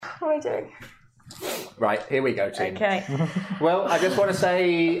How are we doing? Right, here we go, team. Okay. Well, I just want to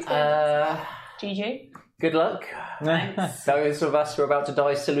say GG. good luck. Thanks. Those of us who are about to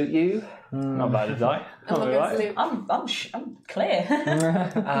die salute you. Not bad to die. I'm clear.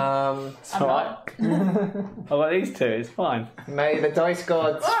 It's all right. I've got these two, it's fine. May the dice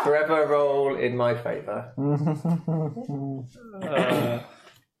gods forever roll in my favour.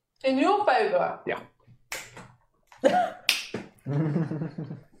 In your favour? Yeah.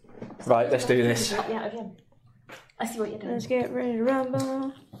 Right, let's do this. Yeah, again. I see what you're doing. Let's get ready to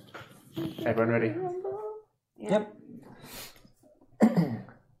rumble. Everyone ready? Yep.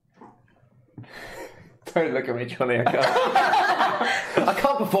 Don't look at me, Johnny. I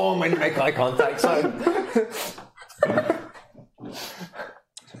can't perform when you make eye contact, so...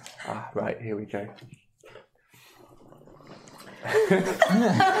 Right, here we go.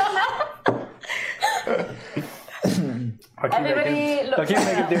 Everybody look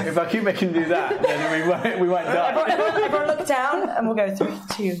down. If I keep making do that, then we won't die. Everyone look down, and we'll go 3,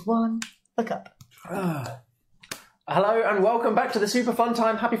 2, 1. Look up. Hello and welcome back to the Super Fun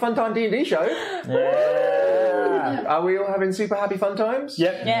Time, Happy Fun Time D&D show. Yeah. Are we all having super happy fun times?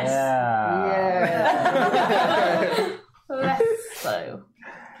 Yep. Yes. Yeah. Less so.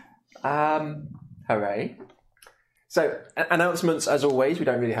 Hooray. So, announcements as always, we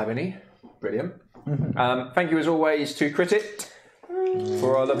don't really have any. Brilliant. Thank you as always to Critit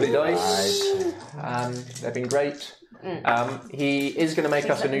for our lovely dice. They've been great. He is going to make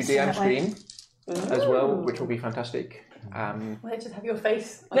us a new DM screen as well, which will be fantastic. Wait, just have your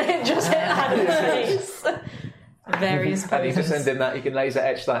face. Just have your face. Various And he's poses. just sending that, you can laser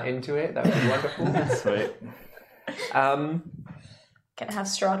etch that into it. That would be wonderful. Sweet. Can I have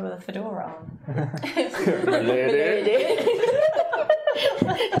Strahd with a fedora on?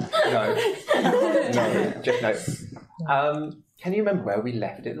 No, just no. Can you remember where we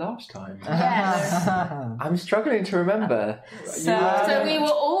left it last time? Yes. I'm struggling to remember. So we were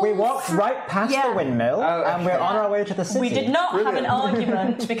all... We walked right past the windmill, and we're on our way to the city. We did not have an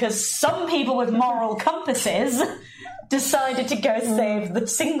argument because some people with moral compasses decided to go save the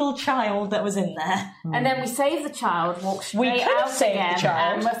single child that was in there. And then we saved the child, walked straight We could out have saved again, the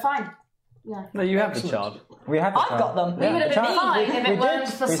child. and we're fine. Yeah. No, you have the child. We have the I've child. got them. We would have been fine if it weren't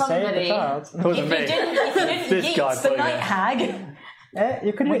for We saved the somebody. child. It wasn't me. If you didn't This guy yeet the putting night it. hag,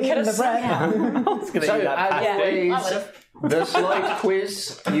 You could have could eaten have the bread. So, as I always, the slight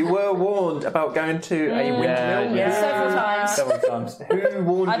quiz. You were warned about going to a windmill. Several times. Several times. Who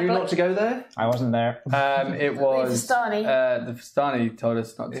warned you not to go there? I wasn't there. It was... Vistani. the Vistani told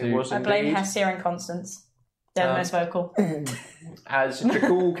us not to. It was I blame indeed. Hestia and Constance. They're the most vocal. As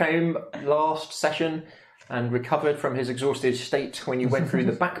Jakul came last session and recovered from his exhausted state when you went through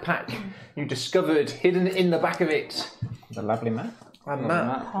the backpack, you discovered hidden in the back of it The lovely man. a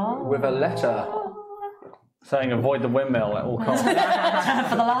map with a letter. Saying avoid the windmill at all costs.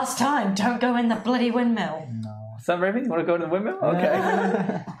 For the last time, don't go in the bloody windmill. Is that really? You want to go to the windmill?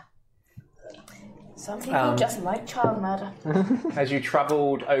 Okay. Some people just like child murder. As you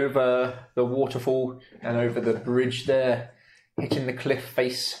travelled over the waterfall and over the bridge there, hitting the cliff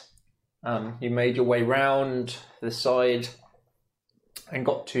face, you made your way round the side and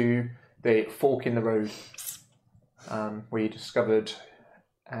got to the fork in the road, where you discovered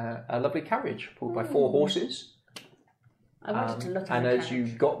a lovely carriage pulled by 4 horses. I wanted to look at And the as you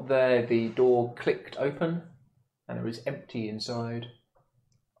got there, the door clicked open and it was empty inside.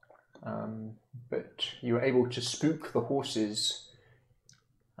 But you were able to spook the horses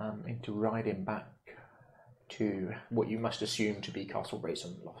into riding back to what you must assume to be Castle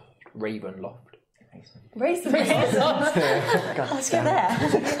Ravenloft. Raisin. Let's go there.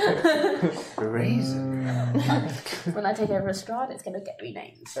 Raisin. When I take over a Strahd, it's going to get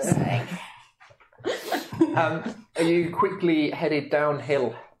renamed. Are you quickly headed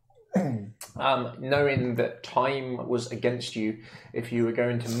downhill, knowing that time was against you if you were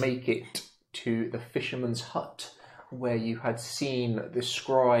going to make it to the fisherman's hut where you had seen the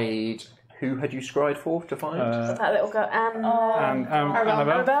scribe. Who had you scried for to find? That little girl,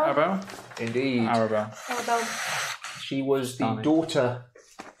 Arabelle? Indeed. Arabelle. She was the daughter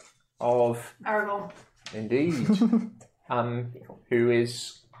of... Aragorn. Indeed. Who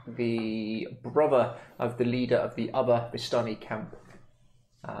is the brother of the leader of the other Vistani camp.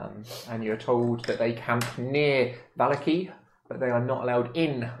 And you're told that they camp near Valaki, but they are not allowed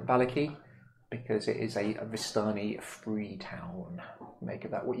in Valaki because it is a Vistani free town. Make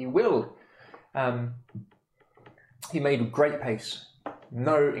of that what you will. He made great pace.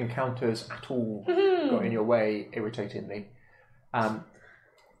 No encounters at all got in your way, irritatingly,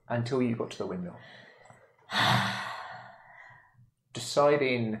 until you got to the windmill.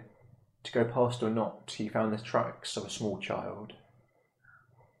 Deciding to go past or not, you found the tracks of a small child.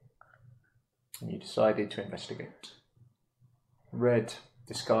 And you decided to investigate. Red,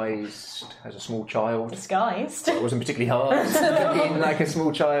 disguised as a small child. Disguised? It wasn't particularly hard. Looking like a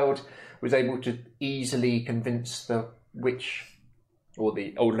small child, was able to easily convince the witch, or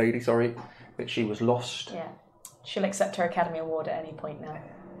the old lady, sorry, that she was lost. Yeah. She'll accept her Academy Award at any point now.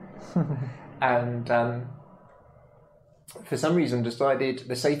 And for some reason decided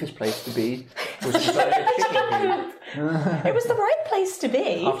the safest place to be was inside a chicken coop. It was the right place to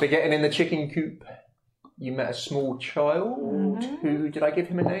be. After getting in the chicken coop, you met a small child. Who, did I give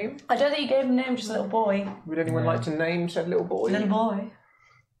him a name? I don't think you gave him a name, just a little boy. Would anyone like to name said little boy? Little boy.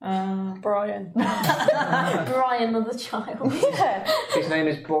 Brian. Brian the child. Yeah. His name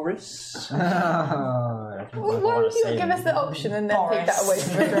is Boris. Why would you give us the option and then take that away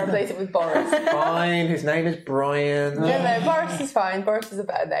from us and replace it with Boris? Fine, his name is Brian. No, Boris is fine. Boris is a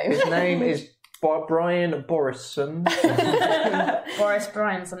better name. His name is Brian Borison. Boris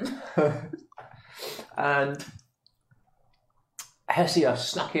Bryanson. And Hesia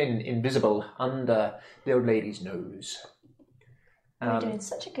snuck in invisible under the old lady's nose. You're doing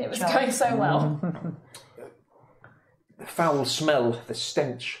such a good It was job. going so well. The foul smell, the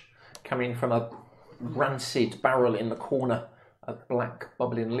stench coming from a rancid barrel in the corner, a black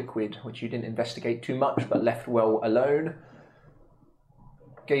bubbling liquid which you didn't investigate too much but left well alone.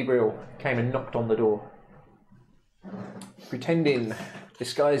 Gabriel came and knocked on the door, pretending,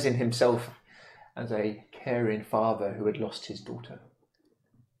 disguising himself as a caring father who had lost his daughter.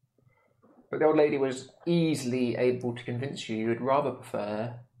 But the old lady was easily able to convince you would rather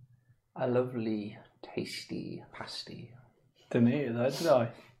prefer a lovely, tasty pasty. Didn't eat it though, did I?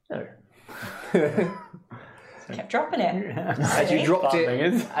 No. Kept dropping it. As you dropped That thing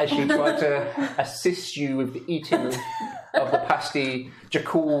it, is. as she tried to assist you with the eating of the pasty,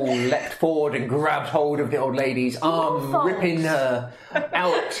 Jakul leapt forward and grabbed hold of the old lady's arm, ripping her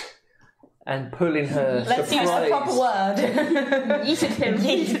out and pulling her. Let's use the proper word. Yeeted him.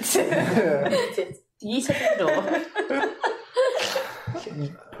 Yeet. Yeeted the door.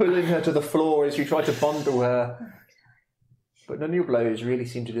 Pulling her to the floor as you tried to bundle her. But none of your blows really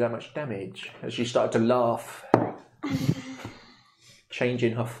seemed to do that much damage as she started to laugh,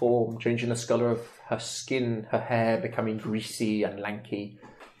 changing her form, changing the colour of her skin, her hair becoming greasy and lanky.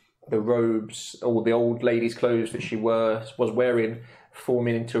 The robes, or the old lady's clothes that she was wearing,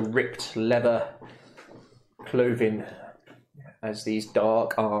 forming into ripped leather clothing as these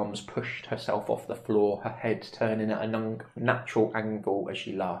dark arms pushed herself off the floor, her head turning at an unnatural angle as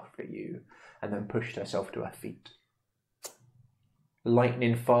she laughed at you, and then pushed herself to her feet.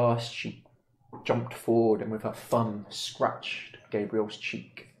 Lightning fast, she jumped forward and with her thumb scratched Gabriel's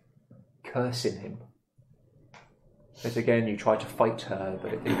cheek, cursing him. As again you tried to fight her,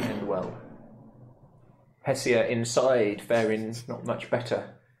 but it didn't end well. Hesia inside, faring not much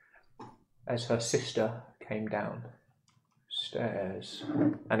better, as her sister came down stairs,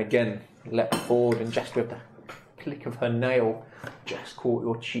 and again leapt forward and just with the click of her nail, just caught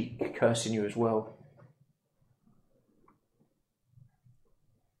your cheek, cursing you as well.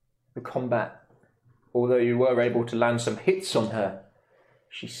 The combat, although you were able to land some hits on her,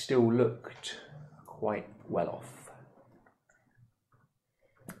 she still looked quite well off.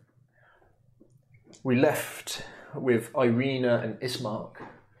 We left with Irina and Ismark,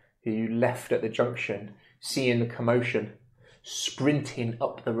 who you left at the junction, seeing the commotion, sprinting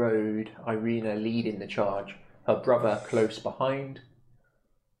up the road, Irina leading the charge, her brother close behind,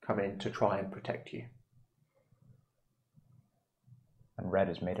 coming to try and protect you. And Red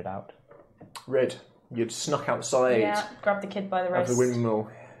has made it out. Red, you'd snuck outside Yeah, grab the kid by the of wrist. the windmill.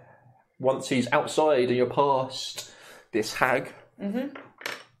 Once he's outside and you're past this hag,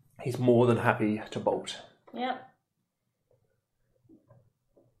 he's more than happy to bolt. Yeah.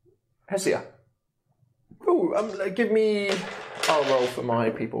 Hesia. Oh, give me a roll for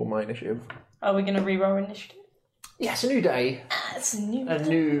my people, my initiative. Are we going to re-roll initiative? Yes, a new day. That's a new. A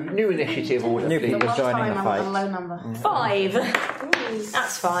new initiative order, New please. people joining the I'm fight. on a low number. 5.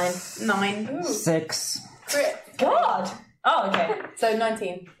 That's fine. 9. 6. Crit. God. Oh, okay. So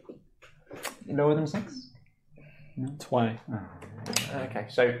 19. Lower than 6? 20. Okay,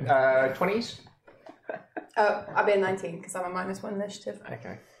 so 20s? I'll be a 19 because I'm a -1 initiative.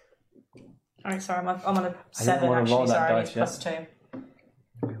 Okay. Alright, sorry, I'm on a 7 wanna roll actually, that sorry. dice Plus 2.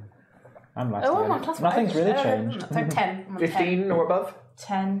 I'm last Oh, year. I'm plus Nothing's really changed. So 10. I'm on 15 or above?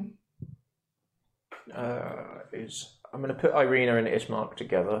 10. I'm going to put Irina and Ismark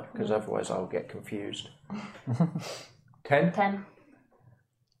together because otherwise I'll get confused. 10? 10.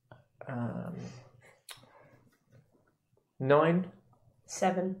 9?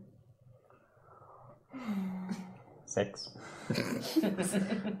 7. 6.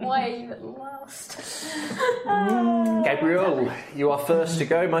 Why are you at last? Gabriel, you are first to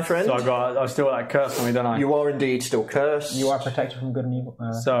go, my friend. So I've still got that curse on me, don't I? You are indeed still cursed. You are protected from good and evil.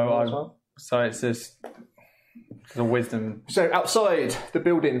 Evil as well? So it's just the wisdom. So outside the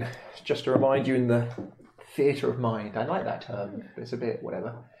building, just to remind you, in the theatre of mind. I like that term. It's a bit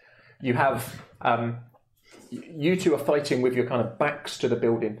whatever. You have you two are fighting with your kind of backs to the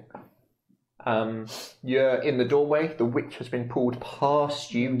building. You're in the doorway. The witch has been pulled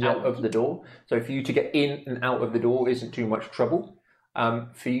past you out of the door. So for you to get in and out of the door isn't too much trouble.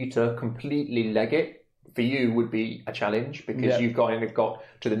 For you to completely leg it, for you would be a challenge because you've got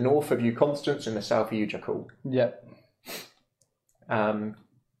to the north of you Constance and the south of you Jakul. Yep.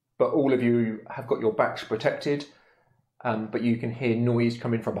 But all of you have got your backs protected, but you can hear noise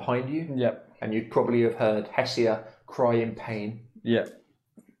coming from behind you. Yep. And you'd probably have heard Hessia cry in pain. Yep.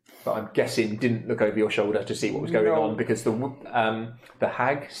 But I'm guessing didn't look over your shoulder to see what was going on because the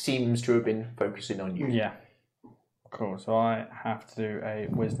hag seems to have been focusing on you. Yeah. Cool. So I have to do a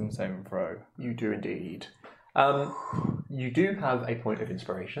wisdom saving throw. You do indeed. You do have a point of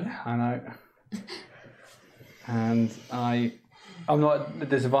inspiration. I know. And I'm not at a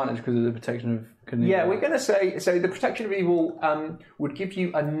disadvantage because of the protection of Kniga. Yeah, we're going to say, so the protection of evil would give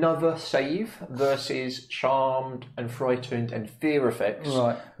you another save versus charmed and frightened and fear effects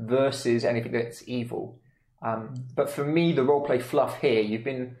versus anything that's evil. But for me, the roleplay fluff here, you've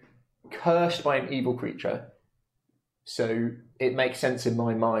been cursed by an evil creature. So it makes sense in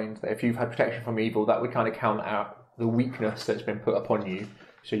my mind that if you've had protection from evil, that would kind of count out the weakness that's been put upon you.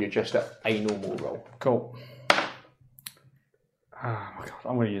 So you're just at a normal roll. Cool. Oh my god,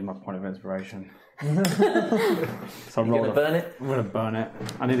 I'm going to use my point of inspiration. So I'm going to burn it? I'm going to burn it.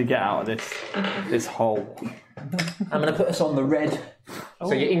 I need to get out of this hole. I'm going to put us on the red.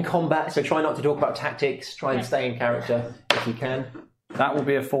 So you're in combat, so try not to talk about tactics. Try and stay in character if you can. That will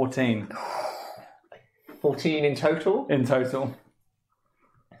be a 14. 14 in total? In total.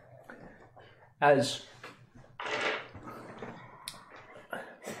 As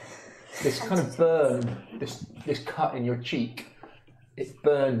this kind of burn, this cut in your cheek, it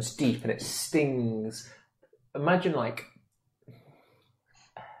burns deep and it stings. Imagine like...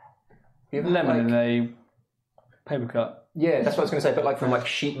 Lemon in a paper cut. Yeah, that's what I was going to say, but like from like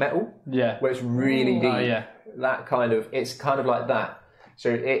sheet metal. Yeah. Where it's really deep. Oh, yeah. That kind of, it's kind of like that. So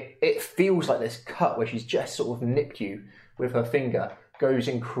it feels like this cut where she's just sort of nipped you with her finger, goes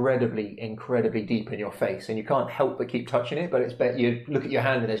incredibly, incredibly deep in your face, and you can't help but keep touching it, but you look at your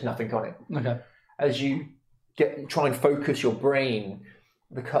hand and there's nothing on it. Okay. As you try and focus your brain,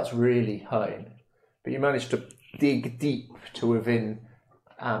 the cut's really hurting, but you manage to dig deep to within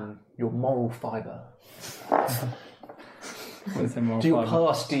your moral fibre. Do your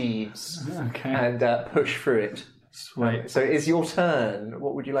past deeds and push through it. Sweet. So it's your turn.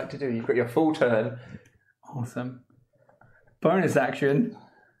 What would you like to do? You've got your full turn. Awesome. Bonus action.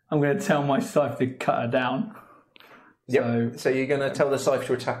 I'm going to tell my scythe to cut her down. Yep. So you're going to tell the scythe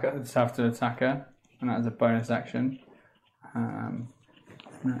to attack her? Scythe to attack her. And that is a bonus action. That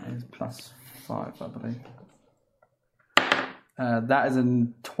is +5, I believe. That is a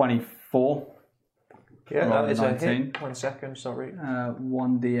 24. Yeah, that is 19. a hit. 1 second, sorry.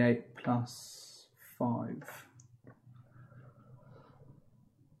 1d8 +5.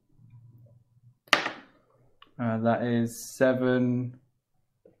 That is 7,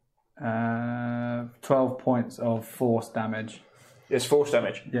 12 points of force damage. It's force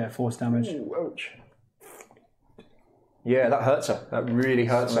damage? Yeah, force damage. Ooh, ouch. Yeah, that hurts her. That really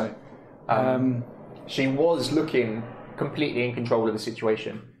hurts her. She was looking completely in control of the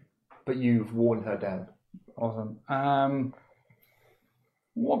situation, but you've worn her down. Awesome.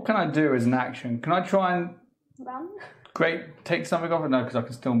 What can I do as an action? Can I try and... Run? Take something off her? No, because I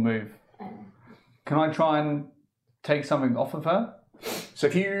can still move. Can I try and take something off of her? So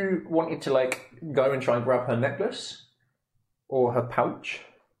if you wanted to go and try and grab her necklace or her pouch,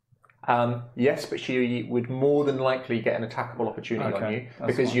 yes, but she would more than likely get an attackable opportunity on you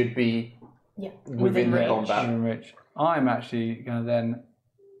because you'd be within the combat. Within reach. I'm actually going to then...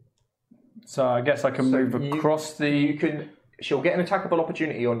 So I guess I can move across the... She'll get an attackable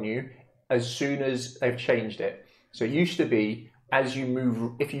opportunity on you as soon as they've changed it. So it used to be as you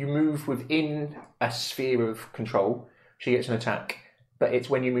move, if you move within a sphere of control, she gets an attack. But it's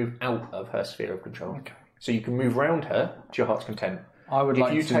when you move out of her sphere of control. Okay. So you can move around her to your heart's content.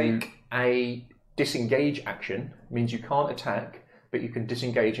 If you take a disengage action, it means you can't attack, but you can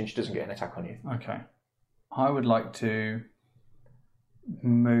disengage and she doesn't get an attack on you. Okay. I would like to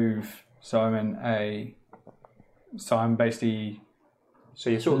move. So I'm basically So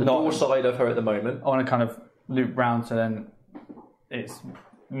you're sort of the door side of her at the moment. I want to kind of loop round so then it's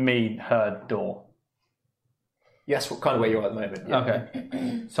me, her door. Yes, what kind of way you're at the moment. Yeah.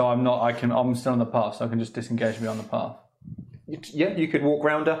 Okay. So I'm still on the path, so I can just disengage me on the path. Yeah, you could walk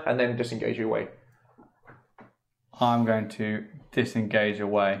round her and then disengage your way. I'm going to disengage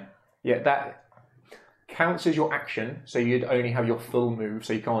away. Yeah, that counts as your action, so you'd only have your full move,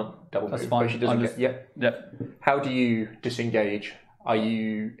 so you can't double move. That's fine. She doesn't Yep. How do you disengage?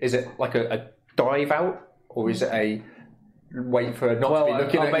 Is it like a dive out, or is it a wait for her not to be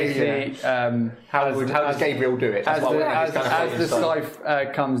looking at you? How does Gabriel do it? As the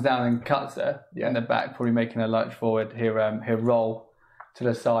scythe comes down and cuts her in the back, probably making her lurch forward, he'll roll to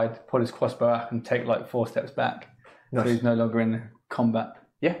the side, pull his crossbow out, and take like 4 steps back. Nice. So he's no longer in combat.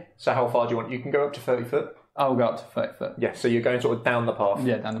 Yeah. So how far do you want? You can go up to 30 foot. I'll go up to 30 foot. Yeah. So you're going sort of down the path.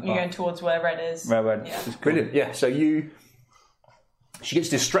 Yeah, down the path. You're going towards where Red is. Where Red is. Brilliant. Yeah. So she gets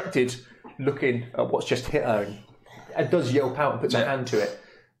distracted looking at what's just hit her and does yelp out and puts her hand to it.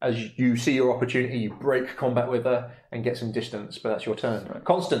 As you see your opportunity, you break combat with her and get some distance, but that's your turn. Right.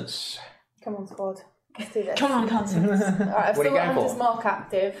 Constance. Come on, squad. Let's do this. Come on, Constance. Alright, I've What are still you got going for? Hunter's Mark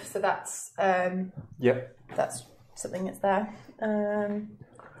active, so that's that's something that's there.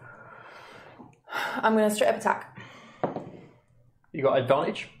 I'm going to straight up attack. You got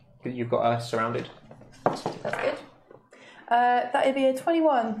advantage because you've got her surrounded. That's good. That would be a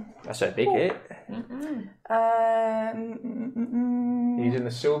 21. That's a big hit. Using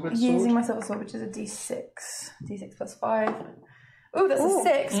the silver sword? Using my silver sword, which is a d6. d6 plus 5. Oh, that's a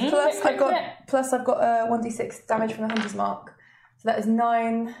 6. Plus I've got a 1d6 damage from the Hunter's Mark. So that is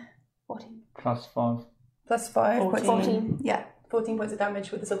 9. 14. Plus 5. Plus 5. 14. Yeah, 14 points of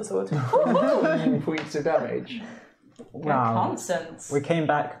damage with the silver sword. 14 points of damage. Wow. Constance. We came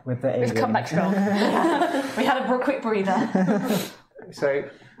back with the alien. We've come back strong. We had a quick breather. So,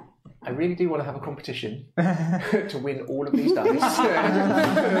 I really do want to have a competition to win all of these dice.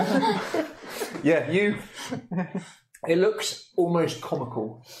 It looks almost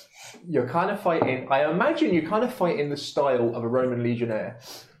comical. You're kind of fighting, I imagine you're kind of fighting the style of a Roman legionnaire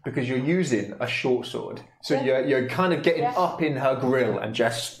because you're using a short sword. So you're kind of getting up in her grill and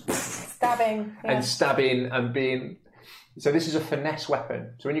just stabbing. And stabbing and being... So this is a finesse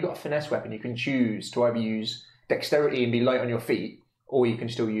weapon. So when you've got a finesse weapon, you can choose to either use dexterity and be light on your feet, or you can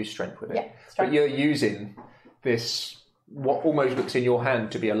still use strength with it. Yeah, strength. But you're using this, what almost looks in your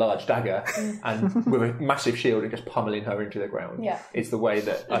hand to be a large dagger, and with a massive shield and just pummeling her into the ground. Yeah. It's the way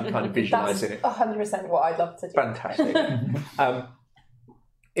that I'm kind of visualising it. That's 100% what I'd love to do. Fantastic.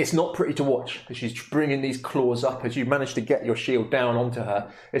 It's not pretty to watch as she's bringing these claws up as you manage to get your shield down onto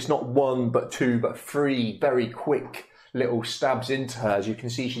her. It's not 1, but 2, but 3 very quick little stabs into her. As you can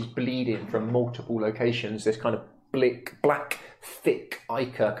see, she's bleeding from multiple locations. This kind of black, thick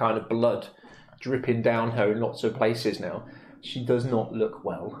ichor kind of blood dripping down her in lots of places now. She does not look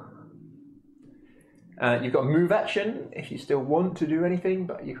well. You've got a move action if you still want to do anything,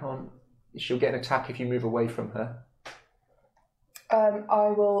 but you can't. She'll get an attack if you move away from her.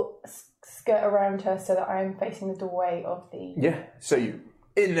 I will skirt around her so that I am facing the doorway of the... Yeah, so you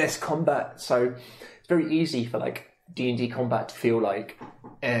in this combat, so it's very easy for like D&D combat to feel like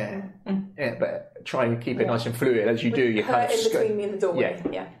but try and keep it nice and fluid. As you do, you kind of in between me and the doorway.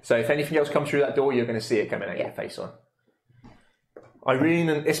 Yeah. So if anything else comes through that door, you're going to see it coming at your face on. Irene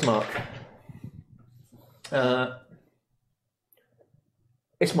and Ismark.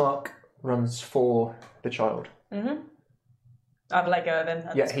 Ismark runs for the child. Mm-hmm. I've let go of him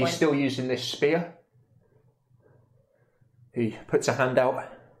at this point. He's still using this spear. He puts a hand out.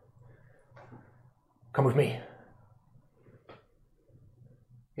 Come with me.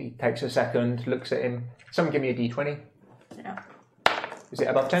 He takes a second, looks at him. Someone give me a d20. Yeah. Is it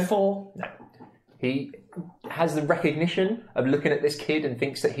above 10? 4. No. He has the recognition of looking at this kid and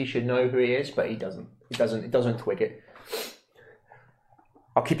thinks that he should know who he is, but he doesn't. He doesn't twig it.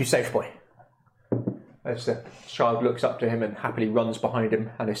 I'll keep you safe, boy. As the child looks up to him and happily runs behind him,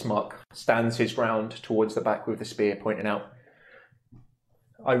 and Ismark stands his ground towards the back with the spear pointing out.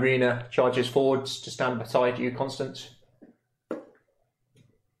 Irina charges forwards to stand beside you, Constance.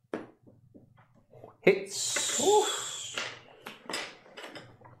 Hits.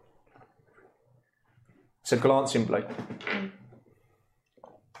 It's a glancing blow.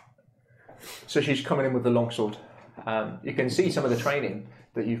 So she's coming in with the longsword. You can see some of the training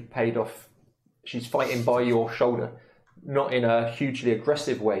that you've paid off. She's fighting by your shoulder, not in a hugely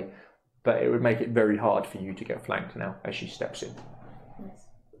aggressive way, but it would make it very hard for you to get flanked now as she steps in. Nice.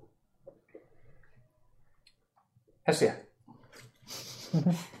 Hestia.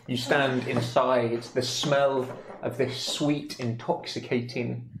 You stand inside. The smell of this sweet,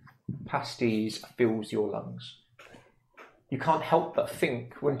 intoxicating pasties fills your lungs. You can't help but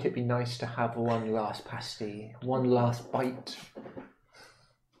think, wouldn't it be nice to have one last pasty, one last bite?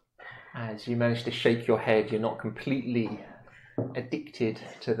 As you manage to shake your head, you're not completely addicted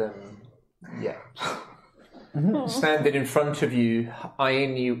to them yet. Standing in front of you,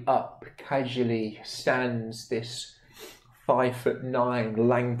 eyeing you up casually, stands this 5'9",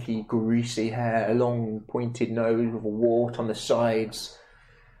 lanky, greasy hair, long pointed nose with a wart on the sides,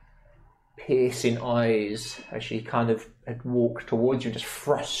 piercing eyes as she kind of had walked towards you and just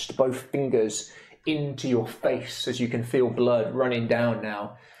thrust both fingers into your face as you can feel blood running down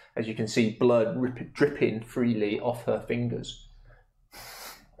now, as you can see blood dripping freely off her fingers.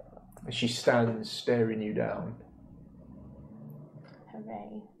 As she stands staring you down.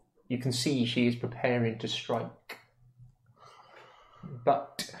 Hooray. You can see she is preparing to strike.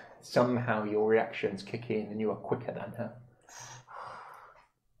 But somehow your reactions kick in and you are quicker than her.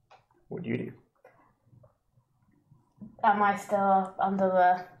 What do you do? Am I still under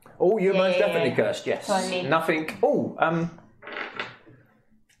the... Oh, you're most definitely cursed, yes. So I need... Nothing...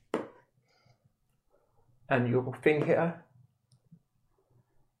 And your thing hit her.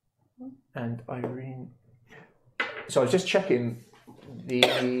 And Irene... So I was just checking.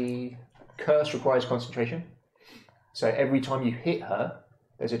 The curse requires concentration. So every time you hit her,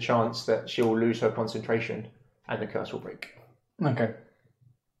 there's a chance that she'll lose her concentration and the curse will break. Okay.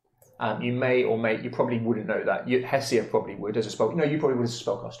 You may or may... You probably wouldn't know that. Hessia probably would as a spell... No, you probably would as a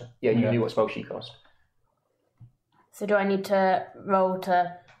spellcaster. Yeah, you knew what spell she cast. So do I need to roll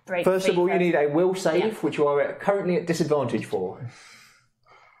to break First of all, you need a will save, Yeah. which you are currently at disadvantage for.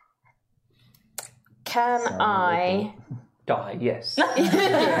 Can I... Die, yes. Stop being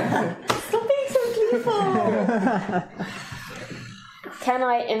so gleeful! Can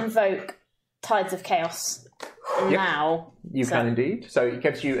I invoke Tides of Chaos now? You can indeed. So it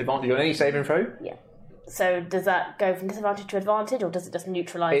gives you advantage on any saving throw. Yeah. So does that go from disadvantage to advantage, or does it just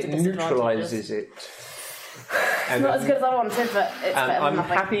neutralise the disadvantages? It neutralises it. It's not as good as I wanted, but it's better than I'm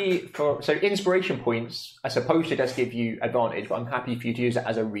nothing. happy for... So inspiration points, I suppose it does give you advantage, but I'm happy for you to use it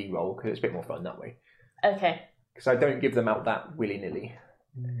as a re-roll, because it's a bit more fun that way. Okay. Because I don't give them out that willy-nilly.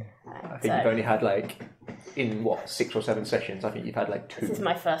 I think you've only had, in 6 or 7 sessions, I think you've had, 2. This is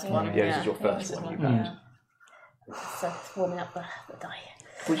my first one. Yeah, this is your first one you've had. So it's warming up the die.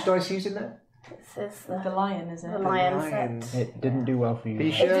 Which dice are you using there? This is The lion, is it? the lion set. It didn't do well for you. Are you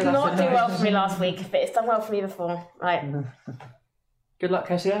It sure did that's not a do nice- well for me last week, but it's done well for me before. Right. Good luck,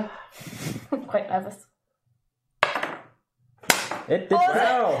 Kessia. Quite nervous. It did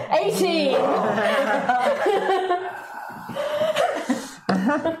well. 18! I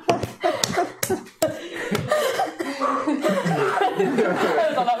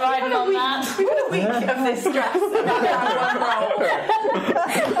was not riding on that. We've got a week of this stress about one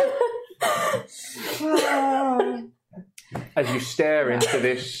roll. As you stare into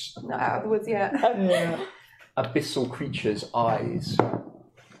this Not out of the woods yet. abyssal creature's eyes,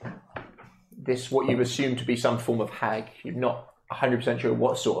 this what you've assumed to be some form of hag. You're not 100% sure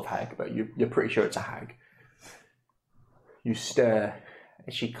what sort of hag, but you're pretty sure it's a hag. You stare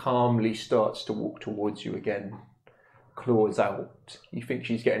as she calmly starts to walk towards you again, claws out. You think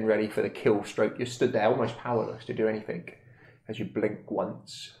she's getting ready for the kill stroke. You're stood there almost powerless to do anything as you blink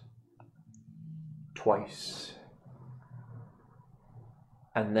once, twice,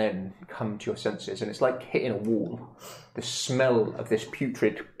 and then come to your senses, and it's like hitting a wall. The smell of this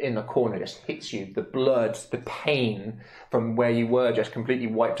putrid in the corner just hits you. The blood, the pain from where you were just completely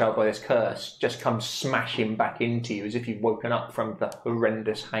wiped out by this curse just comes smashing back into you as if you've woken up from the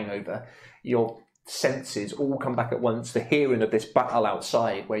horrendous hangover. Your senses all come back at once. The hearing of this battle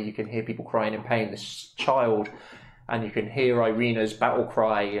outside where you can hear people crying in pain, this child, and you can hear Irina's battle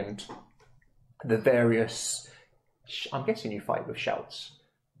cry and the various... I'm guessing you fight with shouts.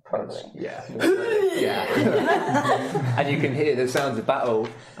 Probably. Yeah. And you can hear the sounds of battle,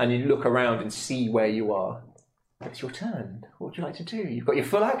 and you look around and see where you are. It's your turn. What would you like to do? You've got your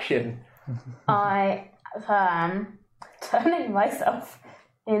full action. I am turning myself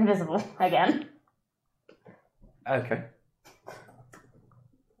invisible again. Okay.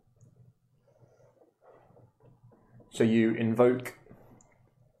 So you invoke...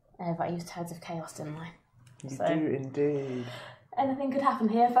 But I used Tides of Chaos, didn't I? You do indeed. Anything could happen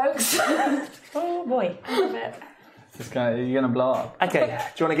here, folks. Oh boy. You're going to blow up. Okay,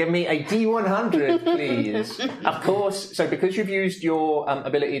 do you want to give me a D100, please? Of course. So because you've used your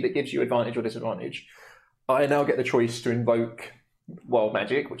ability that gives you advantage or disadvantage, I now get the choice to invoke Wild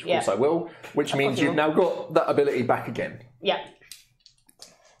Magic, which of course I will, which means you've now got that ability back again. Yeah.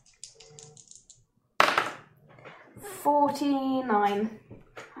 49.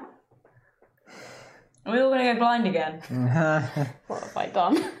 Are we all going to go blind again? What have I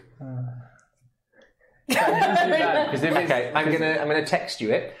done? Okay, I'm gonna text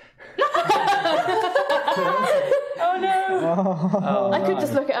you it. Oh no! I could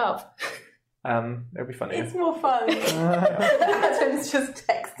just look it up. It'll be funny. It's more fun. Adam's just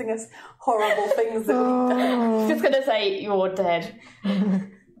texting us horrible things that we've done. Just gonna say you're dead.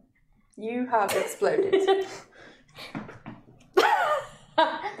 You have exploded.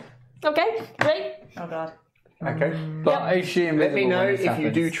 Okay, great. Oh god. Okay, But is she invisible? let me know when this if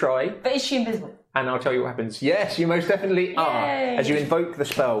you do happens? try, But is she invisible? and I'll tell you what happens. Yes, you most definitely are. Yay. As you invoke the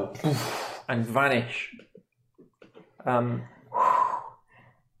spell and vanish. I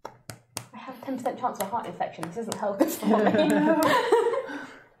have a 10% chance of a heart infection. This isn't helpful for me.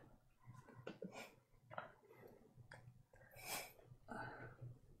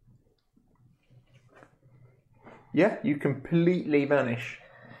 Yeah, you completely vanish.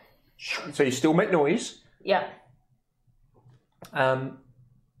 So you still make noise. Yeah.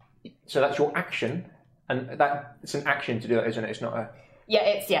 So that's your action, and it's an action to do that, isn't it? It's not a. Yeah,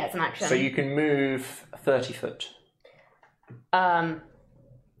 it's an action. So you can move 30 foot.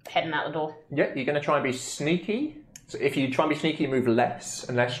 Heading out the door. Yeah, you're going to try and be sneaky. So if you try and be sneaky, you move less,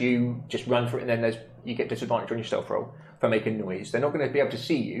 unless you just run for it, and then you get disadvantage on your stealth roll for making noise. They're not going to be able to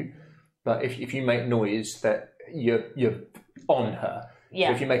see you, but if you make noise, that you're on her. Yeah.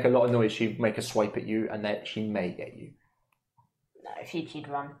 So if you make a lot of noise, she'll make a swipe at you, and then she may get you. No, she'd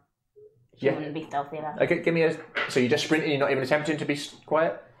run. She wouldn't be stealthy enough. Okay, give me a. So you're just sprinting. You're not even attempting to be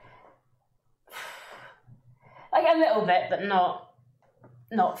quiet. Like a little bit, but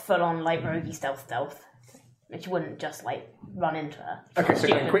not full on like roguey stealth. Which wouldn't just like run into her. Okay, so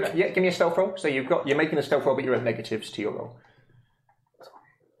Stupid, go quick. but- Yeah, give me a stealth roll. So you're making a stealth roll, but you have negatives to your roll.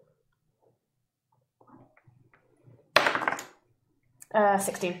 Uh,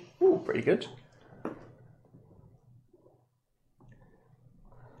 16. Ooh, pretty good.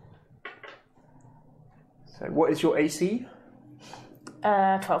 So what is your AC?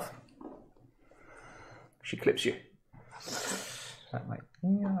 12. She clips you. That might.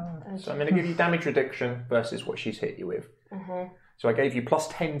 So I'm going to give you damage reduction versus what she's hit you with. So I gave you plus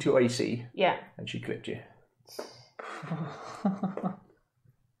 10 to AC, Yeah. and she clipped you.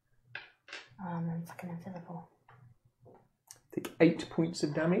 I'm fucking invisible. Take 8 points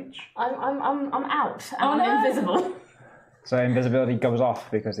of damage. I'm out. And Oh, I'm no. invisible. So invisibility goes off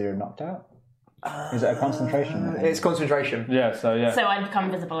because you're knocked out? Is it a concentration? It's concentration. Yeah, so yeah. So I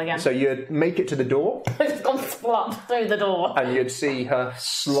become visible again. So you'd make it to the door, I've just gone splat through the door. and you'd see her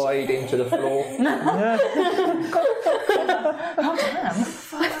slide into the floor. Oh damn!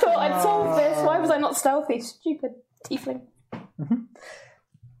 I thought I'd solved this. Why was I not stealthy? Stupid tiefling.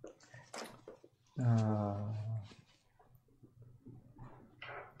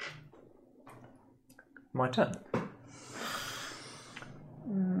 My turn.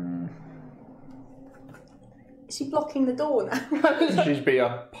 Is she blocking the door now? She'd be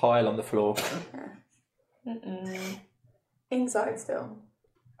a pile on the floor. Inside still.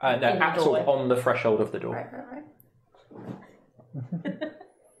 No, In the sort of doorway. on the threshold of the door. Right.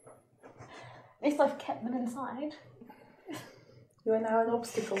 At least I've kept them inside. You are now an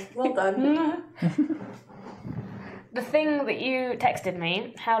obstacle. Well done. The thing that you texted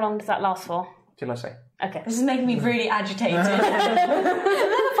me, how long does that last for? Till I say. Okay. This is making me really agitated. You'll never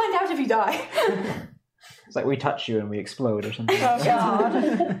find out if you die. It's like we touch you and we explode or something. Oh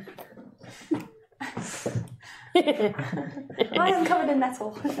god! I am covered in metal.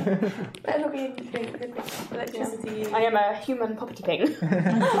 Better not be anything with electricity. I am a human property pig.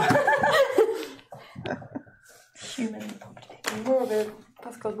 Human property. I'm more of a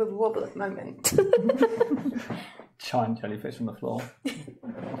Pascal with a wobble at the moment. Giant jellyfish on the floor.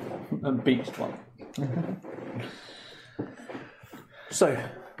 A beached one. So,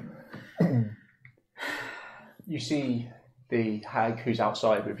 you see the hag who's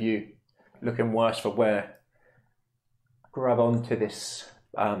outside with you, looking worse for wear, grab onto this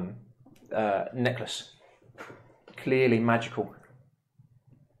necklace. Clearly magical.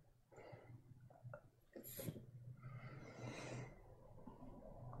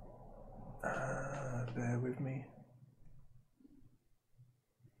 Bear with me.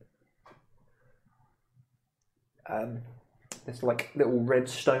 There's like little red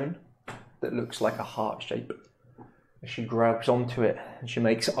stone that looks like a heart shape. She grabs onto it and she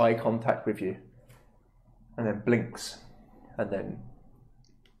makes eye contact with you, and then blinks, and then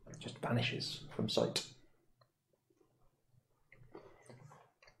just vanishes from sight.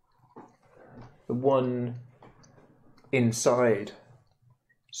 The one inside,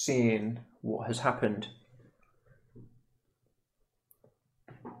 seeing what has happened,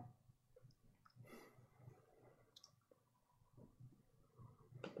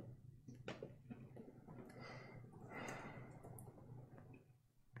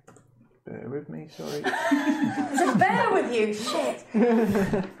 with me, sorry. There's a bear with you. Shit.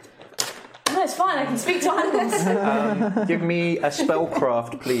 No, it's fine. I can speak to animals. Give me a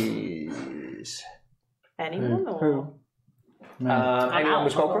spellcraft, please. Anyone or Who? Anyone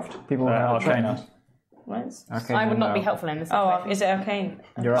with spellcraft? People who are Arcana. what? Okay, I would not be no. helpful in this. Oh, is it arcane?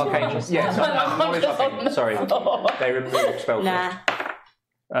 You're Arcane. Yeah, knowledge arcane. Sorry. They remove spellcraft. Nah.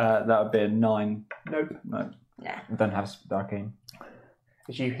 That would be a 9. Nope. No. I don't have arcane.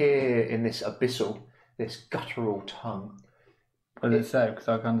 As you hear in this abyssal, this guttural tongue. What does it say? Because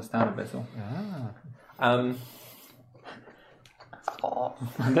I can understand Abyssal. I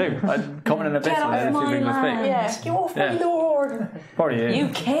do. I'm common in Abyssal. I don't see if we can speak. Yeah. Get off my lord. Probably is. You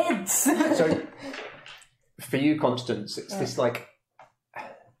kids. So, for you, Constance, it's this like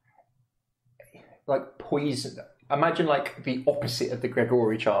poison. Imagine like the opposite of the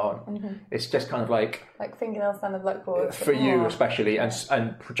Gregory charm. It's just kind of like fingernails down the blackboard. for you especially, and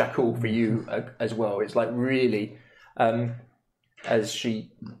Jakul for you as well. It's like really, as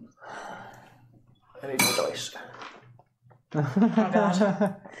she. I need more dice.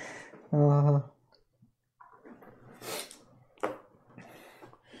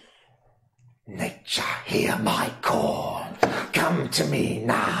 Nature, hear my call. Come to me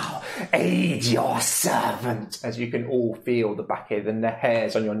now. Aid your servant. As you can all feel the back of and the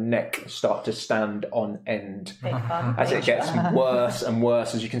hairs on your neck start to stand on end. As it gets worse and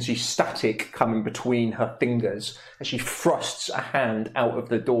worse, as you can see static coming between her fingers as she thrusts a hand out of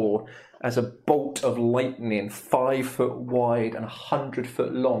the door as a bolt of lightning 5 foot wide and 100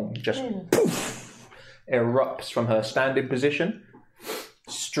 foot long just poof, erupts from her standing position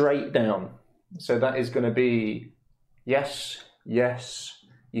straight down. So that is going to be yes.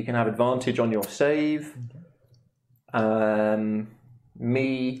 You can have advantage on your save.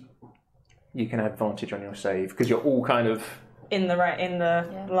 Me, you can have advantage on your save because you're all kind of in the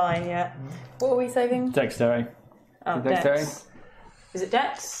line, yeah. What are we saving? Dexterity. Oh, Dexterity? Dex. Is it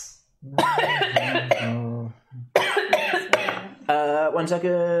Dex? 1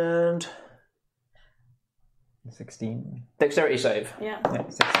 second. 16. Dexterity save. Yeah.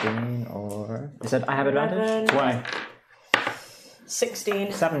 16 or... You said I have advantage? 20.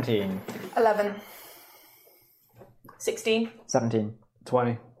 16. 17. 11. 16. 17.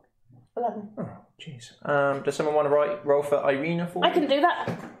 20. 11. Oh, jeez. Does someone want to roll for Irina for I me? can do that.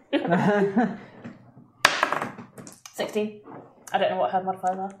 16. I don't know what her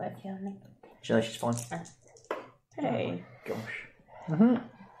modifiers are, but if you have any. She's fine. Hey. Gosh.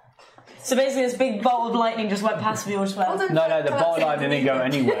 So basically this big bolt of lightning just went past me or just went... No, the bolt line didn't go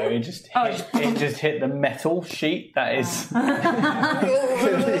anywhere. It just hit the metal sheet that is... Damn it,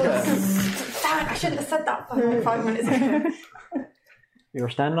 I shouldn't have said that 5 minutes ago. You're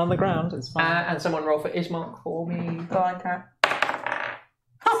standing on the ground, it's fine. And someone roll for Ismark for me. Go on, Karen.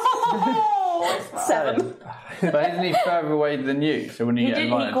 7. But isn't he further away than you? So when you He get did.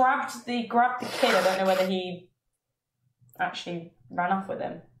 in line... He grabbed the kid. I don't know whether he actually ran off with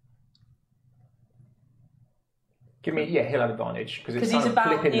him. Give me, he'll have advantage because it's he's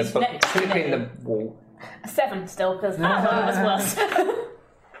kind of he's next to flipping me. the wall. 7 still, because that was worse.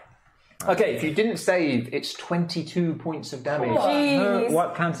 Okay, if you didn't save, it's 22 points of damage. Jeez.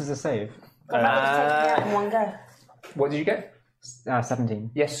 What counts as a save? That was taking me out in one go. What did you get? 17.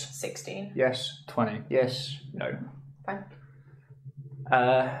 Yes. 16. Yes. 20. Yes. No. Fine.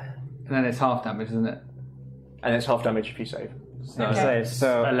 And then it's half damage, isn't it? And it's half damage if you save. So,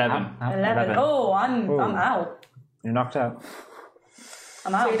 So 11. 11. Oh, I'm out. You're knocked out.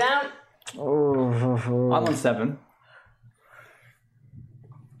 I'm out. 2 down. Oh. I'm on 7.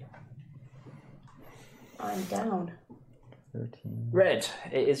 I'm down. 13. Red,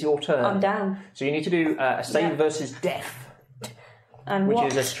 it is your turn. I'm down. So you need to do a save versus death, And which what?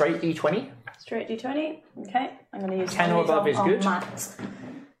 is a straight d20. Straight D20. Okay. I'm going to use 10 or above is good. Matt.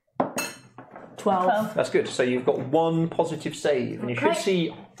 12. That's good. So you've got 1 positive save, and you should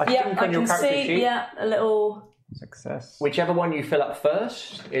see, I think, on your character sheet, a little... Success. whichever one you fill up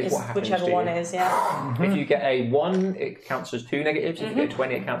first is what happens Whichever to one you. is, yeah. If you get a 1, it counts as 2 negatives. If you get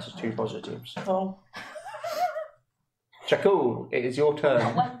 20, it counts as 2 positives. Cool. Jakul, it is your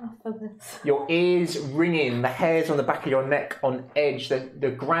turn. Your ears ringing, the hairs on the back of your neck on edge.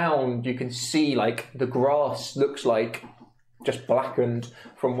 The ground, you can see, like, the grass looks like just blackened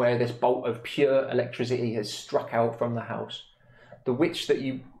from where this bolt of pure electricity has struck out from the house. The witch that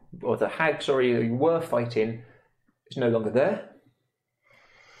you, or the hag, sorry, that you were fighting is no longer there.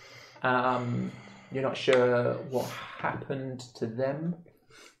 You're not sure what happened to them.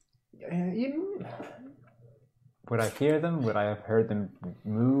 Would I hear them? Would I have heard them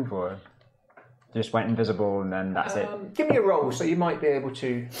move or... Just went invisible and then that's it. Give me a roll, so you might be able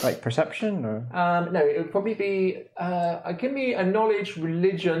to. Like perception, or No, it would probably be. Give me a knowledge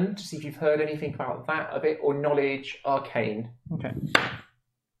religion to see if you've heard anything about that of it, or knowledge arcane. okay.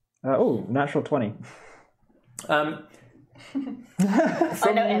 Natural 20. I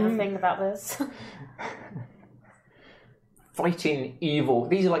know everything about this. Fighting evil.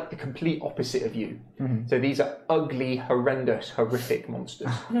 These are like the complete opposite of you. Mm-hmm. So these are ugly, horrendous, horrific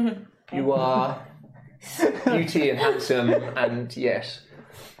monsters. You are beauty and handsome, and yes.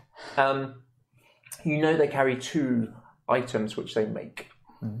 You know they carry 2 items which they make.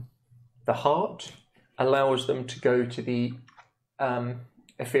 Mm. The heart allows them to go to the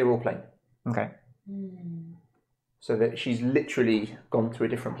ethereal plane. Okay. So that she's literally gone to a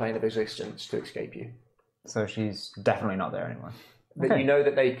different plane of existence to escape you. So she's definitely not there anymore. That you know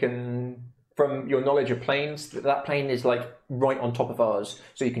that they can, from your knowledge of planes, that plane is like right on top of ours.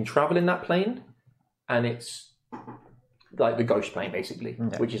 So you can travel in that plane, and it's like the ghost plane basically,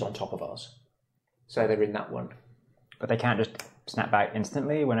 which is on top of ours. So they're in that one. But they can't just snap back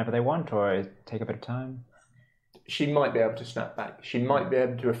instantly whenever they want, or take a bit of time? She might be able to snap back. She might be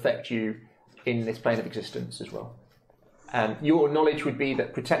able to affect you in this plane of existence as well. Your knowledge would be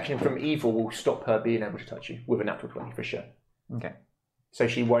that protection from evil will stop her being able to touch you with a natural 20 for sure. Okay. So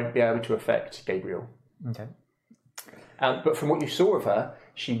she won't be able to affect Gabriel. Okay. But from what you saw of her,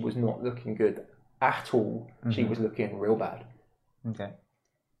 she was not looking good at all. Mm-hmm. She was looking real bad. Okay.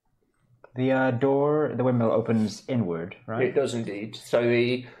 The door, the windmill opens inward, right? It does indeed. So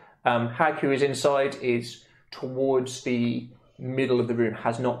the hag who is inside is towards the middle of the room,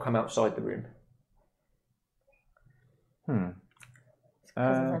 has not come outside the room.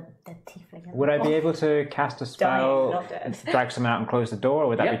 Would I be able to cast a spell, drag someone out and close the door, or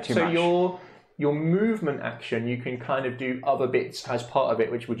would that be too much? So your movement action, you can kind of do other bits as part of it,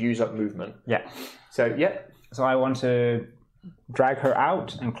 which would use up movement. Yeah. So, So I want to drag her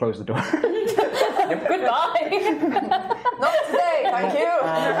out and close the door. Goodbye. Not today, thank you.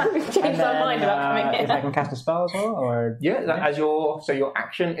 We've changed our mind about coming in. If I can cast a spell as well, or as your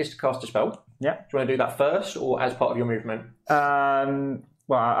action is to cast a spell. Yeah. Do you want to do that first, or as part of your movement?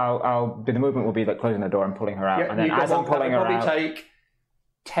 Well, I'll the movement will be like closing the door and pulling her out, and then as I'm pulling her out, probably take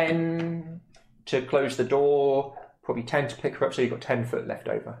 10 to close the door, probably 10 to pick her up, so you've got 10 foot left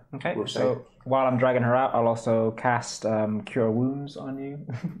over. Okay. So while I'm dragging her out, I'll also cast Cure Wounds on you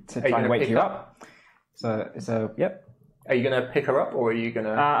to try and wake you up. So yep. Are you going to pick her up, or are you going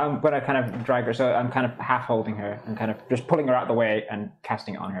to... I'm going to kind of drag her, so I'm kind of half holding her and kind of just pulling her out of the way and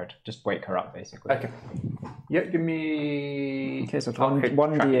casting it on her to just wake her up, basically. Okay. Yep, give me... Okay, so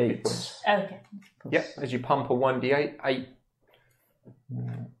 1d8. Okay. Yep, as you pump a 1d8, 8.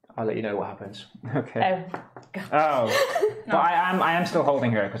 I'll let you know what happens. Okay. But I am still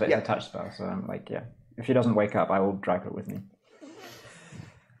holding her because it's a touch spell, so I'm like, if she doesn't wake up, I will drag her with me.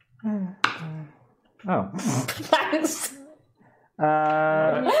 Oh. Thanks.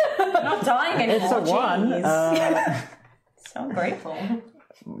 I'm not dying anymore. It's a 1. So grateful.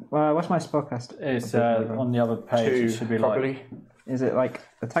 What's my spellcast? It's on the other page. 2, it should be probably. like... Is it like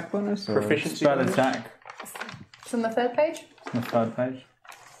attack bonus? Or Proficiency Spell bonus? attack. It's on the 3rd page. It's on the 3rd page.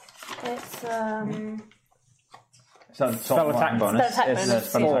 It's It's on the top spell attack one. bonus. Spell attack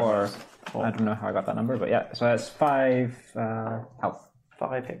It's bonus, 4. I don't know how I got that number, but yeah. So that's 5 health.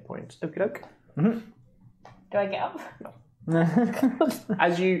 5 hit points. Okie doke. Do I get up?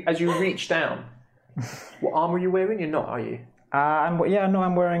 As you reach down, what armour are you wearing? You're not, are you? I'm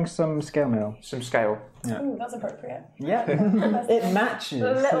wearing some scale mail. Some scale. Ooh, that's appropriate. Yeah, it matches.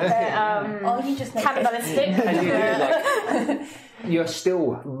 A little bit You just make cannibalistic. And you do, you're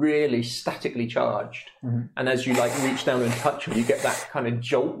still really statically charged, and as you reach down and touch her, you get that kind of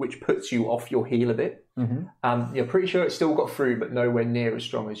jolt which puts you off your heel a bit. You're pretty sure it's still got through, but nowhere near as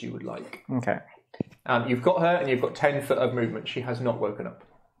strong as you would like. Okay. You've got her, and you've got 10 foot of movement. She has not woken up.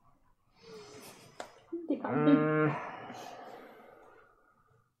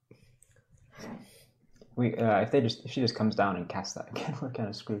 If she just comes down and casts that again, we're kind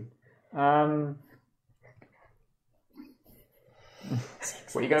of screwed. What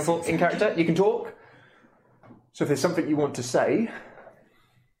are you going for in character? You can talk. So if there's something you want to say...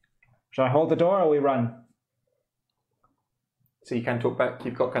 Shall I hold the door or we run? So you can talk back.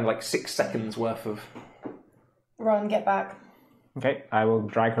 You've got kind of 6 seconds worth of... Run, get back. Okay, I will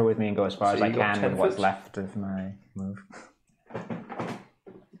drag her with me and go as far as I you got can 10 with what's foot? left of my move.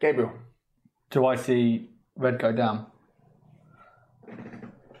 Gabriel. Do I see red go down?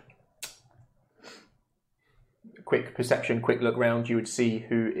 Quick perception, quick look round, you would see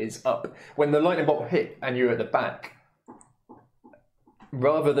who is up. When the lightning bolt hit and you're at the back,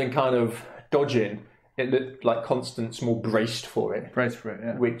 rather than kind of dodging, it looked like Constance more braced for it. Brace for it,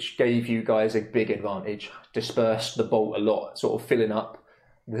 yeah. Which gave you guys a big advantage. Dispersed the bolt a lot, sort of filling up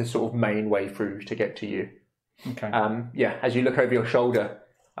the sort of main way through to get to you. Okay. As you look over your shoulder,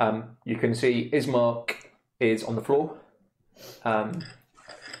 you can see Ismark is on the floor.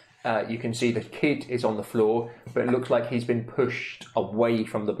 You can see the kid is on the floor, but it looks like he's been pushed away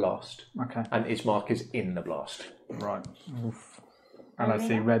from the blast. Okay. And Ismark is in the blast. Right. Oof. And I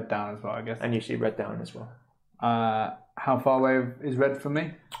see Red down as well, I guess. And you see Red down as well. How far away is Red from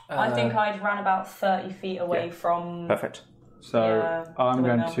me? I think I'd ran about 30 feet away from... Perfect. So I'm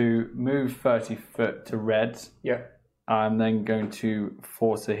going to move 30 foot to Red. Yeah. I'm then going to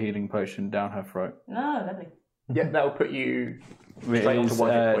force a healing potion down her throat. No, lovely. Yeah, that'll put you straight onto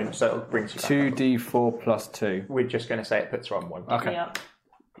 1 hit point, so it'll bring you back 2d4 plus 2. We're just going to say it puts her on 1. Okay. Yeah.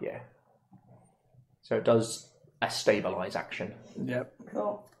 Yeah. So it does a stabilise action. Yep.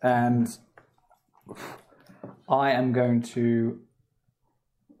 Cool. And I am going to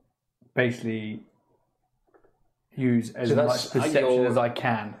basically use as So much that's perception as I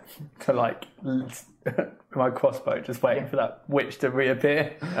can to like my crossbow, just waiting for that witch to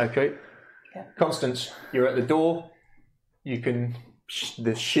reappear. Okay. Yeah. Constance, you're at the door. You can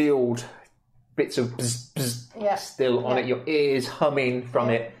the shield bits of bzz, bzz, still on it. Your ears humming from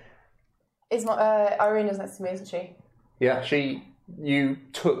it. Is my Irina's next to me, isn't she? Yeah, you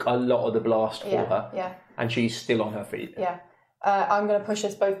took a lot of the blast for her. Yeah. And she's still on her feet. Yeah. I'm going to push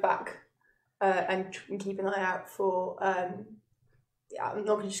us both back and keep an eye out for. I'm not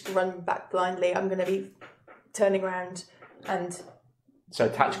going to just run back blindly. I'm going to be turning around and. So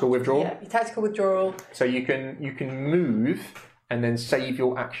tactical withdrawal. Yeah, tactical withdrawal. So you can move and then save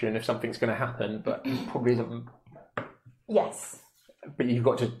your action if something's going to happen, but probably isn't. Yes. But you've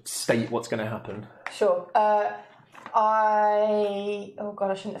got to state what's going to happen. Sure. I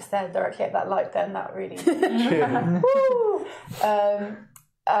shouldn't have stared directly at that light then. That really. Woo!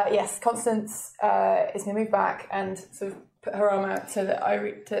 Yes, Constance is going to move back and sort of put her arm out so that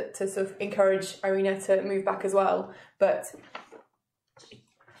to sort of encourage Irina to move back as well. But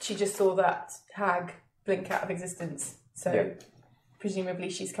she just saw that hag blink out of existence, so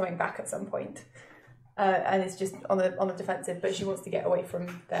presumably she's coming back at some point. And it's just on the defensive, but she wants to get away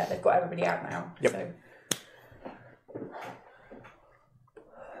from there. They've got everybody out now. Yep. So.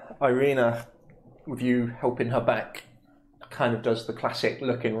 Irina, with you helping her back, kind of does the classic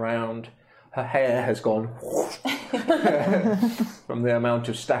looking round. Her hair has gone from the amount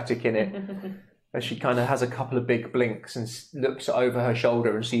of static in it. As she kind of has a couple of big blinks and looks over her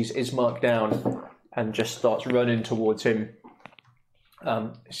shoulder and sees Ismark down and just starts running towards him.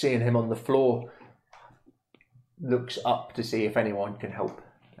 Seeing him on the floor, looks up to see if anyone can help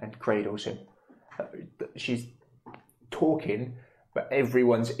and cradles him. She's talking, but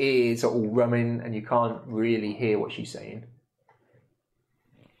everyone's ears are all rumming and you can't really hear what she's saying.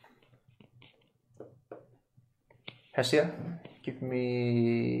 Hessia, give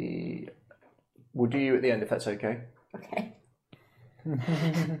me... We'll do you at the end if that's okay. Okay.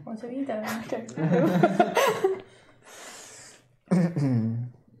 What have you done? I don't know.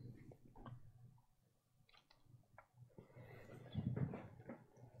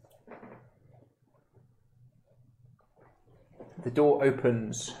 The door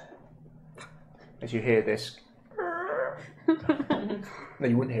opens as you hear this. No,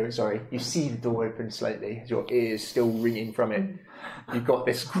 you wouldn't hear it, sorry. You see the door open slightly as your ears still ringing from it. You've got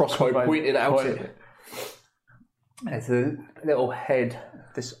this crossbow pointed out at it. There's a little head,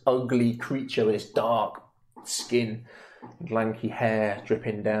 this ugly creature with this dark skin, lanky hair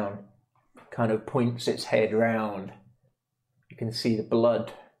dripping down, kind of points its head round. You can see the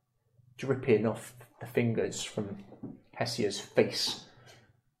blood dripping off the fingers from Hessia's face.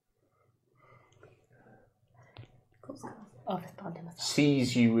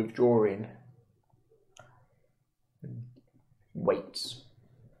 Sees you withdrawing. Waits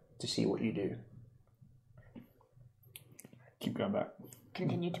to see what you do. Keep going back.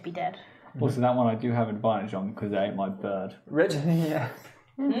 Continue to be dead. Also, that one I do have advantage on because it ain't my bird. Red? Yeah.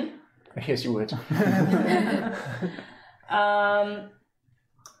 Mm-hmm. Yes, you would.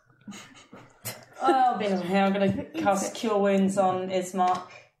 Well, being here, I'm going to cast Cure Wounds on Ismark.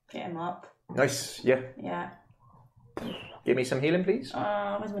 Get him up. Nice, yeah. Yeah. Give me some healing, please.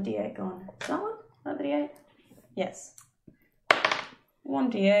 Where's my D8 gone? Is that one? Is that the D8? Yes.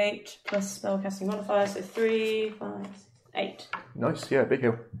 1d8 plus spellcasting modifier, so 3, 5, 8. Nice, yeah, big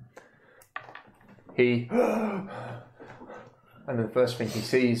heal. He... And then the first thing he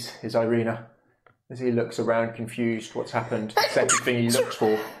sees is Irina. As he looks around confused what's happened, the second thing he looks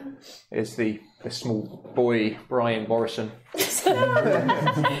for is the small boy, Brian Morrison. Shit.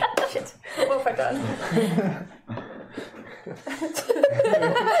 What have I done?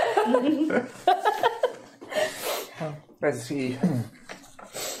 As he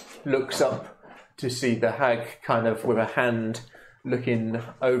looks up to see the hag kind of with a hand looking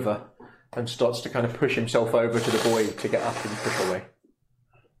over and starts to kind of push himself over to the boy to get up and push away.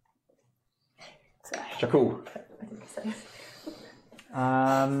 Jakul.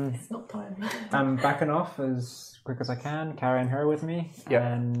 It's not time. I'm backing off as quick as I can, carrying her with me. Yeah.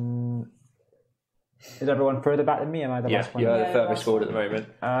 And is everyone further back than me? Am I the last one? You're the furthest forward at the moment.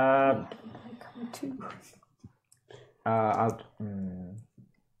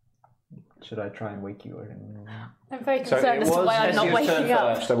 Should I try and wake you? Or... I'm very So concerned it as to was why I'm not Hesia's turn waking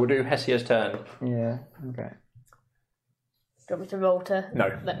up. first, so we'll do Hesia's turn. Yeah. Okay. Do you want me to roll to...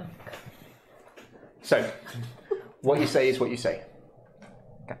 No. So, what you say is what you say.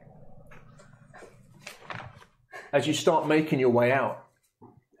 Okay. As you start making your way out,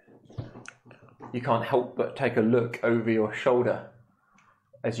 you can't help but take a look over your shoulder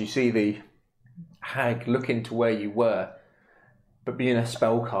as you see the hag looking to where you were, but being a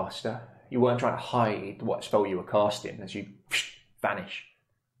spellcaster, you weren't trying to hide what spell you were casting as you vanish.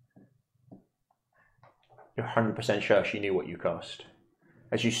 You're 100% sure she knew what you cast.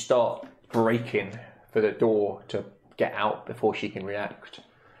 As you start breaking for the door to get out before she can react,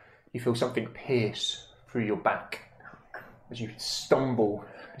 you feel something pierce through your back. As you stumble,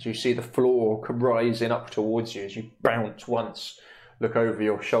 as you see the floor rising up towards you, as you bounce once, look over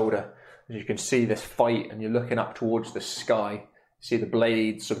your shoulder, as you can see this fight and you're looking up towards the sky, you see the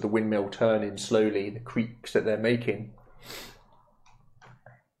blades of the windmill turning slowly, the creaks that they're making,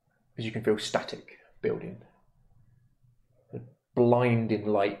 as you can feel static building. The blinding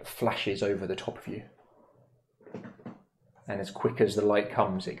light flashes over the top of you. And as quick as the light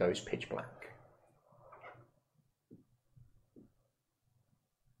comes, it goes pitch black.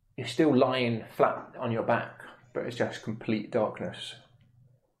 You're still lying flat on your back, but it's just complete darkness.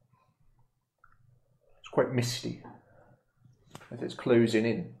 It's quite misty as it's closing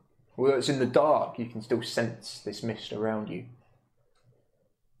in. Although it's in the dark, you can still sense this mist around you.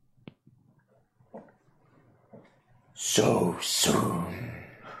 So soon.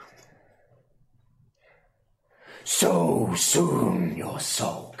 So soon your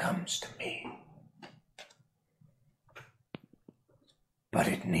soul comes to me. But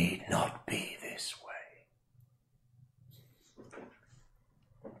it need not be this way.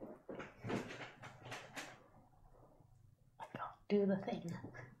 Do the thing.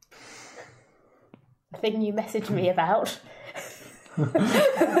 The thing you messaged me about.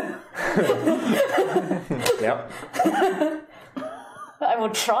 Yep. I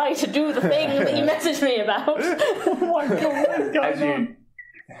will try to do the thing that you messaged me about. Oh my god, what is going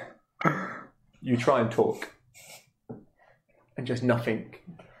As you try and talk, and just nothing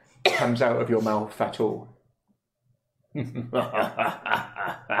comes out of your mouth at all.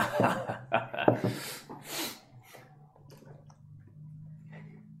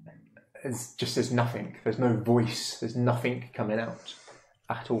 There's nothing. There's no voice. There's nothing coming out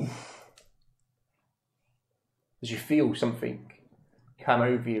at all. As you feel something come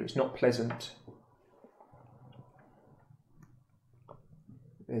over you, it's not pleasant.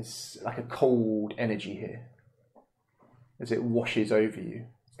 There's like a cold energy here as it washes over you.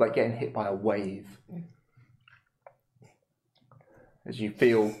 It's like getting hit by a wave. As you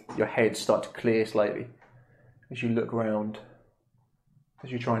feel your head start to clear slightly, as you look around,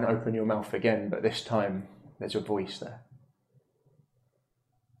 as you try and open your mouth again, but this time there's a voice there.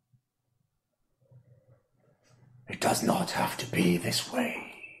 It does not have to be this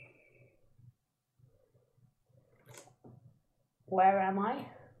way. Where am I?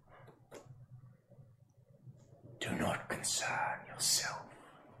 Do not concern yourself.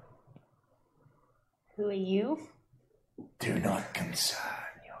 Who are you? Do not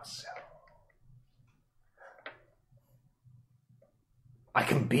concern yourself. I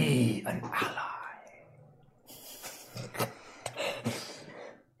can be an ally.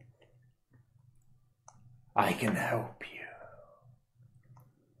 I can help you.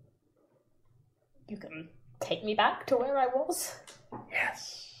 You can take me back to where I was?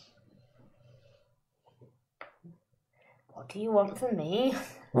 Yes. What do you want from me?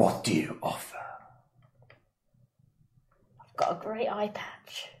 What do you offer? I've got a great eye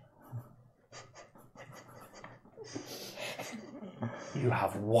patch. You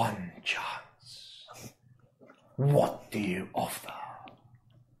have one chance. What do you offer?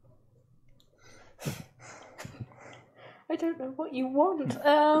 I don't know what you want.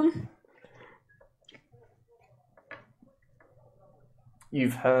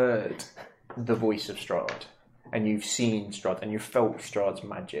 You've heard the voice of Strahd, and you've seen Strahd, and you've felt Strahd's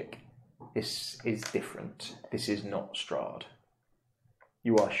magic. This is different. This is not Strahd.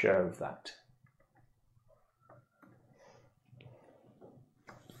 You are sure of that.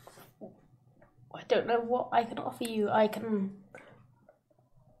 I don't know what I can offer you. I can...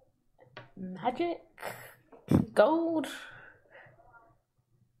 Magic? Gold?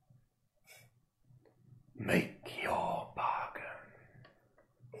 Make your bargain.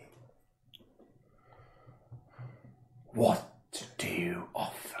 What do you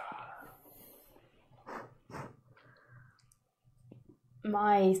offer?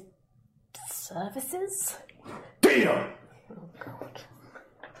 My services? Deal! Oh, God.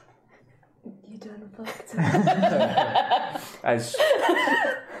 You don't fuck As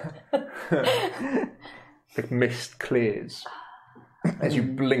the mist clears, as you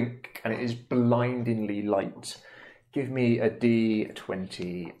blink and it is blindingly light, give me a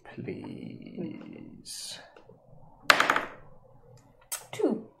D20, please.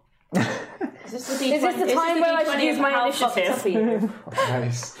 2. Is this the Is this the time where I should use my initiative?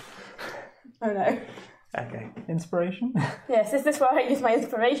 Nice. Oh no. Okay. Inspiration? Yes, is this where I use my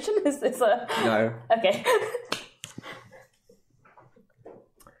inspiration? Is this a... No. Okay.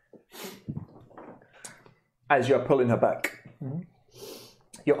 As you're pulling her back,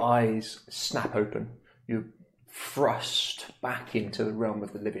 your eyes snap open. You're thrust back into the realm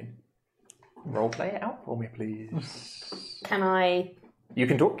of the living. Role play it out for me, please. Can I... You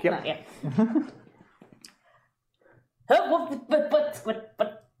can talk, yep. Yeah.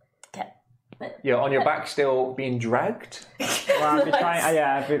 But... You're on your back still being dragged. Well, I'll be trying.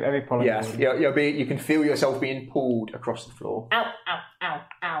 I'll be pulling. Yeah, you can feel yourself being pulled across the floor. Ow, ow, ow,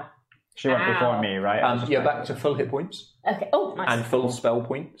 ow. She went before me, right? You're back to full hit points Okay, oh, nice. and full spell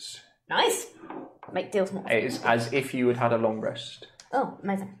points. Nice. Make deals more. It is as if you had had a long rest. Oh,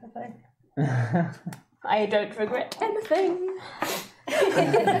 amazing. I don't regret anything.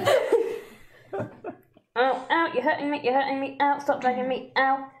 Ow, ow, you're hurting me, ow, stop dragging me,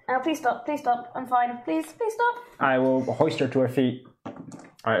 ow, please stop, I'm fine, please stop. I will hoist her to her feet.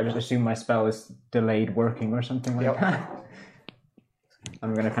 I just assume my spell is delayed working or something like that.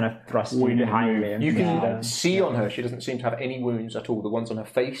 I'm going to kind of thrust you behind me. You can see on her, she doesn't seem to have any wounds at all. The ones on her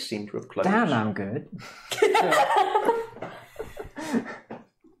face seem to have closed. Damn, I'm good.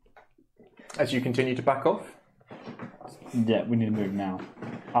 As you continue to back off. Yeah, we need to move now.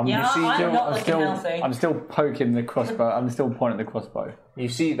 I'm not looking healthy. I'm still poking the crossbow. I'm still pointing the crossbow. You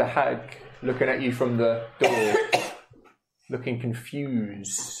see the hag looking at you from the door, looking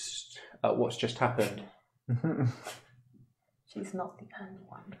confused at what's just happened. She's not the only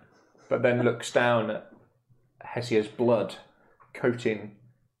one. But then looks down at Hesia's blood coating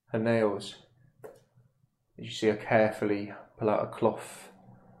her nails. You see her carefully pull out a cloth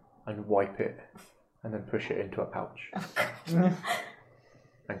and wipe it, and then push it into a pouch.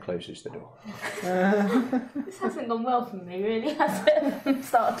 And closes the door. This hasn't gone well for me, really, has it? From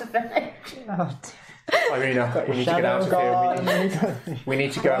start to finish. Irina, we need to get out of here. We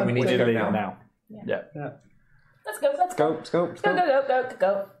need to go, and we need to go now. Yeah. Let's go.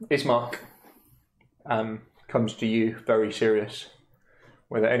 Go. Ismark comes to you, very serious.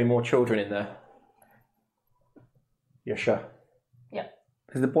 Were there any more children in there? Yasha. Yep.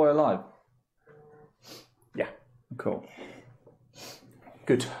 Is the boy alive? Yeah. Cool.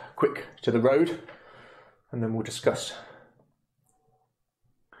 Good. Quick to the road, and then we'll discuss.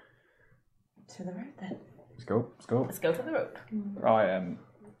 To the road then. Let's go. Let's go to the road. I am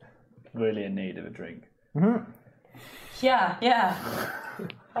really in need of a drink. Mm-hmm. Yeah.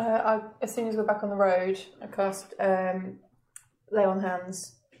 As soon as we're back on the road, I cast Lay on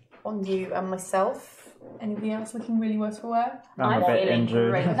Hands on you and myself. Anybody else looking really worse for wear? I'm a bit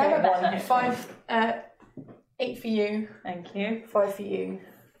injured. Great. No, 5, 8 for you. Thank you. 5 for you.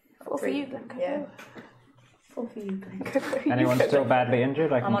 4 for you, Blanca. Yeah. 4 for you, Anyone still badly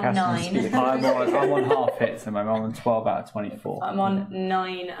injured? I can I'm on cast 9. I'm on half hits, and I'm on 12 out of 24. I'm on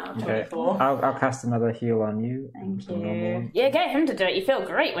 9 out of 24. I'll cast another heal on you. Thank Some normal you. one. Yeah, get him to do it. You feel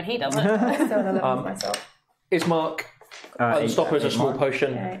great when he does it. Still an 11 for myself. Ismark unstoppers a small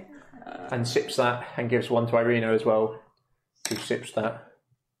potion Okay. and sips that, and gives one to Irina as well, who sips that.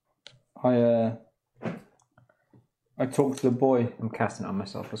 I talked to the boy. I'm casting it on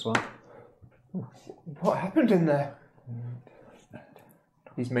myself as well. What happened in there?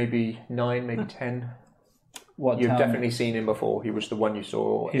 He's maybe 9, maybe 10. What You've town? definitely seen him before. He was the one you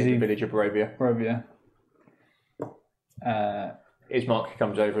saw Is in the he- village of Barovia. Barovia. Ismark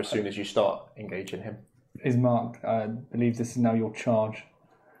comes over as soon as you start engaging him. Ismark, I believe this is now your charge.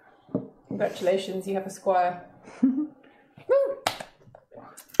 Congratulations, you have a squire.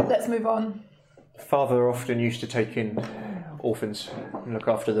 let's move on. Father often used to take in orphans and look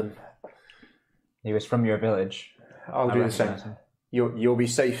after them. He was from your village. I'll I do the same. recognise him. You'll be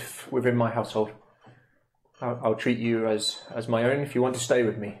safe within my household. I'll treat you as my own if you want to stay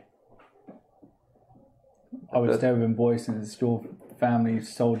with me. I would stay with him, boy, since your family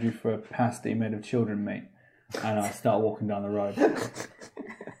sold you for a pasty made of children meat. And I start walking down the road.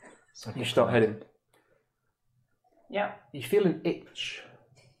 You start heading. Yeah. You feel an itch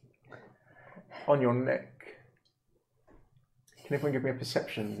on your neck. Can everyone give me a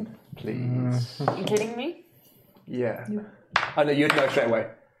perception, please? Are you kidding me? Yeah. I know you'd know straight away.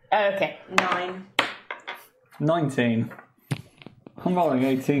 Oh, okay. 9. 19. I'm rolling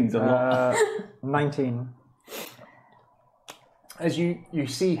 18s a lot. 19. As you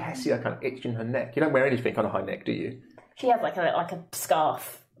see Hessia kind of itching her neck. You don't wear anything on a high neck, do you? She has like a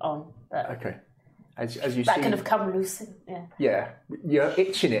scarf on. But Okay. As you that see, kind of come loose. Yeah. yeah, you're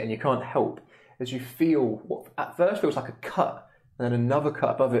itching it and you can't help. As you feel what at first feels like a cut, and then another cut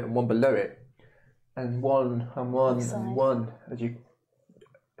above it and one below it, and one and one and one. As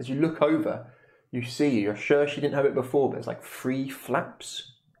you look over, you see. You're sure she didn't have it before, but there's like 3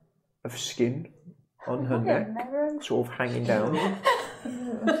 flaps of skin on her neck, sort of hanging down.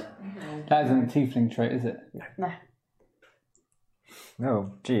 That isn't a tiefling trait, is it? No.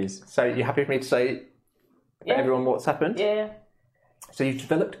 Oh, jeez. So you happy for me to say to everyone what's happened? Yeah. So you've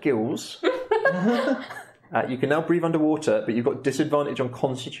developed gills. You can now breathe underwater, but you've got disadvantage on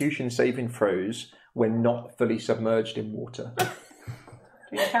Constitution saving throws when not fully submerged in water. Do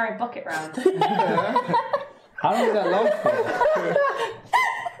you carry a bucket round? How long does that last for?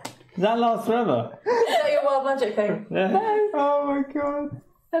 Does that last forever? Is that your wild magic thing? Yeah. Oh my god.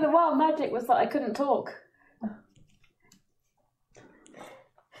 No, the wild magic was that I couldn't talk.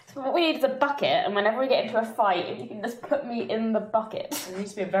 So what we need is a bucket, and whenever we get into a fight, if you can just put me in the bucket. It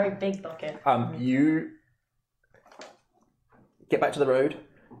needs to be a very big bucket. You get back to the road.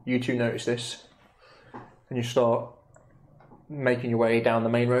 You two notice this, and you start making your way down the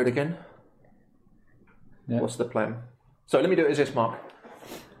main road again. Yeah. What's the plan? So let me do it as this, Mark.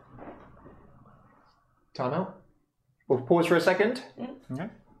 Time out. We'll pause for a second. Okay.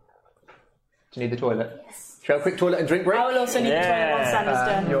 Do you need the toilet? Yes. Shall we have a quick toilet and drink break? I will also need the toilet once Sanders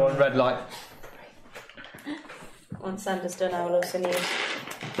done. You're on red light. Once Sanders done, I will also need.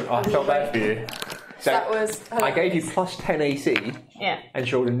 I felt bad for you. So That was. I gave you plus 10 AC, Yeah. and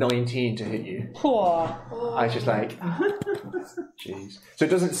she rolled a 19 to hit you. I was just like, jeez. So it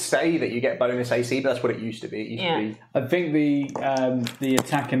doesn't say that you get bonus AC, but that's what it used to be. It used to be. I think the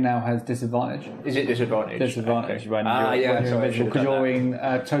attacker now has disadvantage. Is it disadvantage? Disadvantage when Ah, you're, yeah, when you're sorry, I invisible, should've because done you're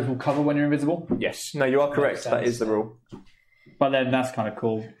in total cover when you're invisible. Yes. No, you are correct. That is the rule. But then that's kind of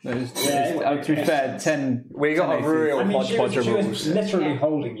cool. To be fair, 10. We got 10 a real I mean, she hodgepodge of was rules. literally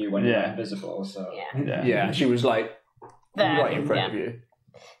holding you when you were Yeah. invisible, so... Yeah. Yeah, she was like There. right in front of you.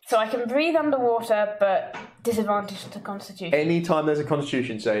 So I can breathe underwater, but disadvantage to Constitution. Anytime there's a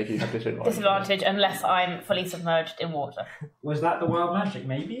Constitution save, you have disadvantage. Disadvantage unless I'm fully submerged in water. Was that the wild magic,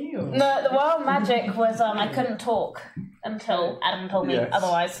 maybe? Or... No, the wild magic was I couldn't talk until Adam told me Yes.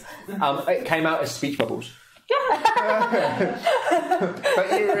 otherwise. It came out as speech bubbles.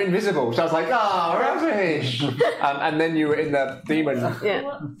 But you were invisible, so I was like, rubbish! And then you were in the demon,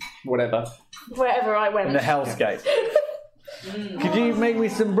 whatever. Wherever I went. In the hellscape. Could you make me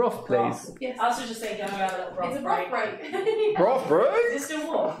some broth, please? Yes. I was just saying, can we have a little broth break? break. Broth break? Is it still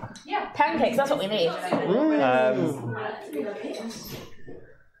warm? Pancakes, that's what we need.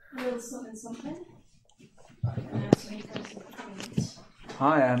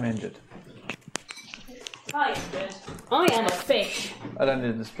 I am injured. Hi, good. I am a fish. I don't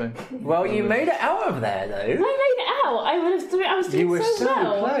need the spoon. Well, you made it out of there, I though. made it out. I was doing You were so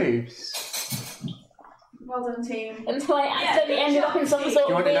well. close. Well done, team. Until I accidentally ended up in some sort You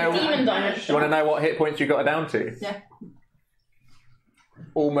of want to weird know? demon Do dimension. you want to know what hit points you got down to? Yeah.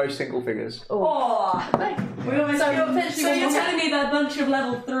 Almost single figures. Oh, we almost. So you're telling me that a bunch of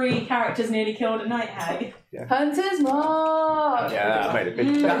level 3 characters nearly killed a night hag? Hunter's Mark. Yeah, that made a big.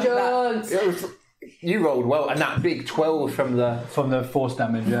 It was, you rolled well, and that big 12 from the force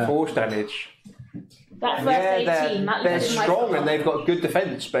damage, yeah. Force damage. That first Yeah, 18, that they're was my strong fault. and they've got good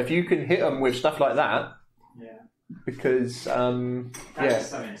defense, but if you can hit them with stuff like that, because As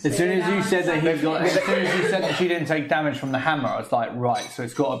soon as you said that she didn't take damage from the hammer, I was like, right, so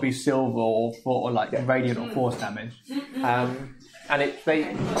it's got to be silver or like radiant or force damage. and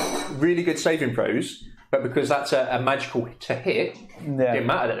they really good saving throws, but because that's a magical to hit, it didn't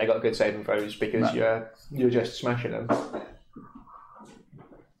matter that they got good saving throws because you're just smashing them.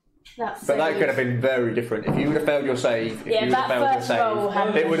 That's But that could have been very different. If you would have failed your save, Yeah, that first roll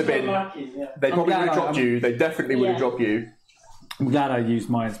had- it would have been. They probably would have dropped you. They definitely would have Yeah. dropped you. I'm glad I used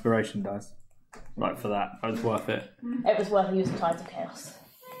my inspiration dice. Right, for that. It was worth it. It was worth using Tides of Chaos.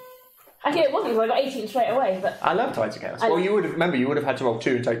 Actually, it wasn't because I got 18 straight away, but I love Tides of Chaos. Well, you would have had to roll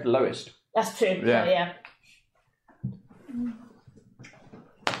 2 and take the lowest. that's true. Yeah. So, yeah.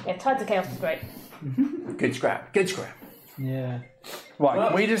 Yeah, Tides of Chaos is great. Good scrap. Good scrap. Yeah. Right,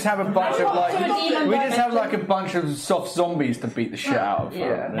 can we just have a bunch of like From a demon we just have dimension. like a bunch of soft zombies to beat the shit out of.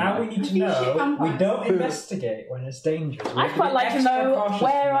 Yeah. Now we need to know. We don't investigate when it's dangerous. We I'd have quite be like to extra know cautious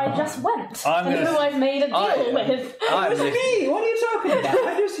where I now. just went I'm and gonna- who I've made a deal with. I'm It was me! What are you talking about?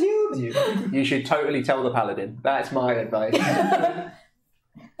 I just healed you. You should totally tell the paladin. That's my advice.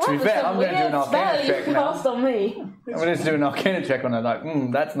 To be fair, I'm going to do an spell arcana you check now. cast on me. I'm going to do an arcana check on her. Like,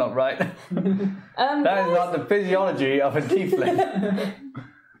 that's not right. That is not the physiology of a tiefling.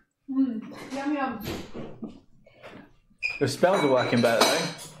 Yum yum. The spells are working better though.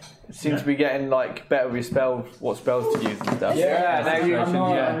 Seems to be getting like better with your spells, what spells to use and stuff. Yeah, now you- I'm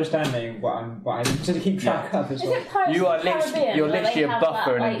not yeah. understanding what I need to keep track of as Is well. it Pirates You of are the literally- Caribbean, you're where literally they a have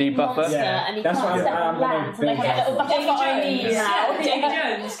buffer that, and a debuffer? monster Yeah, and you that's can't what step I'm on gonna land, so they build have little up. buckets of Davy Jones. Jones. Davy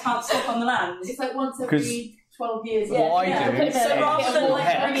Jones can't step on the land. It's like once 'Cause every 12 years. what I Yeah, do put it So in a rather bucket than of like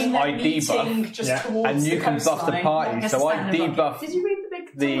water. bringing I them debuff. meeting just Yeah. towards And you the can buff the coastline, party. like a So I standard debuff Did you read the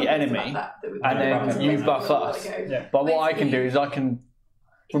big the topic enemy, about that we and then talked you about buff a while us. ago? Yeah. But what I can do is I can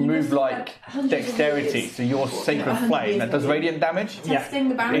remove like dexterity, so your sacred flame that does radiant damage. Testing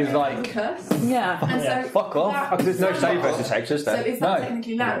the boundary Is like- of the curse. Yeah. And so Fuck off. that- Because there's no save versus hex, is So there? is that No.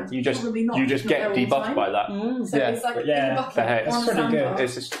 technically land? You just Probably not. you just It's not get there all the debuffed time. by that. So Yeah. it's like But yeah, in the bucket, the hex. on It's pretty sandbar. good.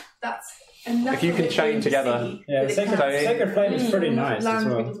 It's just That's enough. If you of can it chain for you to together- see Yeah, that the it Sacred, counts Sacred Flame is pretty nice land as for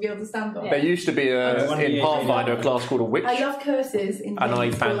well. people to be able to stand on. there used to be in Pathfinder a class called a witch, I love curses in and I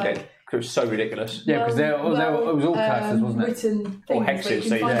games for, banned like, it. It was so ridiculous. Yeah, because it was all curses, wasn't it? Written things where you hexes, can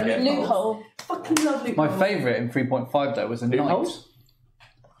so you find get- loopholes. Loophole. Fucking love loopholes. My favourite in 3.5 though was a knight. Loopholes?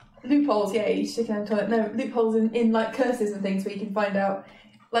 Loopholes, yeah, you stick in toilet. No, loopholes in like curses and things where you can find out,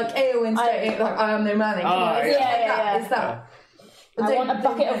 like Eowyn straight in, like I am no manning. Oh, It's yeah, like yeah, that. yeah. It's that. But I don't- want a don't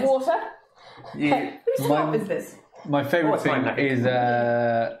bucket of guess. water. You, Whose top is this? My favourite it's fine, thing mate. is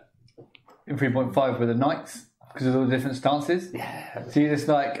in 3.5 with the knights because of all the different stances. Yeah. So you're just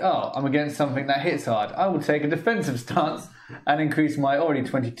like, oh, I'm against something that hits hard. I will take a defensive stance and increase my already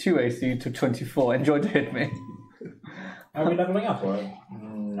 22 AC to 24. Enjoy to hit me. Are we leveling up or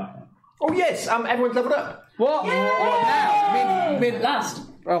no? oh yes, everyone's leveled up. What? What now? Mid Last.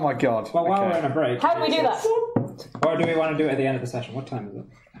 Oh my god. Well, while Okay. we're on a break, How do we do that? or do we want to do it at the end of the session? What time is it?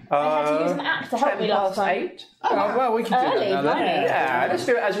 I had to use an axe to help me last time. 8. Oh, well, we can do Early, that now then. right? Yeah, let's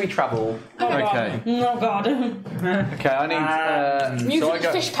do it as we travel. Okay. Oh god. Okay, I need. So I Mutant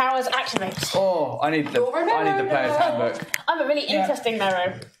go. fish powers activate. Oh, I need the player's handbook. I'm a really interesting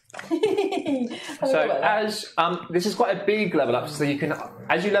Mero. So as this is quite a big level up, so you can,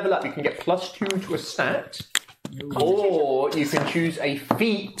 as you level up, you can get +2 to a stat, or you can choose a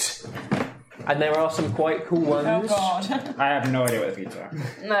feat, and there are some quite cool ones. Oh god. I have no idea what the feats are.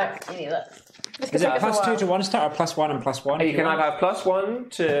 No, you need that. Is it +2 to one stat or +1 and +1? You can either have +1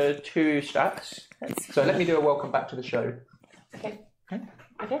 to 2 stats. So let me do a welcome back to the show. Okay.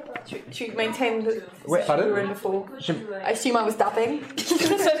 Okay. Should we maintain the Wait, session we pardon? were in before? I assume I was dabbing.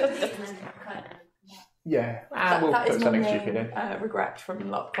 Yeah, That, we'll that put is my something main stupid in. regret from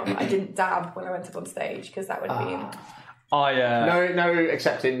LARPCon. I didn't dab when I went up on stage because that would have been. No,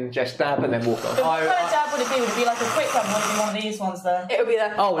 accepting just dab and then walk off. What kind of dab would it be? Would it be like a quick one? Would it be one of these ones there? It would be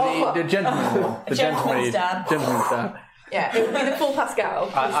the. Oh, the gentleman's one. The Gentleman's dab. Gentleman's dab. Yeah, it would be the full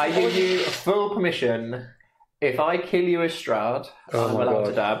Pascal. I give you full permission. If I kill you as Strahd, I'm allowed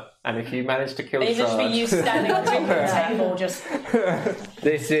to dab. And if you manage to kill It'd just be you Strahd... standing on top of the table, just.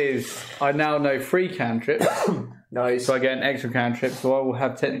 This is. I now know 3 cantrips, Nice. so I get an extra cantrip, so I will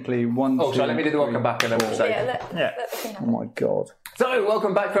have technically 1. Oh, so let me do the welcome back and then we'll say. Let the thing Oh my god. So,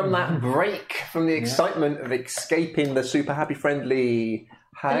 welcome back from that break, from the excitement of escaping the super happy friendly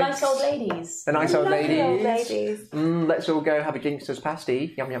hags. The nice old ladies. The nice old ladies. old ladies. Let's all go have a Gangster's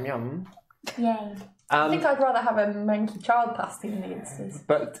pasty. Yum, yum, yum. Yay. I think I'd rather have a manky child pasty than the Ginsters.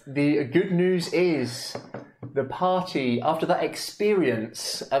 But the good news is, the party, after that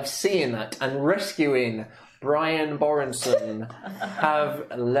experience of seeing that and rescuing Brian Borenson, have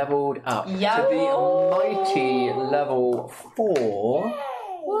levelled up to the mighty level 4.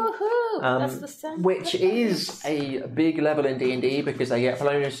 Woohoo! That's the sound. Which is a big level in D&D because they get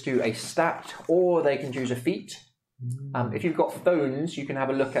bonus to a stat or they can choose a feat. If you've got phones, you can have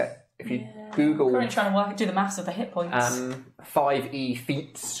a look at, if you Google Currently trying to do the maths of the hit points. 5e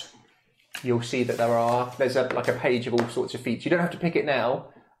feats, you'll see that there's a page of all sorts of feats. You don't have to pick it now,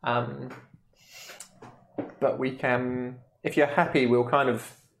 but we can, if you're happy, we'll kind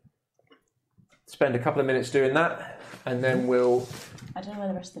of spend a couple of minutes doing that, and then we'll. I don't know where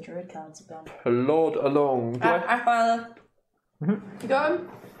the rest of the druid cards have gone. Plod along. You got him?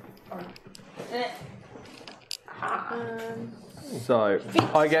 So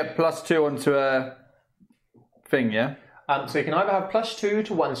I get +2 onto a thing, yeah? So you can either have +2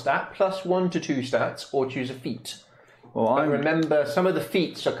 to one stat, +1 to two stats, or choose a feat. Well, But remember, some of the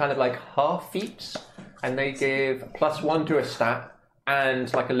feats are kind of like half feats, and they give +1 to a stat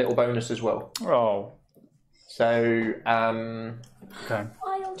and like a little bonus as well. Oh. So, Okay.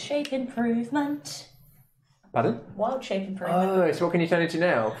 Wild shape improvement. pardon? Wild shape improvement. Oh, so what can you turn into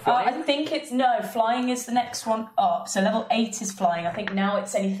now? I think it's no. Flying is the next one up. So level 8 is flying. I think now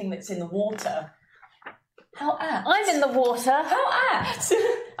it's anything that's in the water. How apt? I'm in the water. How apt?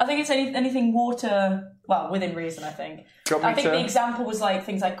 I think it's anything water. Well, within reason, I think. I think the example was like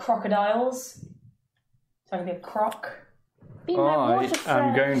things like crocodiles. So I can be a croc. Be my I water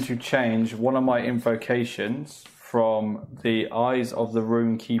am friend. going to change one of my invocations from the Eyes of the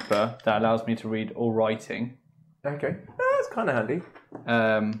Rune Keeper that allows me to read all writing. Okay, that's kind of handy.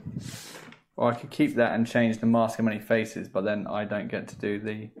 Or I could keep that and change the Mask of Many Faces, but then I don't get to do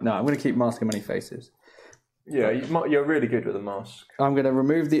the... No, I'm going to keep Mask of Many Faces. Yeah, you're really good with the mask. I'm going to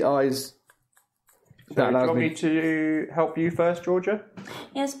remove the eyes. So That do you allows want me... me to help you first, Georgia?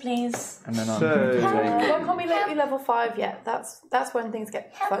 Yes, please. And then I'm So- going to take... Why can't we let you level 5 yet? That's when things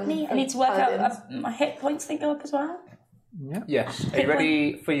get fun. I need to work out my hit points. Think go up as well. Yes. Are you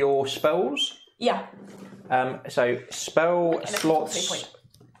ready for your spells? Yeah. So spell slots.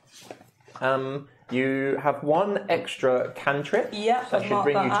 You have one extra cantrip. Yeah, That I've should marked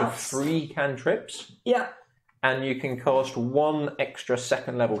bring that you to out. 3 cantrips. Yeah. And you can cast one extra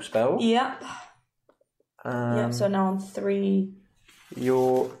second level spell. Yeah. Yeah. So now I'm 3.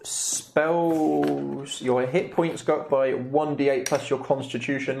 Your spells, your hit points go up by 1d8 plus your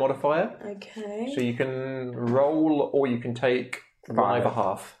constitution modifier. Okay. So you can roll or you can take 1 over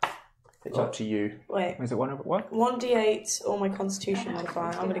half. It's up to you. Wait. Is it 1 over what? 1d8 or my constitution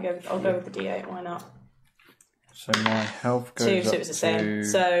modifier. I'm gonna go. I'll go with the d8. Why not? So my health goes 2. up So it's the same. to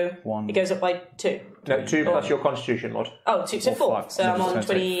So 1. it goes up by 2. No, 2 plus your constitution mod. Oh, 2. So Or 4. 5. So I'm on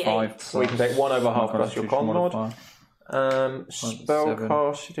 28. So you can take 1 over half plus your con mod. Spell 7.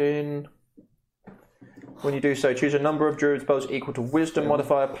 casting. When you do so, choose a number of druid spells equal to wisdom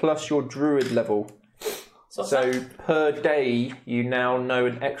modifier plus your druid level. So, what's So that? per day, you now know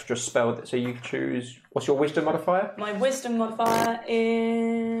an extra spell. So you choose. What's your wisdom modifier? My wisdom modifier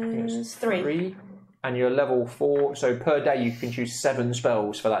is 3. 3. And you're level 4. So per day, you can choose 7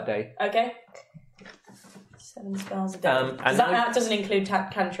 spells for that day. Okay. 7 spells a day. And that doesn't include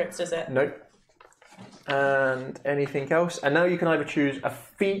cantrips, does it? Nope. And anything else. And now you can either choose a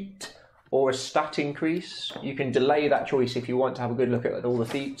feat or a stat increase. You can delay that choice if you want to have a good look at all the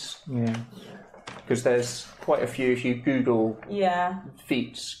feats. Yeah. Because there's quite a few if you Google Yeah.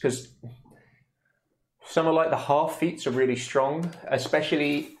 feats. Because some of like the half feats are really strong,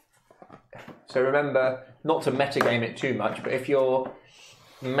 especially. So remember not to metagame it too much, but if your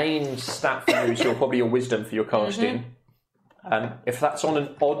main stat for you is probably your wisdom for your casting, if that's on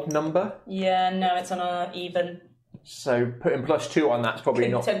an odd number, Yeah, no, it's on a even. so putting +2 on that's probably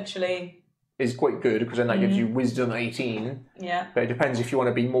not Potentially. is quite good because then that gives you wisdom 18. Yeah. But it depends if you want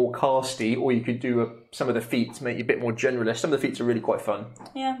to be more casty or you could do some of the feats make you a bit more generalist. Some of the feats are really quite fun.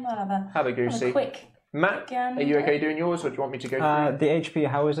 Yeah, whatever. Have a goosey. Quick. Matt, are you okay doing yours, or do you want me to go through? The HP,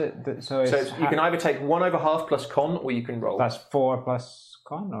 how is it? So So you can either take 1 over half plus con, or you can roll. That's 4 plus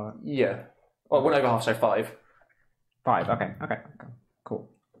con, or Yeah. Well, 1 over half, so 5. 5. Okay. Cool.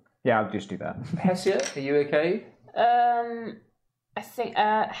 Yeah, I'll just do that. Hessia, are you okay? I think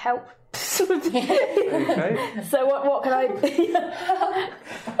help. Okay. So what can I?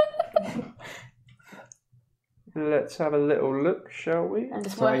 Let's have a little look, shall we? I'm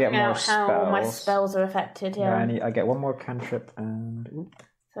just So I get working more out how my spells. spells are affected. Yeah, Yeah. I get 1 more cantrip and.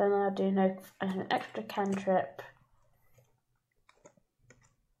 So now I do no an extra cantrip.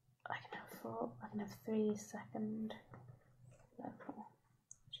 I can have 4. I can have 3 second level.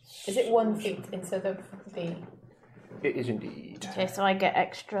 Is it 1 feet instead of the? It is indeed. Okay, so I get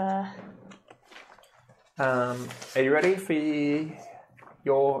extra. Are you ready for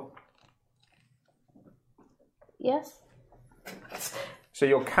your... Yes. So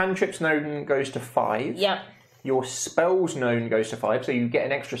your cantrips known goes to 5. Yep. Your spells known goes to 5, so you get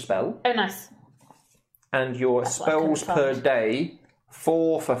an extra spell. Oh, nice. And your That's what I couldn't spells per find. day,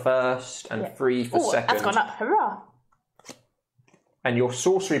 4 for first and 3 for Oh, second. that's gone up. Hurrah! And your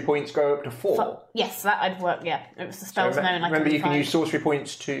sorcery points go up to 4. Yes, that I'd work. Yeah, it was the spell's known. Remember, you can use sorcery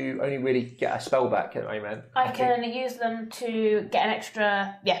points to only really get a spell back at the moment. I can use them to get an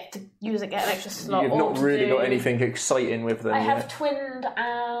extra. Yeah, to use it, get an extra slot. You've not really got anything exciting with them. I have twinned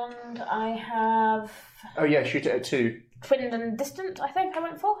and I have. Oh yeah, shoot it at 2. Twinned and distant, I think I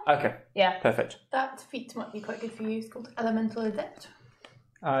went for. Okay. Yeah. Perfect. That feat might be quite good for you. It's called Elemental Adept.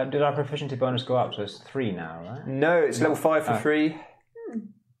 Did our proficiency bonus go up? So it's 3 now, right? No, it's level 5 for 3.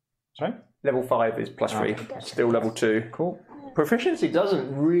 Sorry? Level 5 is plus 3. Still level 2. Cool. Proficiency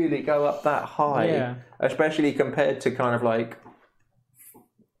doesn't really go up that high, especially compared to kind of like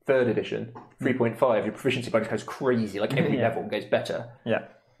 3rd edition, 3.5. Your proficiency bonus goes crazy, like every level goes better. Yeah.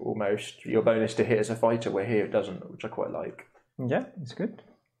 Almost. Your bonus to hit as a fighter, where here it doesn't, which I quite like. Yeah, it's good.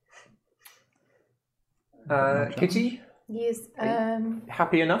 Kitty? Yes.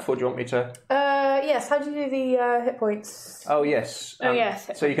 Happy enough, or do you want me to? Yes. How do you do the hit points? Oh yes. Yes.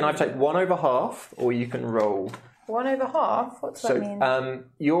 So you can either take 1 over half, or you can roll. 1 over half. What's that mean?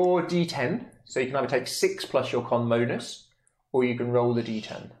 Your D10. So you can either take 6 plus your con bonus, or you can roll the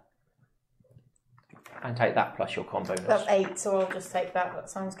D10 and take that plus your con bonus. That's 8, so I'll just take that. That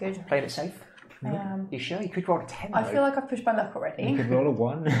sounds good. Playing it safe. You sure? You could roll a 10. I feel like I've pushed my luck already. You could roll a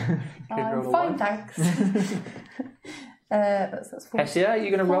 1. Fine, thanks. That's 14. Hessia, are you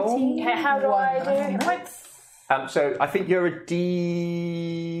going to roll? How do I do hit points? So I think you're a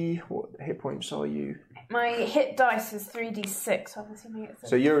D. What hit points are you? My hit dice is 3d6, so I'm assuming it's.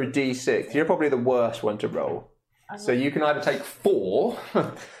 So you're a D6. You're probably the worst one to roll. So you can either take 4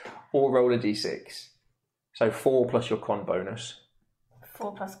 or roll a D6. So 4 plus your con bonus.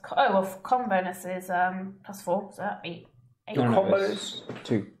 4 plus. Con bonus is plus 4, so that'd be 8. Your con bonus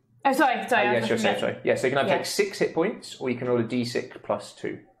 2. Oh, sorry. Yes, you're safe. Sorry. Yeah, so you can either take 6 hit points, or you can roll a D6 plus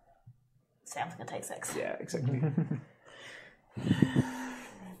 2. So I'm going to take 6. Yeah, exactly.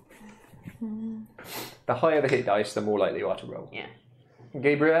 The higher the hit dice, the more likely you are to roll. Yeah.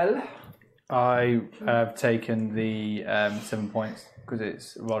 Gabriel? I have taken the 7 points because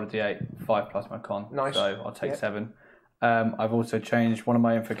it's rolled a d8, 5 plus my con. Nice. So I'll take 7. I've also changed one of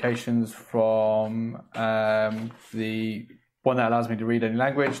my invocations from the one that allows me to read any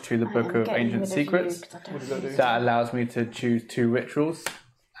language to the Book of Ancient Secrets. What does that do? That allows me to choose 2 rituals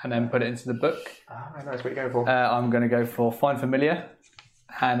and then put it into the book. Ah, nice. What are you going for? I'm going to go for Find Familiar,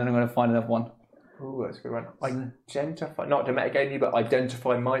 and then I'm going to find another one. Ooh, that's a good one. Identify, not to metagame you, but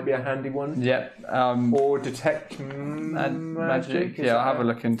identify might be a handy one. Yep. Or detect magic. Yeah, I'll have a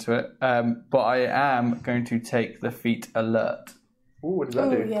look into it. But I am going to take the feat Alert. Ooh, what does that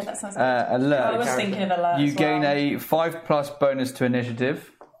do? Yeah, that sounds good. Alert. I was thinking of alert. You gain a 5+ bonus to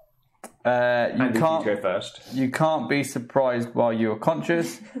initiative. You can't go first. You can't be surprised while you are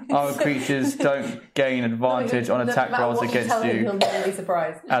conscious. Other creatures don't gain advantage on attack rolls against you He'll never be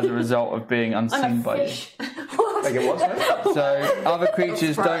surprised. as a result of being unseen by you. So other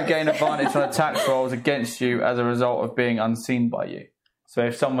creatures don't gain advantage on attack rolls against you as a result of being unseen by you. So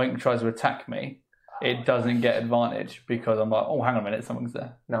if someone tries to attack me, it doesn't get advantage because I'm like, oh, hang on a minute, someone's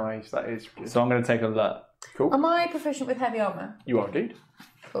there. Nice, that is good. So I'm going to take Alert. Cool. Am I proficient with heavy armour? You are indeed.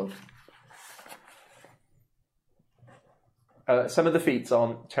 Cool. Some of the feats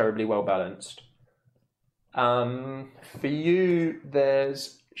aren't terribly well balanced. For you,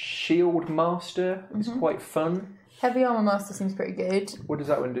 there's Shield Master. It's quite fun. Heavy Armour Master seems pretty good. What does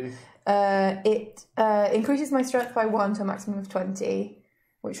that one do? It increases my strength by 1 to a maximum of 20,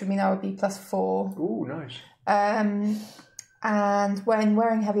 which would mean that would be +4. Ooh, nice. And when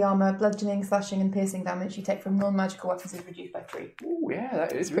wearing heavy armour, bludgeoning, slashing and piercing damage you take from non-magical weapons is reduced by 3. Ooh, yeah,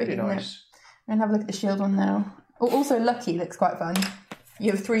 that is really nice. I'm going to have a look at the shield one now. Also, Lucky looks quite fun.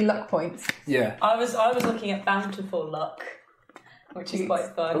 You have 3 luck points. Yeah. I was looking at Bountiful Luck, which is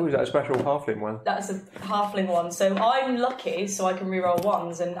quite fun. Oh, is that a special halfling one? That's a halfling one. So I'm lucky, so I can reroll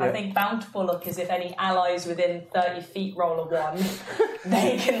 1s, and I think Bountiful Luck is if any allies within 30 feet roll a 1,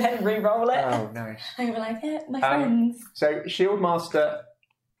 they can then reroll it. Oh, nice. And you'll be like, yeah, my friends. So Shield Master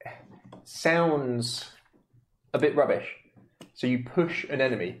sounds a bit rubbish. So you push an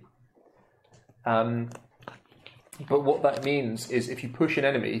enemy. But what that means is if you push an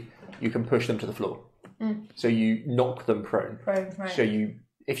enemy, you can push them to the floor. So you knock them prone. Right. So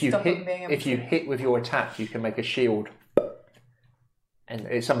if you hit with your attack, you can make a shield. And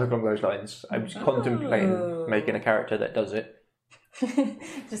it's something along those lines. I was contemplating making a character that does it.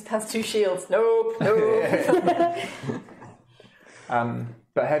 Just has 2 shields. Nope.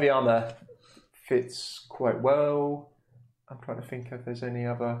 But heavy armor fits quite well. I'm trying to think if there's any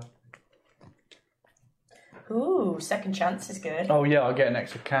other. Ooh, second chance is good. Oh yeah, I'll get an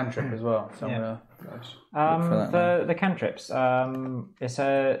extra cantrip as well. So the cantrips. It's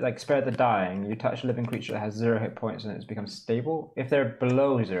like spare the dying. You touch a living creature that has 0 hit points and it becomes stable. If they're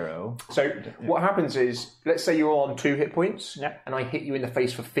below 0. So what happens is, let's say you're on 2 hit points, and I hit you in the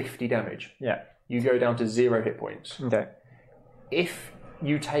face for 50 damage. Yeah. You go down to 0 hit points. Okay. If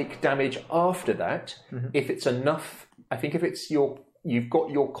you take damage after that, if it's enough, I think if it's you've got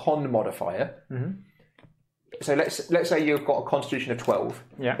your con modifier. So let's say you've got a constitution of 12.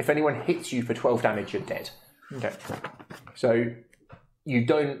 Yeah. If anyone hits you for 12 damage, you're dead. Okay. So you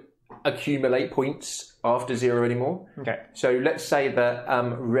don't accumulate points after 0 anymore. Okay. So let's say that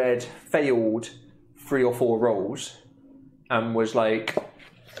Red failed 3 or 4 rolls and was like,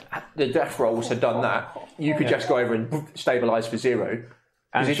 the death rolls had done that. You could just go over and stabilise for 0.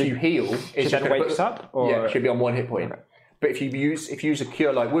 Because if you heal, it just wakes up. Or... Yeah, it should be on 1 hit point. Okay. But if you use a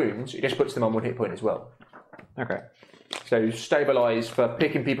cure like wounds, it just puts them on 1 hit point as well. Okay. So stabilise for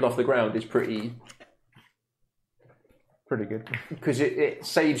picking people off the ground is pretty good. Because it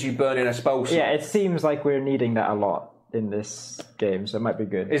saves you burning a spell slot. Yeah, it seems like we're needing that a lot in this game, so it might be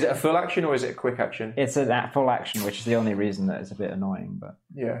good. Is it a full action or is it a quick action? It's a full action, which is the only reason that it's a bit annoying, but...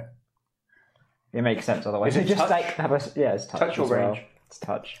 Yeah. It makes sense otherwise. Is it just touch? Like have a, yeah, it's touch. Touch or range? Well. It's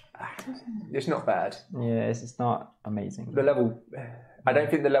touch. It's not bad. Yeah, it's not amazing. The level... I don't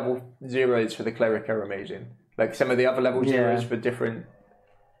think the level 0s for the cleric are amazing. Like some of the other level 0s for different...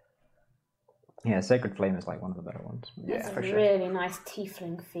 Yeah, Sacred Flame is like one of the better ones. Yeah, for sure. Really nice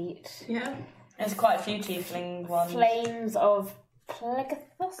tiefling feat. Yeah. There's quite a few tiefling ones. Flames of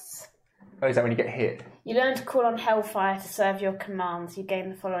Plegathus. Oh, is that when you get hit? You learn to call on Hellfire to serve your commands. You gain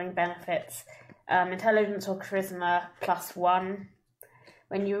the following benefits. Intelligence or Charisma +1.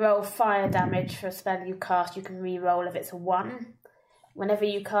 When you roll fire damage for a spell you cast, you can re-roll if it's a 1. Whenever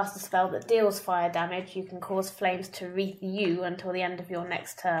you cast a spell that deals fire damage, you can cause flames to wreath you until the end of your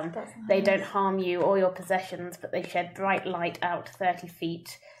next turn. Nice. They don't harm you or your possessions, but they shed bright light out 30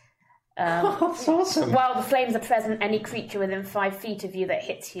 feet. That's awesome. While the flames are present, any creature within 5 feet of you that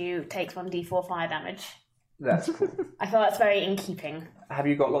hits you takes 1d4 fire damage. That's cool. I feel that's very in keeping. Have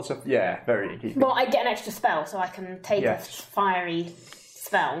you got lots of... Yeah, very in keeping. Well, I get an extra spell, so I can take a fiery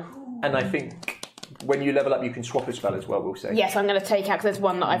spell. And I think... When you level up, you can swap a spell as well, we'll say. Yes, I'm going to take out, because there's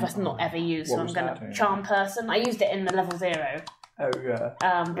one that I've not ever used, so I'm going to Charm Person. I used it in the level 0. Oh, yeah.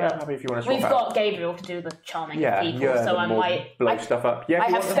 But if you want to swap we've got Gabriel to do the charming of people, so I might... blow stuff up. Yeah, I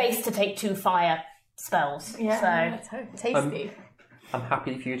have space to take 2 fire spells, so... tasty. I'm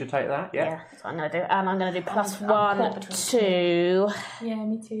happy for you to take that, yeah. That's what I'm going to do. And I'm going to do +1, 2... Yeah,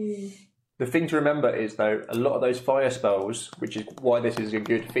 me too. The thing to remember is, though, a lot of those fire spells, which is why this is a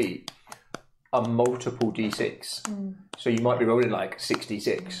good feat, are multiple d6. So you might be rolling like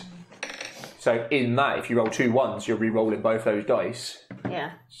 66. So in that, if you roll 2 1s, you're re-rolling both those dice.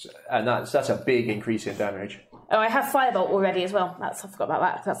 Yeah. And that's a big increase in damage. Oh, I have Firebolt already as well. I forgot about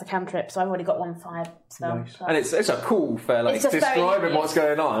that. That's a cantrip, so I've already got 1 fire spell. Nice. And it's a cool for like describing what's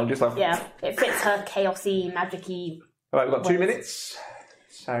going on. Just like it fits her chaosy, magic-y. All right, we've got 2 minutes.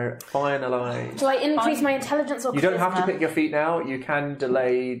 So, finalise. Do I increase my intelligence or charisma? You don't have to pick your feet now. You can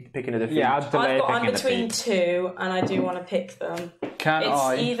delay picking of the feet. Yeah, I'm between 2, and I do want to pick them. It's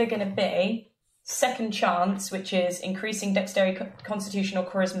either going to be second chance, which is increasing dexterity, constitution, or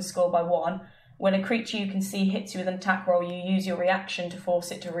charisma score by 1. When a creature you can see hits you with an attack roll, you use your reaction to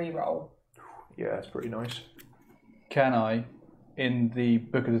force it to re-roll. Yeah, that's pretty nice. Can I, in the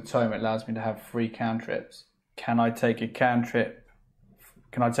Book of the Tome, it allows me to have 3 cantrips. Can I take a cantrip?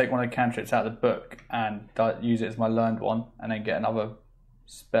 Can I take one of the cantrips out of the book and use it as my learned one, and then get another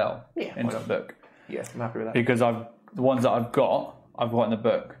spell into the book? Yeah, I'm happy with that. Because the ones that I've got in the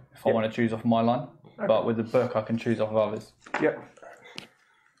book. If I want to choose off my line, but with the book, I can choose off of others. Yep.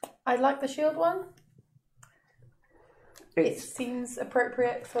 I like the shield one. It seems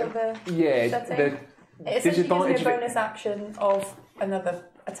appropriate for the setting. It essentially gives me a bonus action of another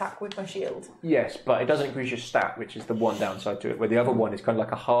attack with my shield. Yes, but it doesn't increase your stat, which is the one downside to it, where the other one is kind of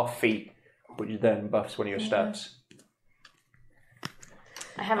like a half feat, which then buffs one of your stats.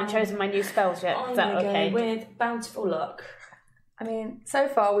 I haven't chosen my new spells yet. Is that okay? Go with Bountiful Luck. I mean, so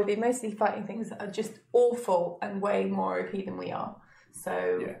far we've been mostly fighting things that are just awful and way more OP than we are.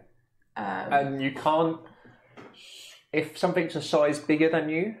 So... and you can't... If something's a size bigger than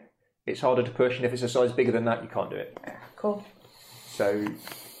you, it's harder to push, and if it's a size bigger than that, you can't do it. Cool. So,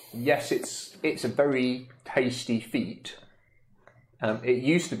 yes, it's a very tasty feat. It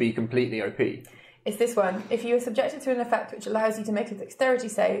used to be completely OP. It's this one. If you are subjected to an effect which allows you to make a dexterity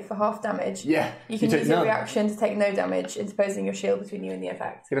save for half damage, you can use your reaction to take no damage, interposing your shield between you and the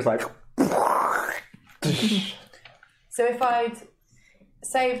effect. It was like... So if I'd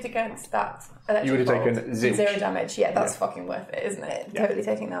saved against that electric you would have bolt, taken 0 damage. Yeah, that's fucking worth it, isn't it? Yeah. Totally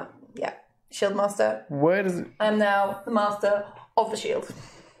taking that. Yeah. Shield Master. Where does it... I'm now the master of the shield.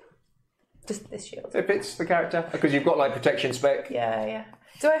 Just this shield. It fits the character because you've got like protection spec. Yeah.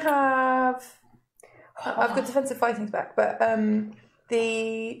 Do I have? I've got defensive fighting spec, but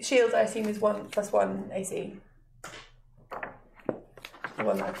the shield I assume is 1+1 AC. The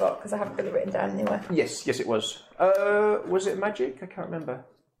one that I've got because I haven't got it written down anywhere. Yes, it was. Was it magic? I can't remember.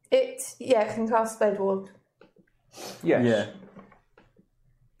 It can cast Blade Ward. Yes. Yeah.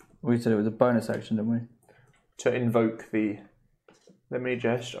 We said it was a bonus action, didn't we? To invoke the. Let me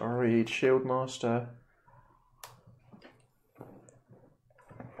just read Shield Master.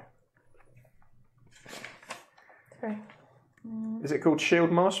 Sorry. Is it called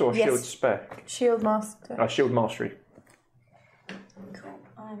Shield Master or Shield Spec? Shield Master. Shield Mastery.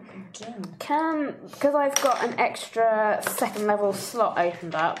 Because I've got an extra second level slot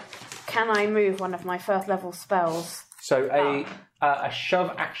opened up, can I move one of my first level spells? So a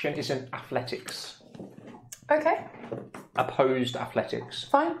shove action is an athletics. Okay. Opposed athletics.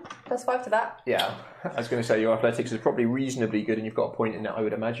 Fine. +5 to that. Yeah. I was going to say your athletics is probably reasonably good and you've got a point in it, I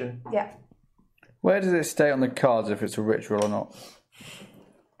would imagine. Yeah. Where does it state on the cards if it's a ritual or not?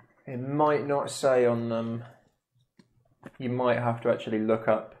 It might not say on them. You might have to actually look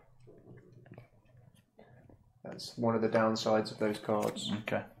up. That's one of the downsides of those cards.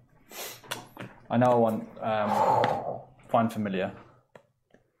 Okay. I know I want Find Familiar.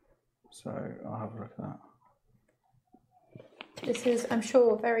 So I'll have a look at that. This is, I'm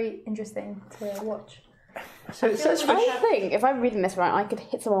sure, very interesting to watch. So it says for I think, if I'm reading this right, I could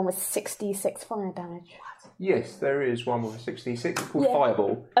hit someone with 66 fire damage. Yes, there is one with a 66. It's called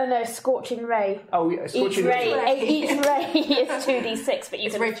Fireball. Oh no, Scorching Ray. Oh yeah, Scorching Ray. Each ray is 2d6, but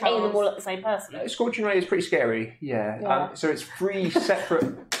you can aim them all at the same person. Scorching Ray is pretty scary. Yeah. So it's 3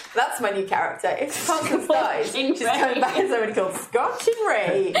 separate. That's my new character. If Constance dies, she's coming back as somebody called Scorching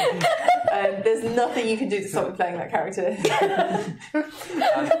Ray. There's nothing you can do to stop me playing that character.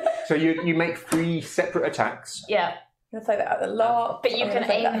 So you make 3 separate attacks. Yeah. I'm going to play that a lot. But you can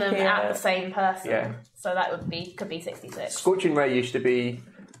aim them at the same person. Yeah. So that could be 66. Scorching Ray used to be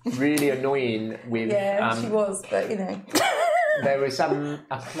really annoying with... she was, but you know. There was a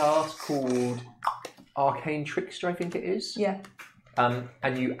class called Arcane Trickster, I think it is. Yeah.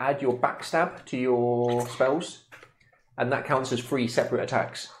 And you add your backstab to your spells, and that counts as 3 separate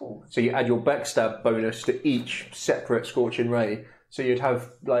attacks. Cool. So you add your backstab bonus to each separate Scorching Ray. So you'd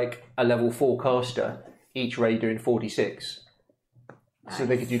have like a level 4 caster, each ray doing 46. Nice. So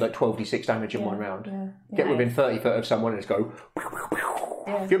they could do like 12d6 damage in one round. Yeah. Get within 30 foot of someone and just go,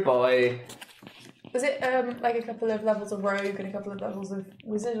 goodbye. Was it like a couple of levels of rogue and a couple of levels of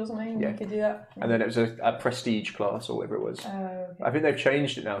wizard or something? Yeah. You could do that. Yeah. And then it was a prestige class or whatever it was. Okay. I think they've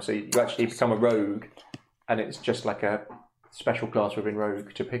changed it now, so you actually become a rogue, and it's just like a special class within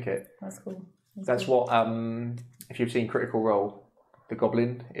rogue to pick it. That's cool. That's cool. What if you've seen Critical Role, the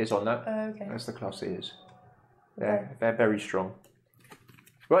Goblin is on that. Okay. That's the class it is. They're very strong.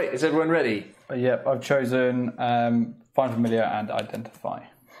 Right, is everyone ready? Yep, I've chosen Find Familiar and Identify.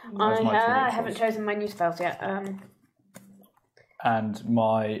 I haven't chosen my new spells yet. And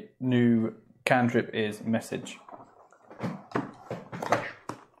my new cantrip is Message.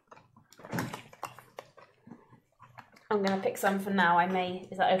 I'm going to pick some for now.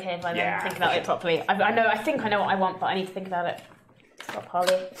 Is that okay if I don't think about it properly? I think I know what I want, but I need to think about it. Stop,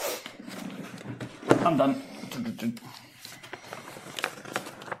 Harley. I'm done.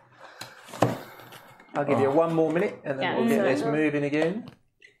 I'll give you 1 more minute, and then we'll get this moving again.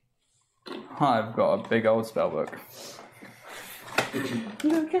 I've got a big old spell book.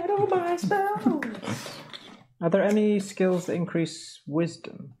 Look at all my spells. Are there any skills that increase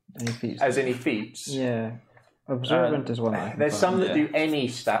wisdom? Any feats? As any feats? Yeah. Observant is one. There's some that do any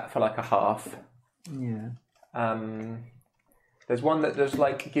stat for like a half. Yeah. There's one that does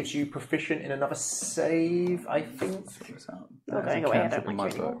gives you proficient in another save, I think. That is a cantrip in my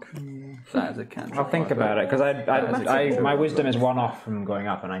book. That is a cantrip. I'll think about it because my wisdom is 1 off from going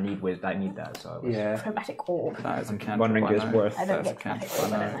up, and I need that. So Chromatic orb. That is a cantrip. Wondering if it's worth. I don't get chromatic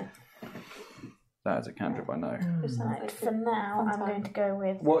orb. I don't know. That is a cantrip, I know. For now, I'm going to go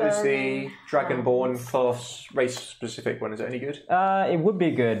with... What is the Dragonborn class race-specific one? Is it any good? It would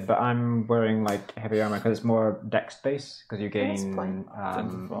be good, but I'm wearing heavy armor because it's more dex-based, because you gain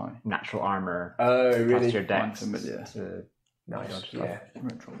natural armor plus your dex. Familiar. Nice, yeah.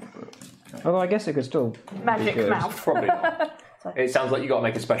 Although I guess it could still Magic be good. mouth. Probably not. It sounds like you got to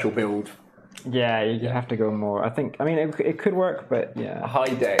make a special build. Yeah, you have to go more. I mean, it could work, but yeah.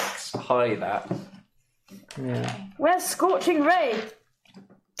 High dex, high that. Yeah. Where's Scorching Ray?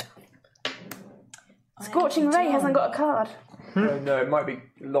 Scorching Ray hasn't got a card. No, it might be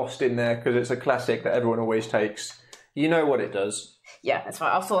lost in there because it's a classic that everyone always takes. You know what it does. Yeah, that's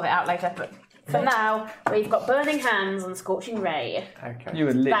right. I'll sort it out later. But for now, we've got Burning Hands and Scorching Ray. Okay. You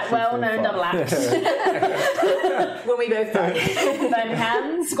were literally That well-known double act. When we both die. Burning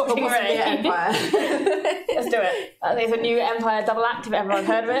Hands, Scorching Ray. Empire. Let's do it. It's a new Empire double act if everyone's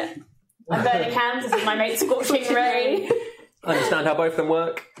heard of it. And Burning Hands, this is my mate Scorching Ray. Understand how both of them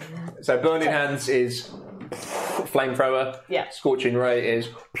work? So Burning Hands is flamethrower. Yeah. Scorching Ray is...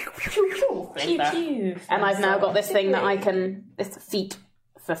 Flamethrower. And I've now got this thing that I can... This feat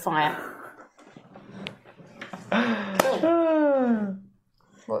for fire.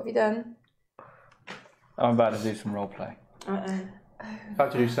 What have you done? I'm about to do some roleplay.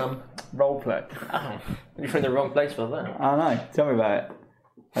 About to do some... Roleplay. Oh, you're in the wrong place for that. I know. Tell me about it.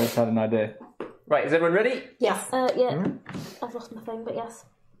 I just had an idea. Right, is everyone ready? Yes. Yeah. I've lost my thing, but yes.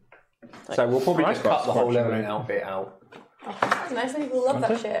 So we'll probably just cut the whole leveling out bit out. Oh, that's nice. People love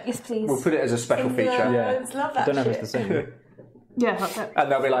that shit. Yes, please. We'll put it as a special feature. I love that I don't know shit. if it's the same. Yeah, that's it.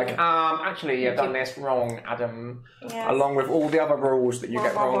 And they'll be like, actually, you've done this wrong, Adam. Yes. Along with all the other rules that you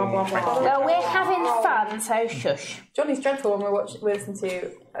get wrong. Well, we're having fun, so shush. Johnny's dreadful when we listen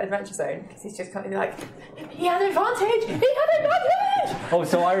to Adventure Zone because he's just kind of like, he had advantage! He had advantage! Oh,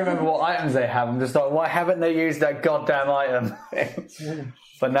 so I remember what items they have. I'm just like, why haven't they used that goddamn item?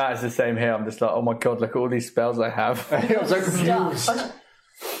 But now it's the same here. I'm just like, oh my god, look at all these spells I have. I'm so confused.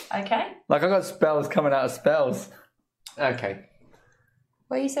 Okay. Like, I got spells coming out of spells. Okay.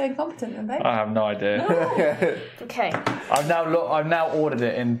 Why are you so incompetent then, babe? I have no idea. Okay. I've now ordered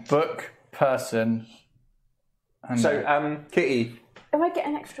it in book, person. And So, Kitty, Am I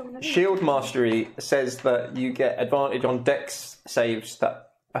getting extra one? Shield Mastery says that you get advantage on dex saves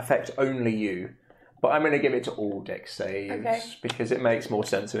that affect only you. But I'm going to give it to all dex saves because it makes more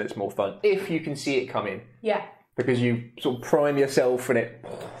sense and it's more fun. If you can see it coming. Yeah. Because you sort of prime yourself and it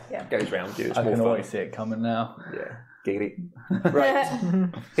goes round you. It's I more can fun. always see it coming now. Yeah. Giggity.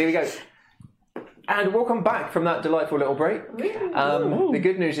 Right. Here we go. And welcome back from that delightful little break. The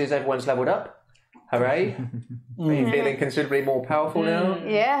good news is everyone's levelled up. Hooray. Are you feeling considerably more powerful now?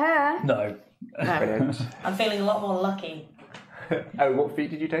 Yeah. No. Brilliant. I'm feeling a lot more lucky. Oh, what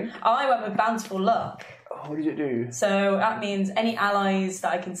feat did you take? I went with Bountiful Luck. Oh, what did it do? So that means any allies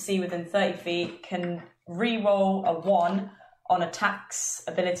that I can see within 30 feet can re-roll a 1 on attacks,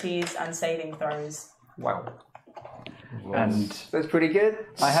 abilities, and saving throws. Wow. And that's pretty good.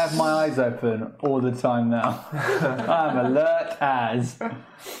 I have my eyes open all the time now. I'm alert as.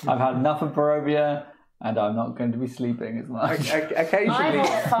 I've had enough of Barovia, and I'm not going to be sleeping as much. I'm Occasionally,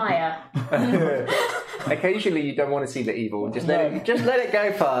 on fire. occasionally you don't want to see the evil. Just let it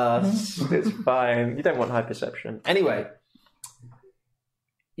go past. It's fine. You don't want high perception. Anyway,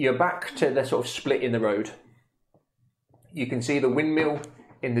 you're back to the sort of split in the road. You can see the windmill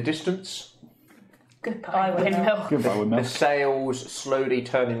in the distance. Goodbye, windmill. Goodbye, The windmill. sails slowly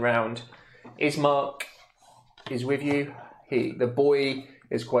turning round. Ismark is with you. The boy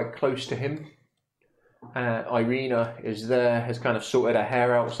is quite close to him. Irina is there, has kind of sorted her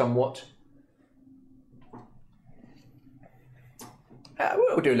hair out somewhat.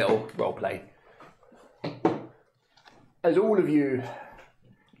 We'll do a little role play. As all of you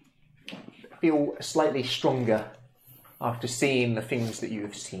feel slightly stronger after seeing the things that you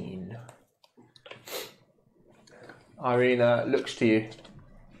have seen, Irina looks to you.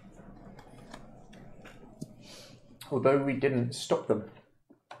 Although we didn't stop them,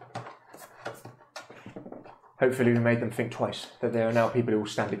 hopefully we made them think twice that there are now people who will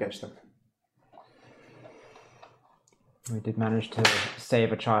stand against them. We did manage to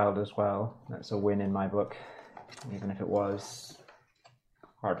save a child as well. That's a win in my book, even if it was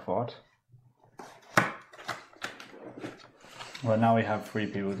hard fought. Well, now we have 3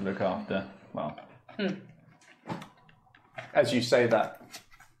 people to look after. Well, As you say that,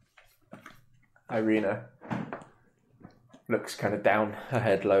 Irina looks kind of down, her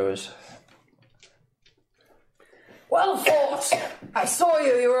head lowers. Well fought! I saw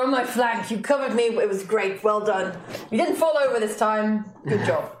you. You were on my flank. You covered me. It was great. Well done. You didn't fall over this time. Good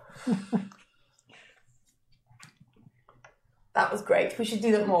job. That was great. We should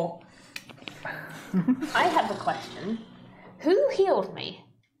do that more. I have a question. Who healed me?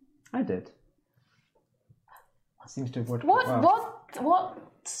 I did. Seems to have worked quite well. What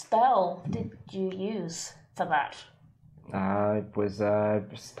spell did you use for that? It was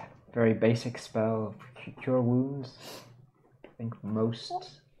just a very basic spell, cure wounds. I think most.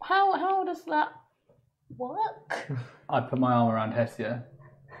 How does that work? I put my arm around Hestia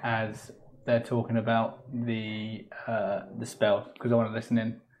as they're talking about the spell because I want to listen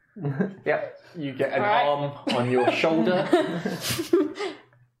in. Yeah, you get an arm on your shoulder.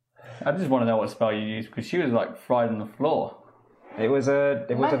 I just want to know what spell you used because she was like fried on the floor. It was a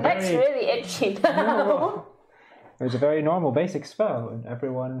neck's really itchy now. It was a very normal basic spell, and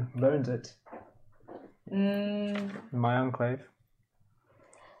everyone learns it. In my enclave.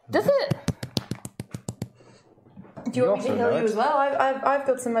 Does it? Do you want me to heal you as well? I've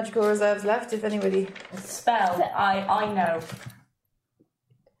got some magical reserves left. If anybody spell, I know.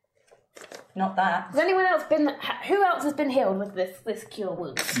 Not that. Has anyone else been? Who else has been healed with this cure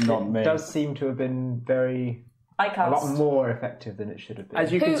wound? Not me. It does seem to have been a lot more effective than it should have been.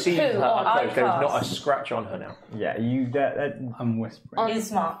 As you can see, her upload, there's not a scratch on her now. Yeah, I'm whispering.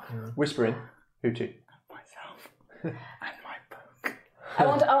 Ismark. Whispering. Who to? Myself. And my book. I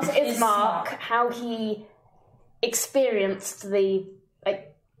want to ask Ismark how he experienced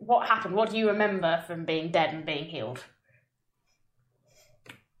what happened. What do you remember from being dead and being healed?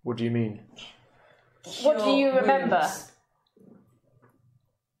 What do you mean? What do you remember?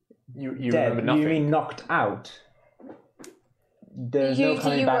 You remember nothing. You mean knocked out? There's no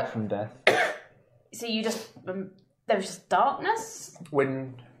coming back from death. So you just there was just darkness?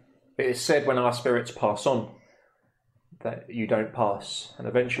 When it is said when our spirits pass on that you don't pass, and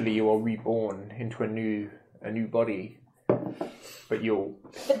eventually you are reborn into a new body. But you'll.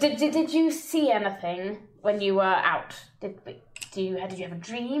 But did you see anything when you were out? Did you have a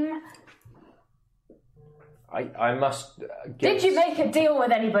dream? I must guess. Did you make a deal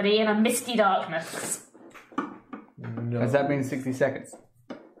with anybody in a misty darkness? No. Has that been 60 seconds?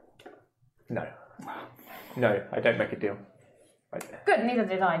 No. No, I don't make a deal. Good, neither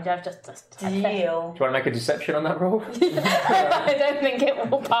did I. I've just deal. Do you want to make a deception on that roll? I don't think it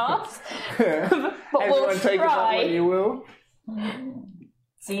will pass. But Everyone we'll take it up when you will.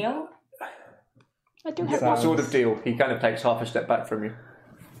 Deal? I do have What sort of deal? He kind of takes half a step back from you.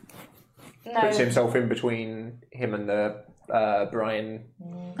 No. Puts himself in between him and the Brian.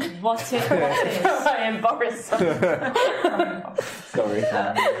 What is Brian Boris? Sorry.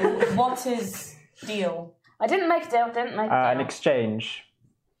 What is deal? I didn't make a deal. An exchange.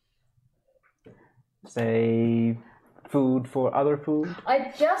 Say, food for other food.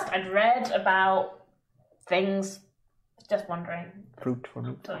 I'd read about things. Just wondering. Fruit for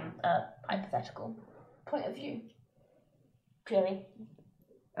meat. From a hypothetical point of view. Purely.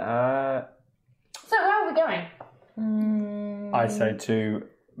 So where are we going? I say to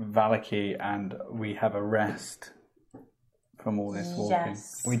Valaki, and we have a rest from all this walking.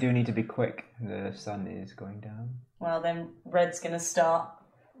 Yes. We do need to be quick. The sun is going down. Well, then Red's going to start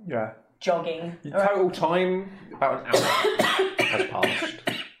jogging. Your total time, about an hour has passed.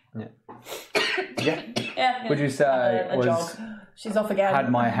 Yeah. Would you say was she's off again?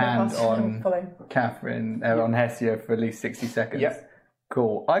 Had my hand on Catherine, on Hessia for at least 60 seconds. Yep.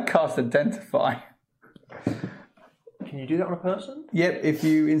 Cool. I cast Identify. Can you do that on a person? Yep, if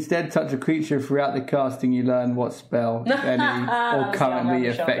you instead touch a creature throughout the casting, you learn what spell, if any, or currently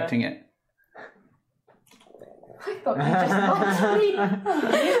affecting it. I thought you just lost me.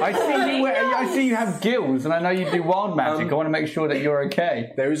 I see you have gills, and I know you do wild magic. I want to make sure that you're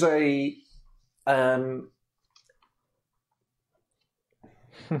okay. There is a...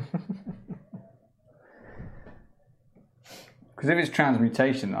 Because if it's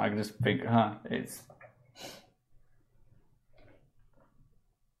transmutation, I can just think, it's...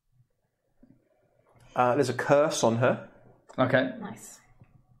 there's a curse on her. Okay. Nice.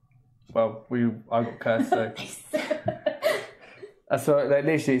 Well, I got cursed, so... So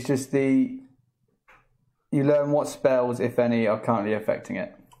literally, it's just you learn what spells, if any, are currently affecting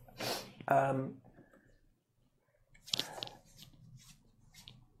it.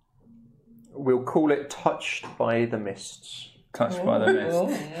 We'll call it Touched by the Mists. Touched by the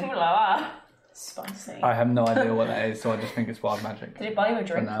Mists. Spicy. I have no idea what that is, so I just think it's wild magic. Did it buy you a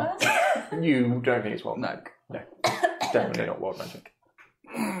drink first? You don't think it's wild magic? No. Definitely not wild magic.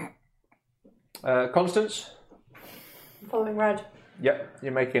 Constance? Following Red. Yep,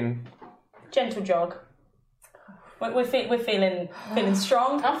 you're making... Gentle jog. We're feeling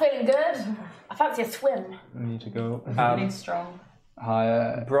strong. I'm feeling good. I fancy a swim. We need to go. Feeling strong.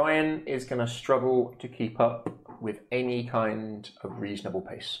 Brian is going to struggle to keep up with any kind of reasonable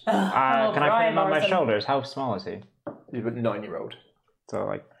pace. Can I put him on my shoulders? How small is he? He's a 9-year-old. So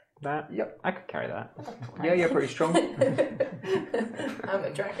like that? Yep. I could carry that. Yeah, you're pretty strong. I'm a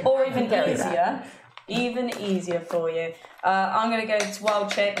dragon. Or even easier for you. I'm going to go to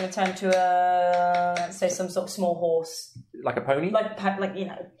Wild Chick. I'm going to turn to let's say some sort of small horse. Like a pony? Like you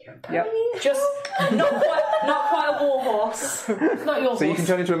know, just not quite a war horse. Not your horse. So you can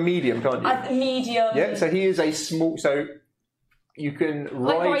turn into a medium, can't you? A medium. Yeah. So he is a small. So you can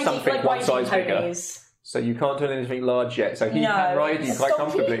ride something one size bigger. So you can't turn into anything large yet. So he can ride you quite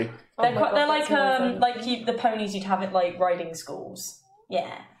comfortably. They're like the ponies you'd have at like riding schools.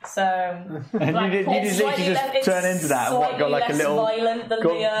 Yeah. So and you just turn into that. What got like a little violent than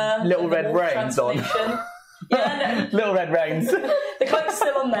little red reins on. Yeah, no. Little red reins. The cloak's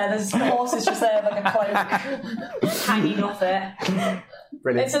still on there. There's the horse is just there with like a cloak hanging off it.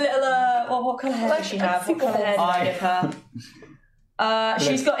 Brilliant. It's a little. What colour hair does she have? What colour hair do I give her?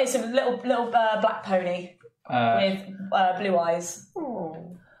 She's got. It's a little black pony with blue eyes.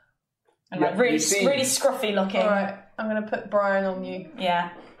 Oh. And like really scruffy looking. All right, I'm going to put Brian on you. Yeah.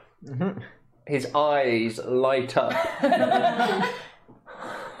 Mm-hmm. His eyes light up.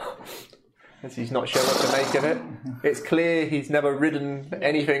 As he's not sure what to make of it. It's clear he's never ridden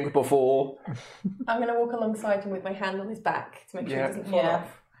anything before. I'm going to walk alongside him with my hand on his back to make sure he doesn't fall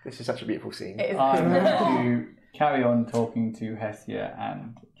off. This is such a beautiful scene. It is. I'm going to carry on talking to Hestia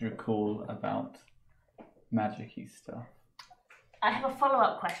and Drakul about magic-y stuff. I have a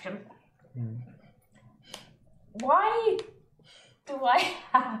follow-up question. Why do I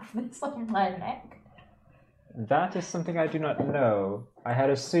have this on my neck? That is something I do not know. I had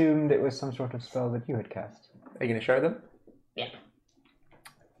assumed it was some sort of spell that you had cast. Are you going to show them? Yeah.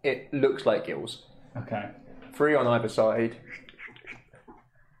 It looks like gills. Okay. 3 on either side.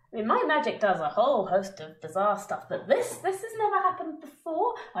 I mean, my magic does a whole host of bizarre stuff, but this has never happened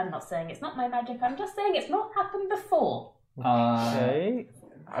before. I'm not saying it's not my magic, I'm just saying it's not happened before. Okay.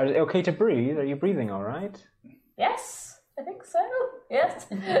 Are it okay to breathe? Are you breathing all right? Yes, I think so. Yes.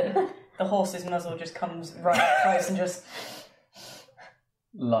 The horse's muzzle just comes right up close and just...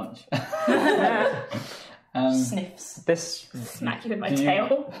 Lunch. Sniffs. Smack you in my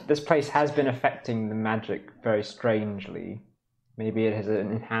tail. This place has been affecting the magic very strangely. Maybe it has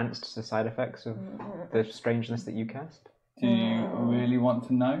enhanced the side effects of the strangeness that you cast? Do you really want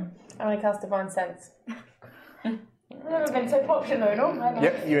to know? I cast Divine Sense. I've never been so popular, no?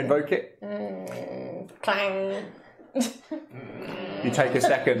 Yep, you invoke it. Clang. You take a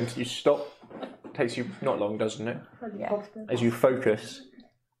second, you stop. Takes you not long, doesn't it? Yeah. As you focus.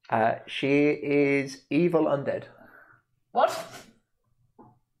 She is evil undead. What?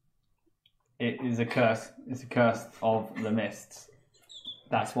 It is a curse. It's a curse of the mists.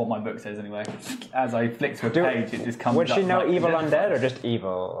 That's what my book says anyway. As I flick to a page, it just comes up. Would she know evil undead or just evil?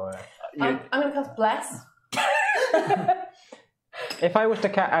 Or... I'm going to cast Bless. If I was to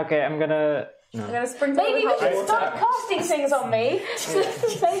cast... Okay, I'm going to... No. I'm going to spring Maybe we can stop casting things on me.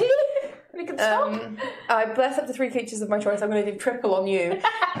 Maybe we can stop. I bless up to 3 creatures of my choice. I'm going to do triple on you.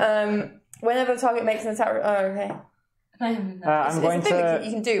 Whenever the target makes an attack... Oh, okay. I'm going to...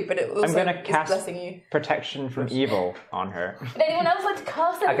 You can do, but it also I'm going to cast blessing you. protection from evil on her. Would anyone else like to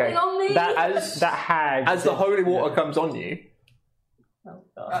cast anything on me? That hag... As the holy water comes on you... Oh,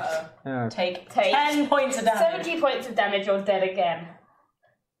 God. Take 10 points of damage. 70 points of damage, you're dead again.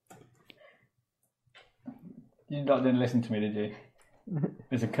 You didn't listen to me, did you?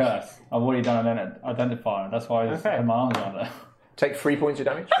 It's a curse. I've already done an identifier. That's why I had my arms around there. Take 3 points of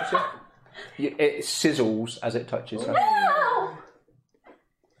damage, that's it. It sizzles as it touches her. No!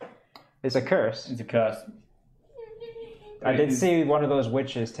 It's a curse. It's a curse. I did see one of those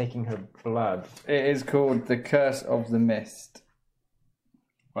witches taking her blood. It is called the Curse of the Mist.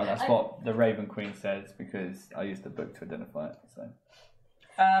 Well, that's what the Raven Queen says because I used the book to identify it. So.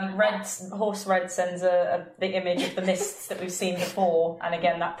 Horse Red sends the image of the mists that we've seen before, and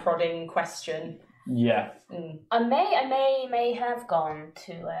again that prodding question. Yeah. I may have gone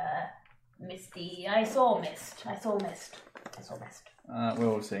to Misty. I saw mist. We're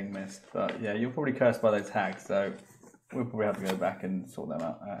all seeing mist, but yeah, you're probably cursed by those hags, so we'll probably have to go back and sort them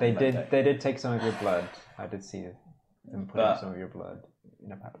out. They did take some of your blood. I did see them putting some of your blood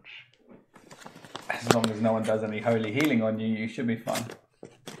in a pouch. As long as no one does any holy healing on you, you should be fine.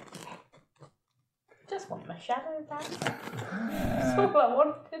 Just want my shadow back. That's all I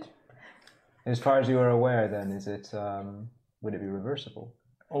wanted. As far as you are aware, then, is it? Would it be reversible?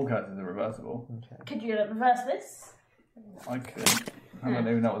 All curses are reversible. Okay. Could you reverse this? I could. I don't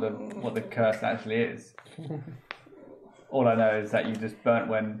even know what the curse actually is. All I know is that you just burnt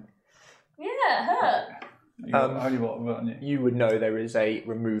when. Yeah, it hurt. You got holy water on you. You would know there is a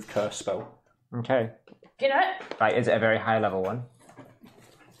remove curse spell. Okay. Do you know it? Right, is it a very high level one?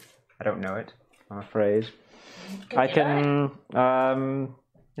 I don't know it, I'm afraid. I can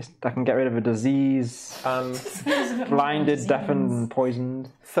get rid of a disease. Blinded, deafened, and poisoned.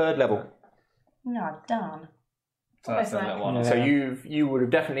 3rd level. No, darn. So that's a little one. So you would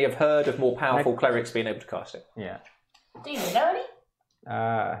have definitely have heard of more powerful clerics being able to cast it. Yeah. Do you know any?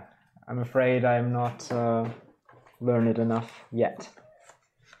 I'm afraid I'm not learned enough yet.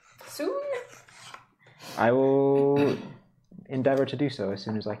 Soon? I will endeavour to do so as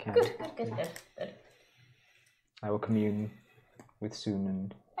soon as I can. Good. I will commune with Soon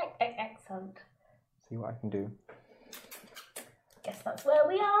and Excellent. see what I can do. Guess that's where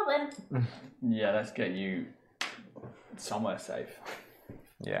we are then. Yeah, let's get you somewhere safe.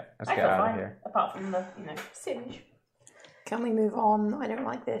 Yeah, let's I get feel out fine, of here. apart from the, singe. Can we move on? I don't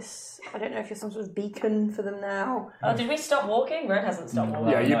like this. I don't know if you're some sort of beacon for them now. Oh, did we stop walking? Red hasn't stopped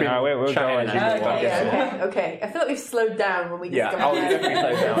walking. Yeah, you've been we're chatting going. as you walk. Okay. I feel like we've slowed down when we Yeah, just I'll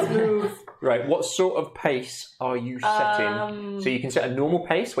definitely slow down. move. Right, what sort of pace are you setting? So you can set a normal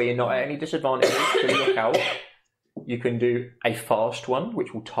pace where you're not at any disadvantage to look out. You can do a fast one,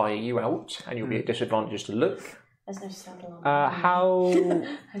 which will tire you out, and you'll be at disadvantage to look. There's no saddle on. How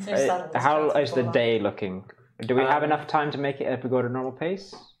is the day? day looking? Do we have enough time to make it if we go to normal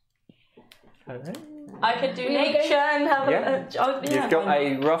pace? I could do nature and have You've got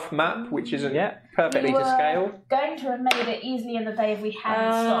a rough map, which isn't perfectly to scale. Going to have made it easily in the day if we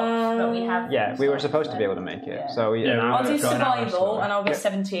hadn't stopped, but we have. Yeah, we were supposed to be able to make it. So I'll do survival, and I'll get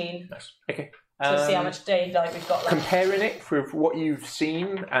 17. Nice. Okay. To see how much daylight we've got left. Comparing it with what you've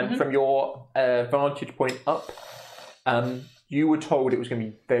seen and from your vantage point up, you were told it was going to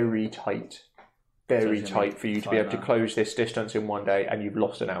be very tight for you to be able to close this distance in one day, and you've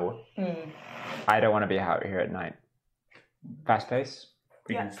lost an hour. I don't want to be out here at night. Fast pace?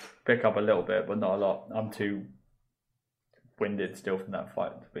 We can pick up a little bit, but not a lot. I'm too winded still from that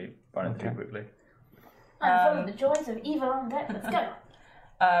fight to be running too quickly. I'm full of the joys of evil on deck. Let's go.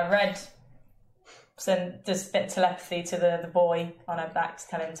 Red does a bit of telepathy to the boy on her back to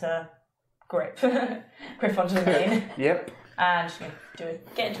tell him to grip onto the mane. Yep. And she's going to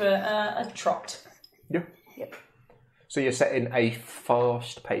get into a trot. Yep. So you're setting a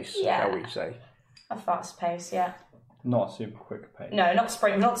fast pace, shall we say? A fast pace, yeah. Not a super quick pace. No, not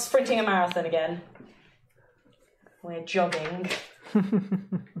sprinting a marathon again. We're jogging.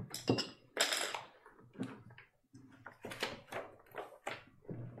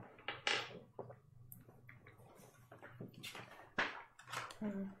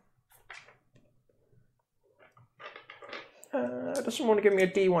 Does someone want to give me a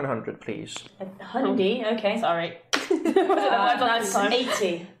D100, please? 100? Okay. Sorry. That's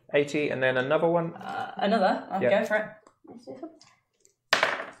 80. 80, and then another one. Another? I'll go for it.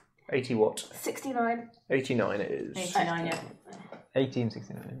 80 what? 69. 89 it is. 89, yeah.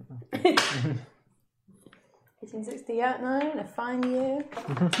 1869. 1869, a fine year.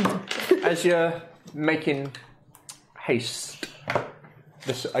 As you're making haste,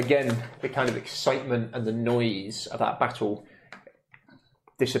 this again, the kind of excitement and the noise of that battle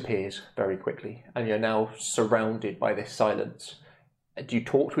disappears very quickly, and you're now surrounded by this silence. Do you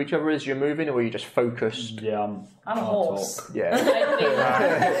talk to each other as you're moving, or are you just focused? Yeah, I'm a horse. Talk. Yeah.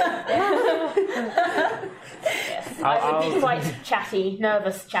 I would be quite chatty,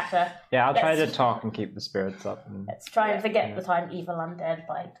 nervous chatter. Yeah, I'll try to talk and keep the spirits up. Let's try and forget that I'm evil undead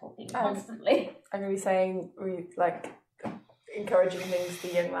by talking constantly. I'm going to be saying, encouraging things to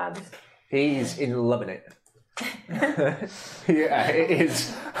the young lad. He's in loving it. Yeah, it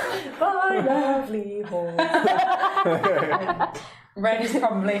is. My lovely horse. Red is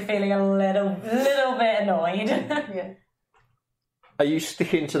probably feeling a little bit annoyed. Yeah. Are you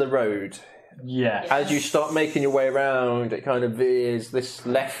sticking to the road? Yeah. As you start making your way around, it kind of veers this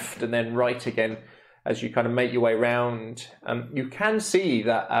left and then right again. As you kind of make your way around, you can see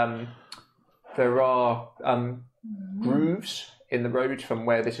that there are grooves in the road from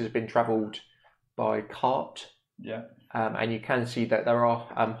where this has been travelled by cart. Yeah. And you can see that there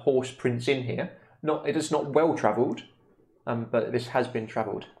are horse prints in here. It is not well travelled, but this has been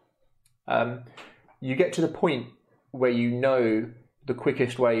travelled. You get to the point where you know the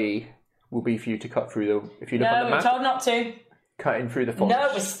quickest way will be for you to cut through if you look on the map. No, we're told not to. Cutting through the forest. No,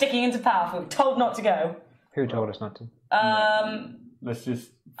 we're sticking into path. We're told not to go. Who told us not to? Let's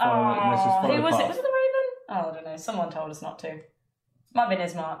just follow. Who was the it? path. Was it the Raven? Oh, I don't know. Someone told us not to. Might have been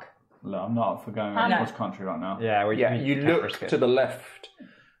Ismark. Look, I'm not up for going across country right now. Yeah, you look to the left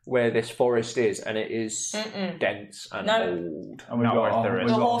where this forest is, and it is dense and old. And we've got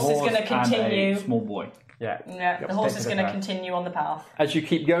The horse is going to continue. And a small boy. Yeah, the horse is going to continue on the path. As you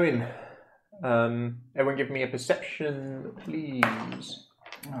keep going, everyone give me a perception, please.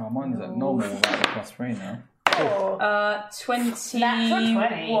 Oh, mine's at normal without the +3 now.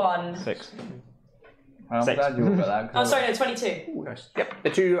 21. 6. I'm glad you all got that. Oh, sorry, no, 22. Ooh, nice. Yep, the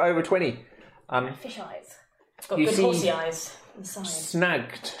two over 20. Fish eyes. It's got good horsey eyes inside.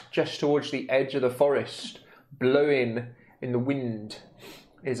 Snagged just towards the edge of the forest, blowing in the wind,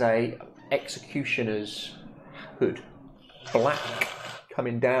 is a executioner's hood. Black,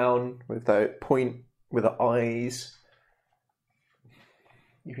 coming down with the point with the eyes.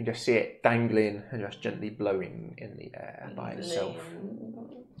 You can just see it dangling and just gently blowing in the air by itself.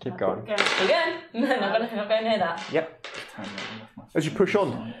 Keep going. Keep going. Not going near that. Yep. As you push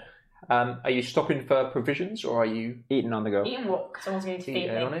on, are you stopping for provisions or are you eating on the go? Eat and walk. Someone's going to feed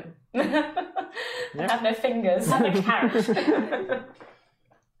me. On it? I have no fingers. I have a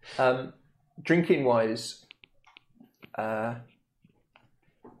carrot. Drinking wise,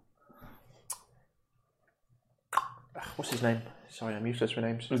 what's his name? Sorry, I'm useless for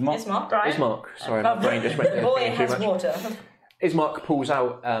names. Ismark, right? Ismark. Sorry, my brain just went there. The boy has water. Ismark pulls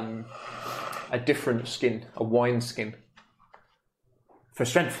out a different skin, a wine skin, for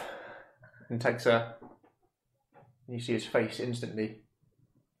strength, and takes a. You see his face instantly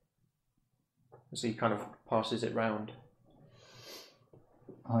as he kind of passes it round.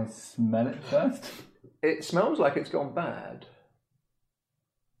 I smell it first. It smells like it's gone bad.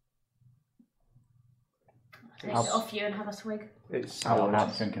 Take it off you and have a swig. It's I'm soured.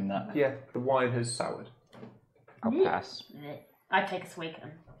 not drinking that. Yeah, the wine has soured. I'll pass. I take a swig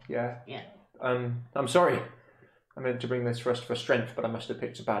and Yeah. yeah. I'm sorry. I meant to bring this for us for strength, but I must have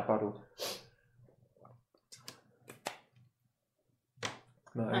picked a bad bottle.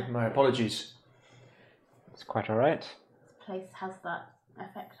 My apologies. It's quite alright. This place has that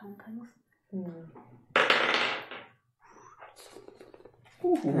effect on things.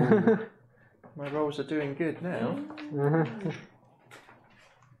 Ooh. My rolls are doing good now.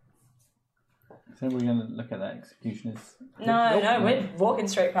 So we're going to look at that executioner's. No, we're walking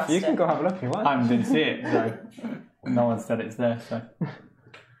straight past it. You can go have a look if you want. I didn't see it, so no one said it's there. So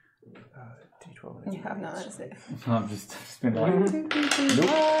You have not, that's it. I'm just been like,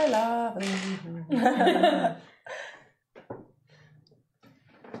 I love you.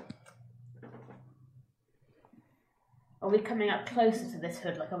 Are we coming up closer to this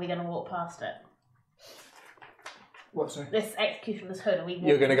hood? Like, are we going to walk past it? What, sorry? This executioner's hood, are we walking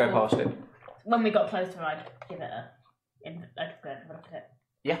You're going to go towards- past it. When we got closer, I'd give it a... I'd go and have a look at it.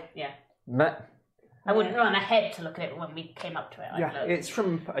 Yeah. Yeah. But I wouldn't run ahead to look at it when we came up to it. I'd Yeah, look. it's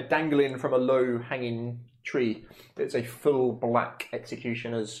from dangling from a low hanging tree. It's a full black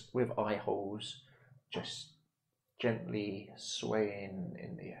executioner's with eye holes, just gently swaying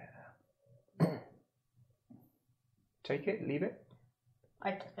in the air. Take it, leave it.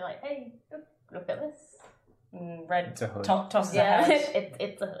 I'd just be like, hey, look at this. Red It's a hood. tosses the Yeah, head.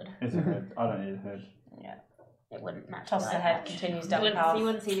 it's a hood. it's a hood. I don't need a hood. Yeah. It wouldn't match Tosses the the eye head, patch. continues down the You path.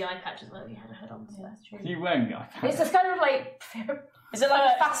 wouldn't see the eye patch as well if you had a hood on, so that's true. You wearing it? It's just kind of like... Is it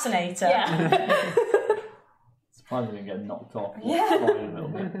like a fascinator? Yeah. Surprised I didn't get knocked off. Yeah. Flying a little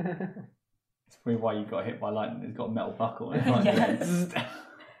bit. It's probably why you got hit by lightning. It's got a metal buckle. And it's like, Yes.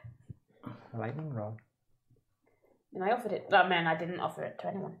 lightning rod. And I offered it... Oh, man, I didn't offer it to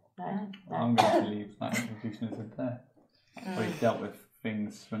anyone. No. I'm going to leave that executioner's hood there. We've dealt with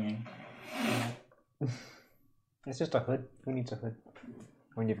things swinging. It's just a hood. Who needs a hood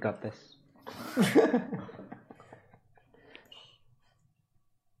when you've got this?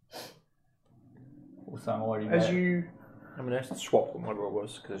 Also, I'm already As there. I'm going to swap what my roll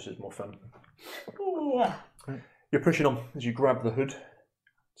was because it's just more fun. You're pushing on as you grab the hood.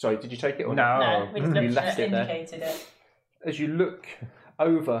 Sorry, did you take it or not? No, we just You looked left at it there. indicated it. As you look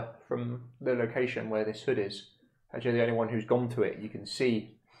over from the location where this hood is, as you're the only one who's gone to it, you can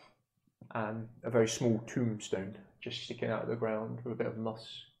see a very small tombstone just sticking out of the ground with a bit of moss.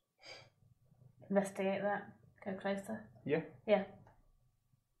 Investigate that. Go closer. Yeah. Yeah.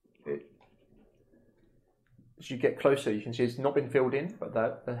 As you get closer, you can see it's not been filled in, but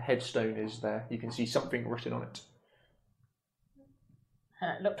the headstone is there. You can see something written on it.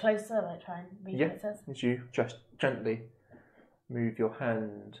 Look closer, like try and read Yeah. what it says. As you just gently move your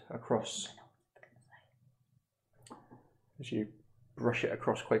hand across. As you brush it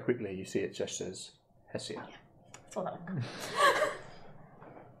across quite quickly, you see it just says Hessia. Saw that one.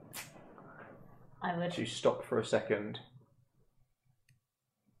 I would. As you stop for a second,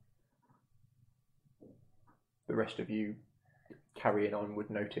 the rest of you carrying on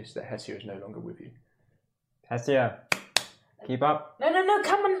would notice that Hessia is no longer with you. Hessia, keep up. No,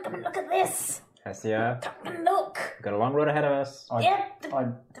 come and look at this. Hessia, Come and look. we've got a long road ahead of us.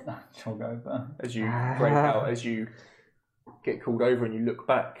 Shall go over. As you break out, as you get called over and you look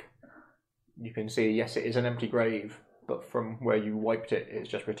back, you can see, yes, it is an empty grave, but from where you wiped it, it's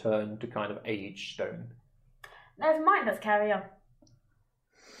just returned to kind of aged stone. Never mind, let's carry on.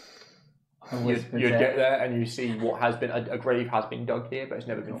 You'd get there and you see what has been a grave has been dug here, but it's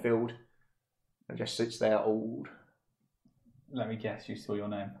never been filled. It just sits there old. Let me guess, you saw your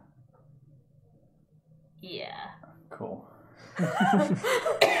name. Yeah. Cool.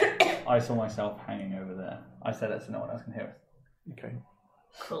 I saw myself hanging over there. I said that so no one else can hear us. Okay.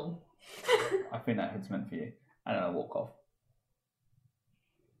 Cool. I think that hood's meant for you. And then I walk off.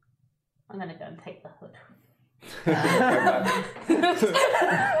 I'm going to go and take the hood.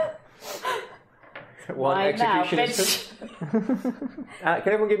 One execution is can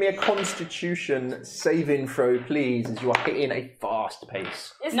everyone give me a Constitution saving throw, please, as you are hitting a fast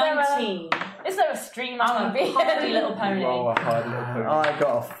pace? Is 19. Is there a stream I'm a hardy little pony. Oh, a hard little pony. I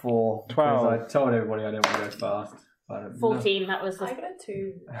got a 4. 12. I told everybody I didn't want to go fast. 14, that was the... I got a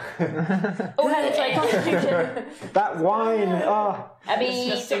 2. sorry, Constitution. That wine! Oh. Abby,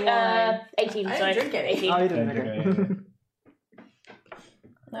 18, I sorry. didn't drink it. 18. I didn't drink it.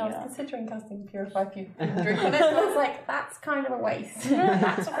 No, I was considering casting Purify People drink on it, and I was like, that's kind of a waste.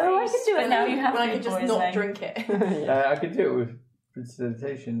 That's a I could do it now. You have When I could just not drink it. I could do it with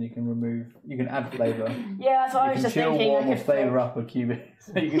precipitation. You can add flavour. Yeah, that's what I was You can just chill, thinking. warm, or flavour up a cubit.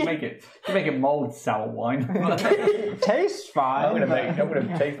 So you can make it mulled sour wine. Tastes fine. I'm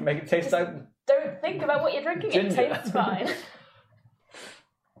gonna make it taste like Don't think about what you're drinking. Ginger. It tastes fine.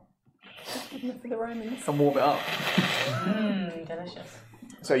 For the Romans. and warm it up. Delicious.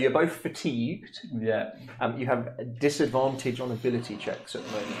 So you're both fatigued. Yeah. You have a disadvantage on ability checks at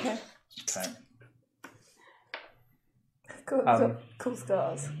the moment. Okay. Cool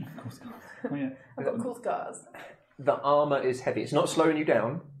scars. Oh, yeah. I've got cool scars. The armour is heavy. It's not slowing you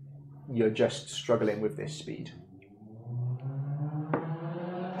down. You're just struggling with this speed.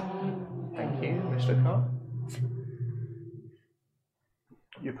 Thank you, Mr. Carr.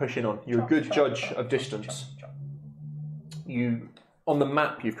 You're pushing on. You're a good judge of distance. On the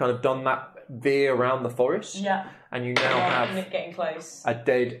map, you've kind of done that veer around the forest. Yeah. And you now have getting close. a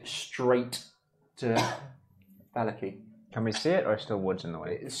dead straight to Valaki. Can we see it, or still woods in the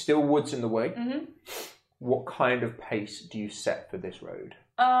way? It's still woods in the way. Mm-hmm. What kind of pace do you set for this road?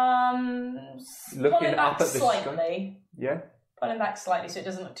 Looking Looking back up at the slightly. Yeah. Pulling back slightly so it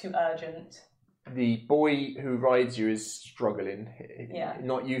doesn't look too urgent. The boy who rides you is struggling. Yeah.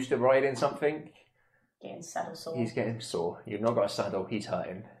 Not used to riding something. Getting saddle sore. He's getting sore. You've not got a saddle. He's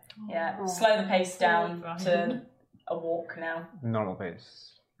hurting. Yeah. Slow the pace down to a walk now. Normal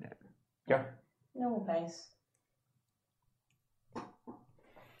pace. Yeah. Normal pace.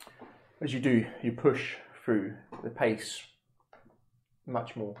 As you do, you push through the pace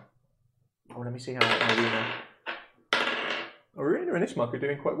much more. Oh, let me see how Arena and Ismark are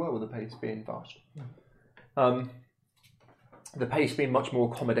doing quite well with the pace being fast. The pace being much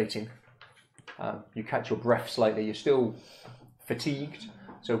more accommodating. You catch your breath slightly. You're still fatigued,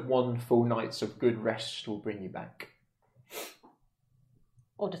 so one full night's of good rest will bring you back.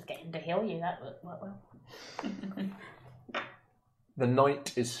 Or just getting to heal you, that would work well. The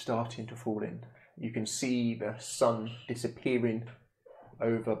night is starting to fall in. You can see the sun disappearing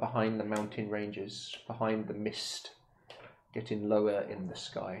over behind the mountain ranges, behind the mist, getting lower in the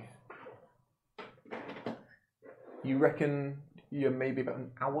sky. You reckon you're maybe about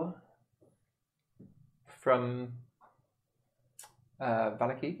an hour from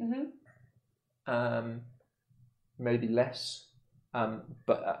Valaki? Mm-hmm. Maybe less,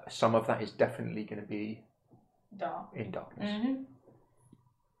 but some of that is definitely going to be in darkness. Mm-hmm.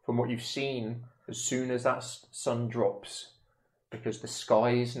 From what you've seen, as soon as that sun drops, because the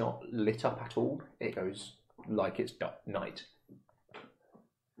sky is not lit up at all, it goes like it's night.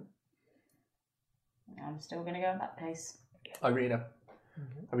 I'm still going to go at that pace. Irina,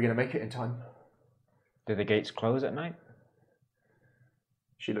 are we going to make it in time? Do the gates close at night?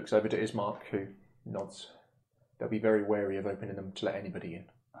 She looks over to Ismark, who nods. They'll be very wary of opening them to let anybody in.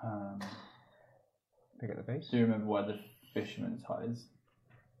 Pick at the base? Do you remember where the fisherman's hut is?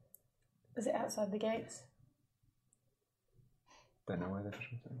 Is it outside the gates? Don't know where the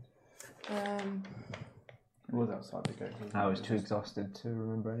fisherman's hut is. It was outside the gates. I was too exhausted to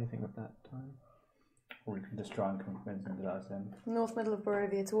remember anything at that time. Or we can just try and convince him that that's him. North middle of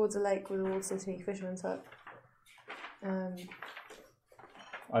Barovia, towards a lake with a walled city, fisherman's hut.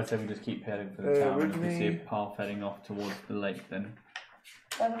 I'd say we just keep heading for the town, and if we see a path heading off towards the lake, then...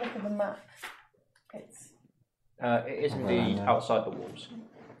 Have a look at the map. It is indeed outside the walls.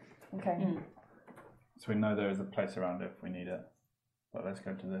 Okay. So we know there is a place around it if we need it. But let's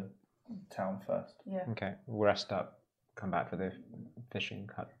go to the town first. Yeah. Okay, we'll rest up, come back for the fishing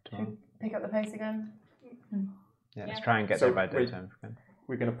hut tomorrow. Pick up the pace again? Let's try and get there by daytime.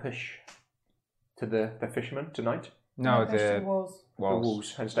 We're going to push to the fisherman tonight. No, the walls. The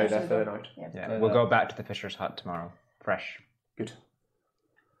walls, and stay there for the night. Yeah, we'll go back to the fisher's hut tomorrow, fresh. Good.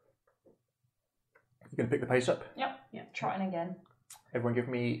 You going to pick the pace up? Yep. Trotting again. Everyone give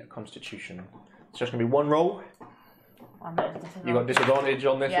me a constitution. It's just going to be one roll. You got disadvantage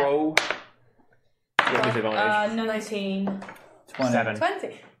on this roll. You got disadvantage. 19.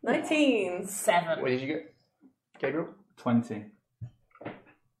 20. 19. 7. What did you get, Gabriel? 20.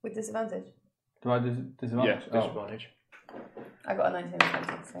 With disadvantage? Do I disadvantage? Yes, disadvantage. I got a 19 and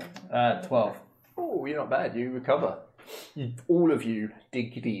 20, so... 12. Oh, you're not bad. You recover. All of you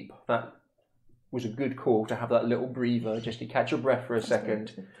dig deep. That was a good call to have that little breather just to catch your breath for a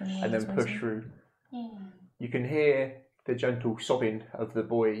second and then push through. You can hear the gentle sobbing of the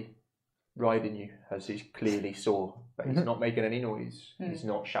boy riding you as he's clearly sore, but he's not making any noise. He's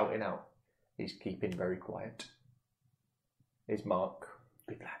not shouting out. He's keeping very quiet. Is Mark,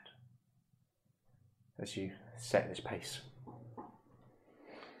 good lad, as you set this pace.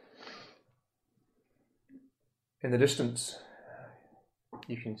 In the distance,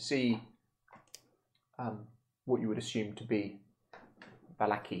 you can see what you would assume to be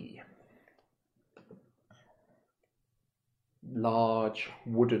Vallaki. Large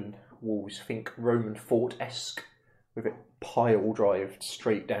wooden walls, think Roman fort-esque, with it pile drived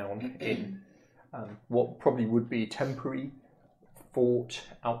straight down in what probably would be temporary fort,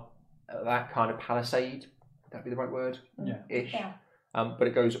 out that kind of palisade. Would that be the right word? Yeah. Ish. Yeah. But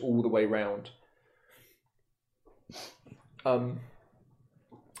it goes all the way round. From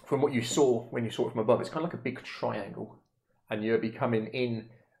what you saw when you saw it from above, it's kind of like a big triangle, and you'll be coming in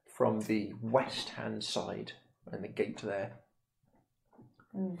from the west-hand side, and the gate there.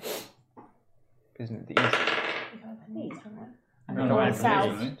 Isn't it the east? And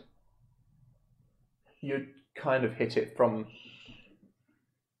south. You kind of hit it from.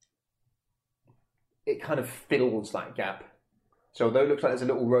 It kind of fills that gap. So although it looks like there's a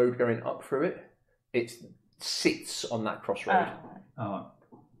little road going up through it, it sits on that crossroad.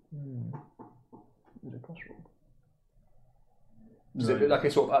 Is it a crossroad? Does it look like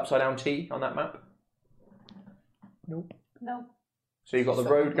a sort of upside down T on that map? Nope. No. So you've got the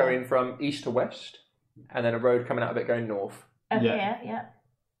road going from east to west, and then a road coming out of it going north. Yeah.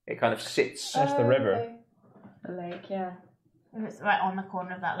 It kind of sits. That's the river. The lake, yeah. It's right on the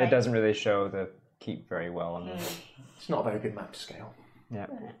corner of that lake. It doesn't really show the keep very well on the... It's not a very good map to scale. Yeah.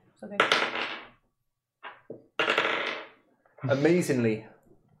 Amazingly,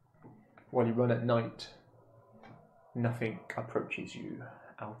 while you run at night, nothing approaches you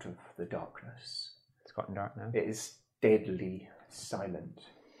out of the darkness. It's gotten dark now. It is deadly silent.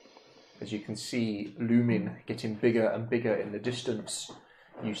 As you can see, looming, getting bigger and bigger in the distance,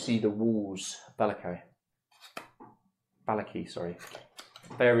 you see the walls, Vallaki,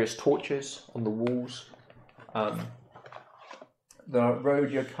 various torches on the walls. The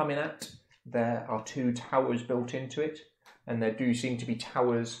road you're coming at, there are 2 towers built into it, and there do seem to be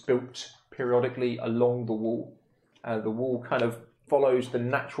towers built periodically along the wall. The wall kind of follows the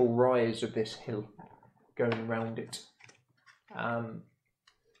natural rise of this hill, going around it.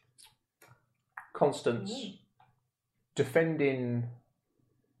 Constance, defending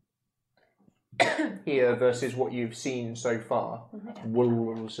here versus what you've seen so far,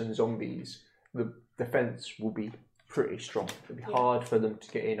 wolves and zombies, the defence will be pretty strong. It'll be hard for them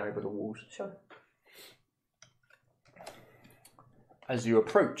to get in over the walls. Sure. As you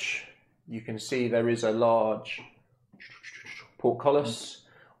approach, you can see there is a large portcullis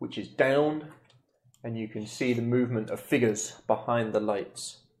which is down, and you can see the movement of figures behind the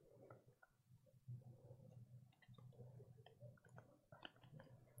lights.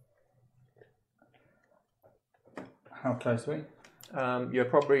 How close are we? You're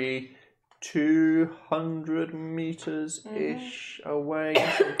probably 200 meters-ish away,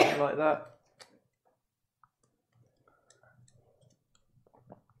 something like that.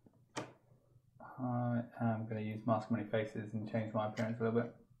 I am going to use Mask of Many Faces and change my appearance a little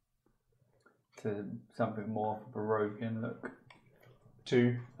bit to something more Barovian look.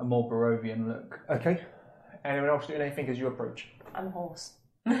 To a more Barovian look. Okay. Anyone else doing anything as you approach? I'm a horse.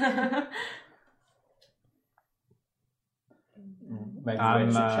 Maybe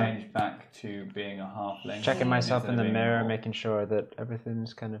we should change back to being a halfling. Checking myself in the mirror, making sure that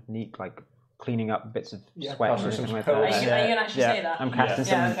everything's kind of neat, like cleaning up bits of sweat or something like that. Are you going to actually say that? I'm casting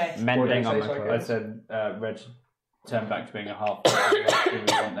some mending on my clothes. I said, Reg, turn back to being a halfling. What we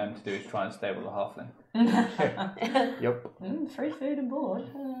want them to do is try and stable the halfling. Yep. Free food and board.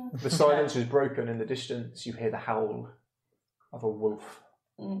 The silence is broken in the distance. You hear the howl of a wolf.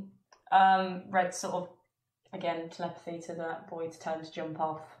 Red sort of, again, telepathy to that boy to tell him to jump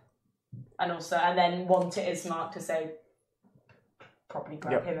off. And then want it Ismark to say, probably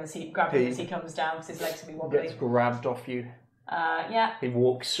grab him as he comes down because his legs will be wobbly. Gets grabbed off you. Yeah. He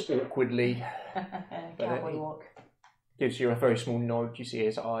walks awkwardly. Cowboy walk. Gives you a very small nod. You see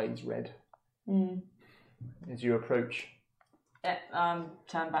his eyes red. As you approach. Yeah,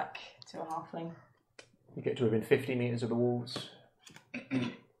 turn back to a halfling. You get to within 50 metres of the walls.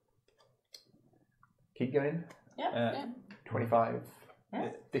 Keep going. Yeah. 25. Yeah.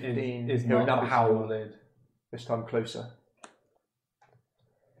 15. Is He'll now howl. Lead. This time closer.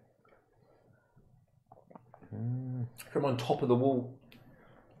 From on top of the wall,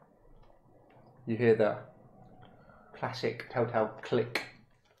 you hear the classic telltale click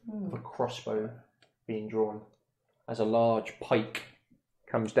of a crossbow being drawn as a large pike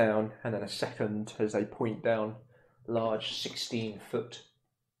comes down, and then a second as they point down, large 16-foot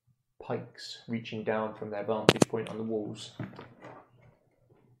pikes reaching down from their vantage point on the walls.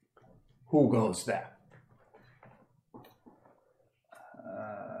 Who goes there?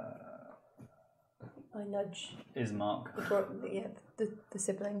 I nudge Ismark. the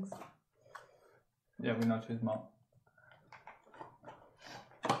siblings. Yeah, we nudge Ismark.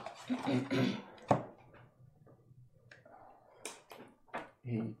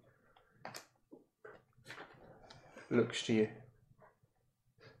 He looks to you.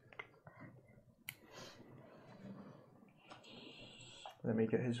 Let me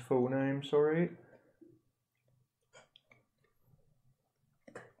get his full name, sorry.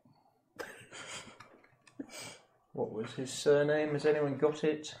 What was his surname? Has anyone got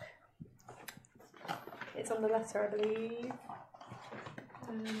it? It's on the letter, I believe.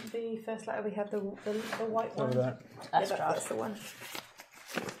 The first letter we have the white one. That's the one.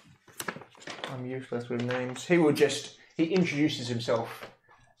 I'm useless with names. He introduces himself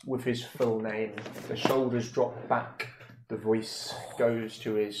with his full name. The shoulders drop back. The voice goes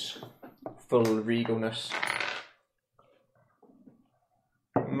to his full regalness.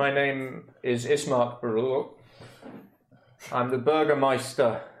 My name is Ismark Barul. I'm the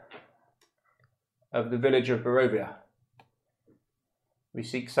Burgermeister of the village of Barovia. We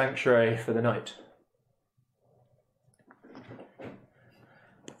seek sanctuary for the night.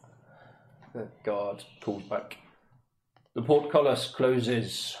 The guard calls back. The portcullis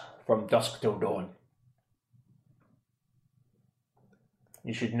closes from dusk till dawn.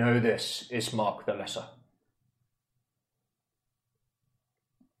 You should know this, Ismark the Lesser.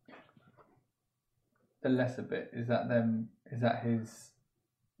 The lesser bit, is that them? Is that his?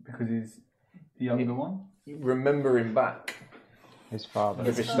 Because he's the younger one. Remembering back, his father.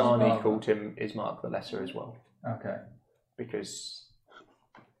 the Vistani called him Ismark the Lesser as well. Okay. Because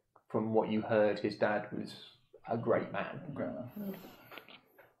from what you heard, his dad was a great man. Great man.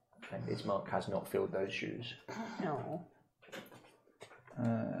 And Ismark has not filled those shoes. No.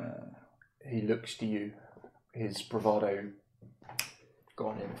 He looks to you, his bravado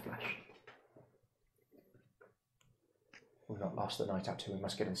gone in a flash. We'll not last the night out till we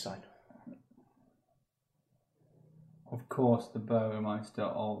must get inside. Of course, the Burgermeister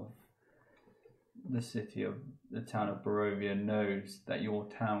of the town of Barovia knows that your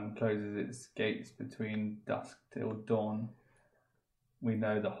town closes its gates between dusk till dawn. We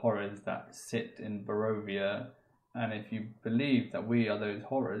know the horrors that sit in Barovia, and if you believe that we are those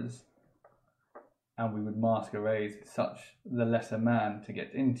horrors, and we would masquerade such the lesser man to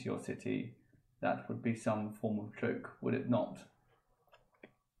get into your city, that would be some form of joke, would it not?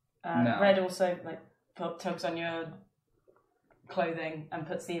 Red also tugs on your clothing and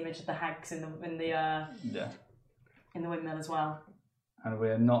puts the image of the hags in the windmill as well. And we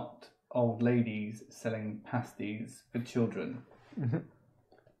are not old ladies selling pasties for children. Mm-hmm.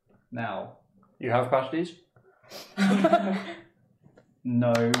 Now, you have pasties?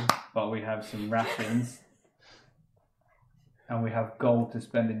 No, but we have some rations, and we have gold to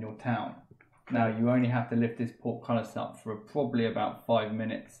spend in your town. Now, you only have to lift this portcullis up for probably about 5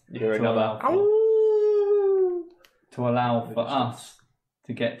 minutes to allow for us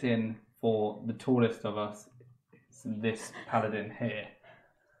to get in for the tallest of us, this paladin here.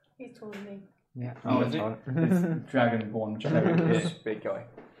 He's taller than me. Yeah. Oh, is it? This dragonborn cleric here. Big guy.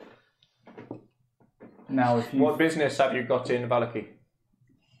 Now, if you... What business have you got in Valaki?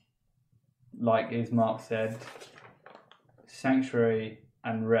 Like Ismark said, sanctuary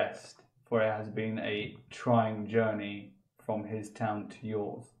and rest, for it has been a trying journey from his town to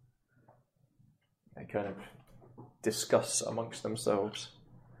yours. They kind of discuss amongst themselves.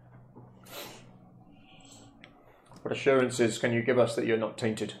 What assurances can you give us that you're not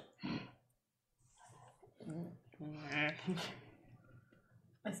tainted?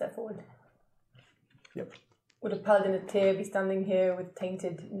 I step forward. Yep. Would a paladin of Tyr be standing here with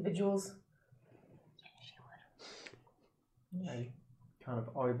tainted individuals? I kind of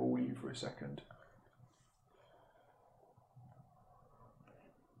eyeball you for a second.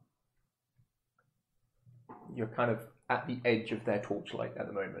 You're kind of at the edge of their torchlight at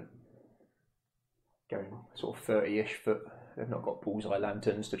the moment. Going sort of 30-ish foot. They've not got bullseye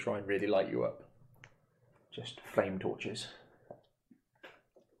lanterns to try and really light you up. Just flame torches.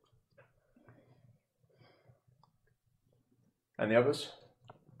 And the others?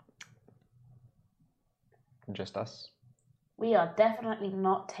 Just us. We are definitely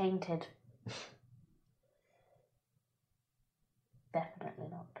not tainted. Definitely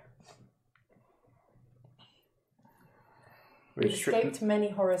not. We escaped many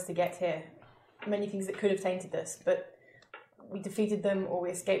horrors to get here. Many things that could have tainted us, but we defeated them or we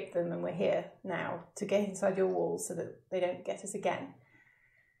escaped them and we're here now to get inside your walls so that they don't get us again.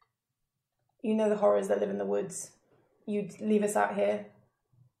 You know the horrors that live in the woods. You'd leave us out here.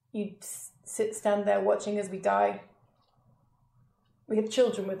 You'd stand there watching as we die. We have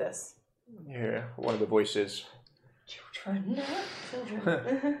children with us. Yeah, one of the voices. Children.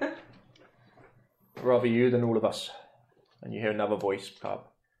 Rather you than all of us. And you hear another voice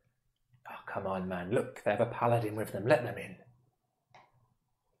pop. Oh, come on, man. Look, they have a paladin with them. Let them in.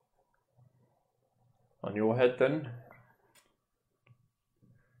 On your head, then?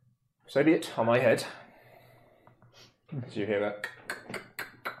 So be it. On my head. As you hear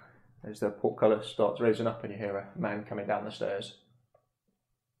as the portcullis starts raising up and you hear a man coming down the stairs.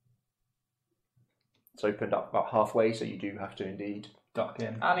 It's opened up about halfway, so you do have to indeed duck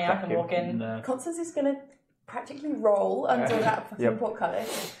in. I mean, I can walk in. Constance is going to practically roll under that fucking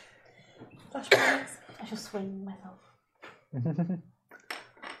portcullis. Flashbacks. I shall swing myself.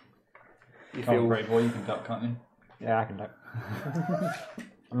 You feel brave boy, you can duck, can't you? Yeah, I can duck.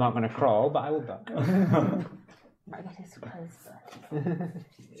 I'm not going to crawl, but I will duck. Right, that is close.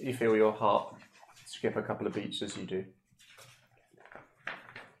 You feel your heart skip a couple of beats as you do.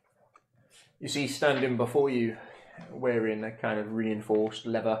 You see standing before you, wearing a kind of reinforced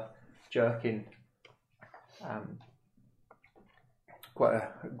leather jerkin, quite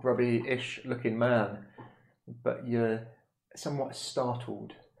a grubby-ish looking man, but you're somewhat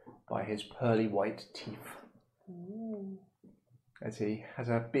startled by his pearly white teeth. Ooh. As he has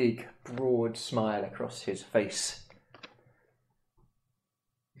a big, broad smile across his face.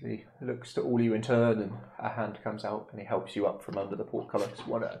 As he looks to all you in turn, and a hand comes out and he helps you up from under the portcullis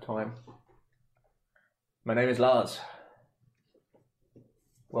one at a time. My name is Lars.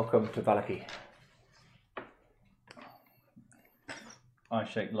 Welcome to Vallaki. I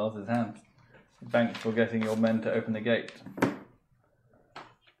shake Lars's hand. Thanks for getting your men to open the gate.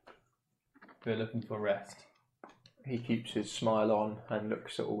 We're looking for rest. He keeps his smile on and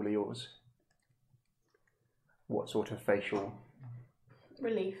looks at all of yours. What sort of facial?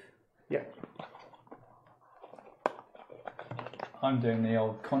 Relief. Yeah. I'm doing the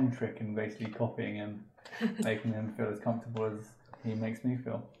old con trick and basically copying him, making him feel as comfortable as he makes me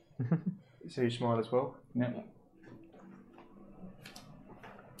feel. So you smile as well? Yep.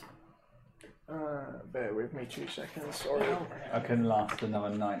 Bear with me 2 seconds, sorry. I couldn't last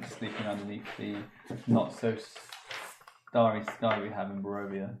another night sleeping underneath the not so starry sky we have in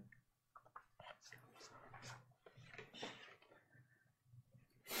Barovia.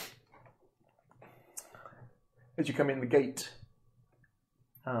 As you come in the gate,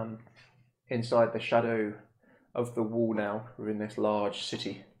 inside the shadow of the wall now, we're in this large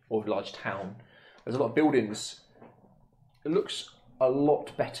city, or large town. There's a lot of buildings. It looks a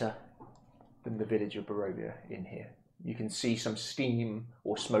lot better than the village of Barovia in here. You can see some steam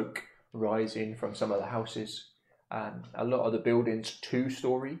or smoke rising from some of the houses. A lot of the buildings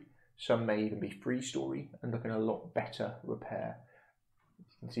 2-story, some may even be 3-story, and looking a lot better repair.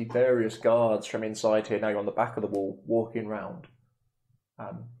 You can see various guards from inside here now on the back of the wall walking round.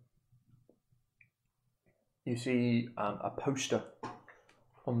 You see a poster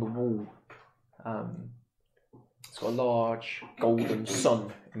on the wall. It's got a large golden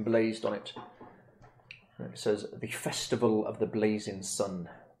sun emblazed on it. It says, "The Festival of the Blazing Sun."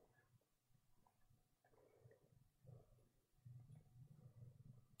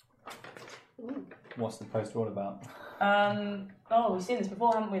 What's the poster all about? We've seen this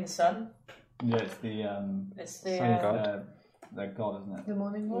before, haven't we? The sun. Yeah, it's the Sun God. Their god, isn't it? The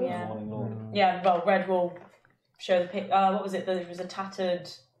Morning Lord. Yeah. The Morning Lord. Yeah. Well, Red will show the pic. What was it? There was a tattered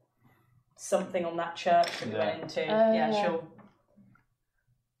something on that church that we went into. She'll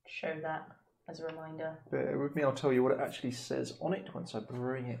show that as a reminder. Bear with me, I'll tell you what it actually says on it once I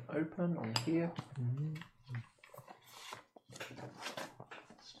bring it open on here.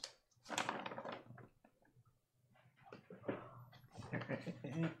 Why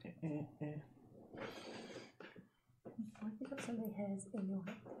have you got so many hairs in your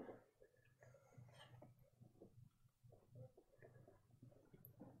head?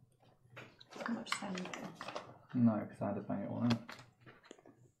 How much sand there? No, because I had to bang it all out.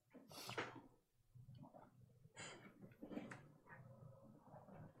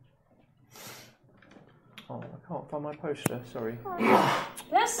 Oh, I can't find my poster, sorry.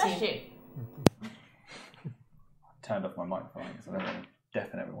 Bless you. Turned off my microphone because I don't want to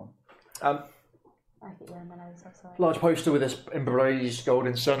deafen everyone. I keep wearing my nose, I'm sorry. Large poster with this emblazed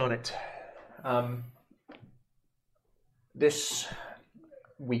golden sun on it. This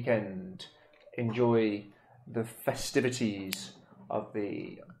weekend, enjoy the festivities of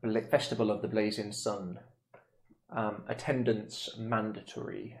the Festival of the Blazing Sun. Attendance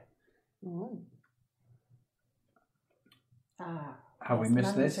mandatory. Have we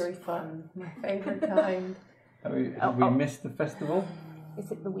missed this? Mandatory fun, my favourite kind. Have we missed the festival?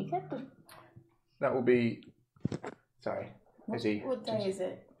 Is it the weekend? That will be. Sorry, Izzy. What day is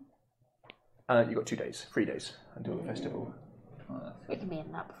it? You've got 2 days, 3 days until the festival. We can be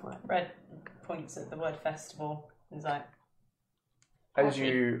in that before. Red points at the word festival. Is like. As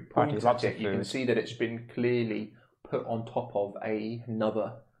you point at lots of it, you can food. see that it's been clearly put on top of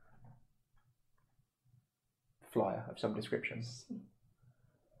another flyer of some description. Just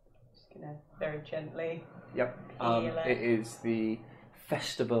gonna very gently. Yep. Peel it. It is the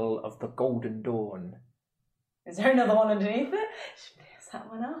Festival of the Golden Dawn. Is there another one underneath it? Should we pick that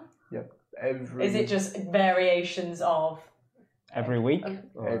one up? Yep. Is it just variations of Every week?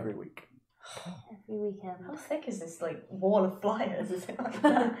 every week? Every weekend. how thick is this like wall of flyers? Is it like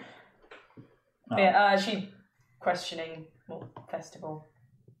that? Yeah, she questioning what festival?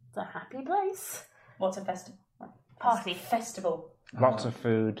 It's a happy place. What's a festival? Party. Festival. Lots of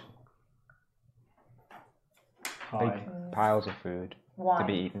food. Hi. Big piles of food Why? to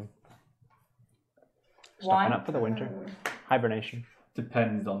be eaten. Why? Stocking up for the winter. Hibernation.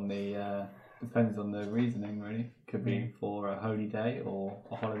 Depends on the reasoning, really. Could be for a holy day or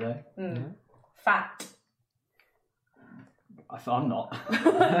a holiday. Fat. I'm not.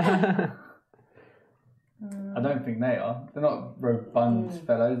 I don't think they are. They're not robust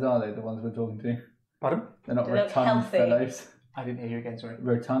fellows, are they? The ones we're talking to. Pardon? They're not They look rotund healthy. fellows. I didn't hear you again, sorry.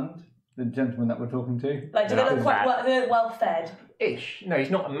 Rotund. The gentleman that we're talking to. Like, do they look quite fat. well fed? Ish. No, he's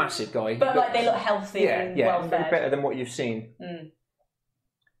not a massive guy. But like they look healthy and well fed. better than what you've seen.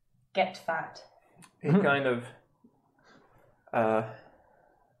 Get fat. He kind of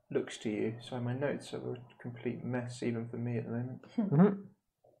looks to you. So my notes are a complete mess, even for me at the moment.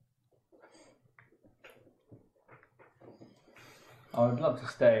 I would love to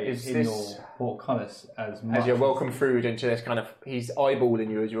stay Is in this- your portcullis as much As you're welcome through into this kind of, he's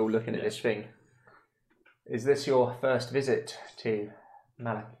eyeballing you as you're all looking at this thing. Is this your first visit to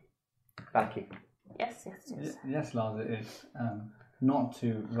Malaki? Yes. Yes, Lars, it is. Not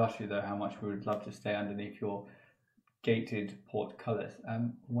to rush you, though, how much we would love to stay underneath your gated portcullis.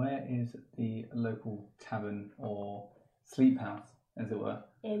 Where is the local tavern or sleep house, as it were?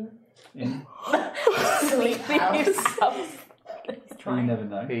 In. Sleep house. You never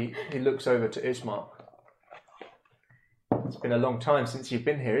know. He looks over to Ismark. It's been a long time since you've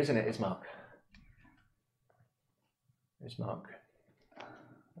been here, isn't it, Ismark? Ismark,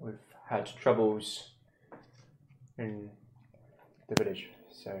 we've had troubles in the village,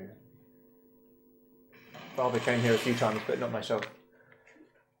 so Father came here a few times, but not myself.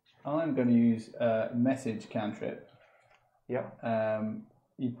 I'm going to use a message cantrip. Yeah.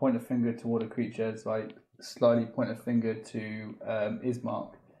 You point a finger toward a creature, so I slightly point a finger to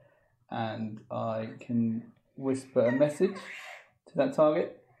Ismark, and I can whisper a message to that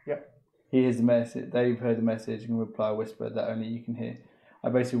target. Yep. He hears the message, they've heard the message, and reply a whisper that only you can hear. I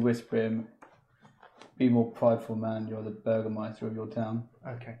basically whisper him, be more prideful, man, you're the burgomaster of your town.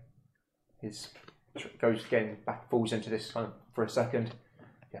 Okay. His goes again, back, falls into this kind of for a second.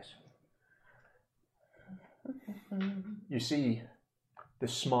 Yes. You see the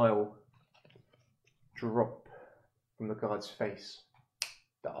smile drop from the guard's face.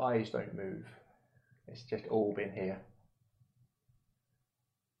 The eyes don't move. It's just all been here.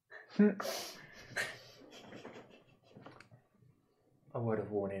 A word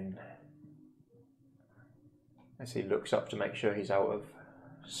of warning. As he looks up to make sure he's out of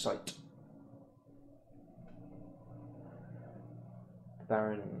sight. The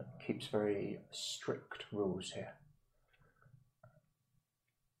Baron keeps very strict rules here.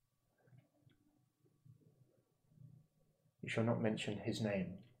 You shall not mention his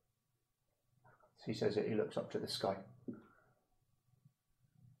name. So he says it, he looks up to the sky.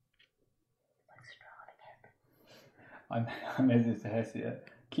 I message to Hestia,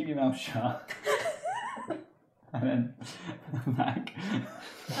 keep your mouth shut. And then back.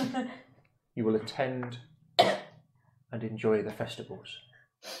 You will attend and enjoy the festivals.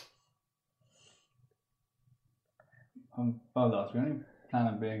 Lars, we only plan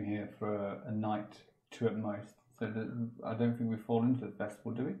on being here for a night, 2 at most. So I don't think we fall into the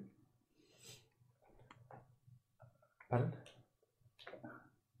festival, do we? Pardon?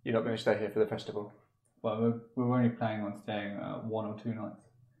 You're not going to stay here for the festival? Well, we're only planning on staying 1 or 2 nights.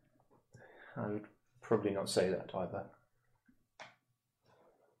 I would probably not say that either.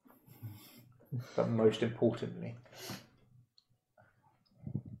 But most importantly,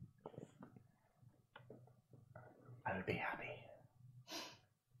 I would be happy.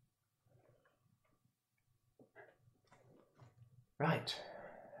 Right.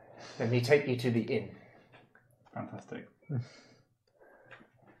 Let me take you to the inn. Fantastic.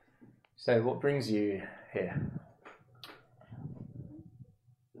 So, what brings you here?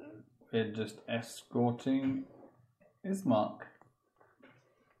 We're just escorting Ismark.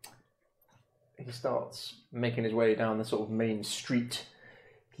 He starts making his way down the sort of main street.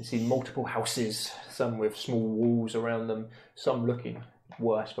 You can see multiple houses, some with small walls around them, some looking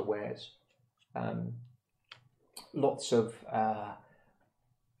worse for wears. Lots of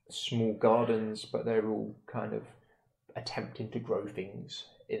small gardens, but they're all kind of attempting to grow things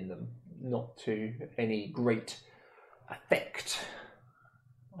in them, not to any great effect.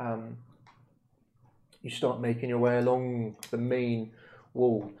 You start making your way along the main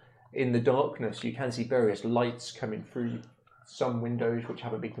wall. In the darkness, you can see various lights coming through some windows which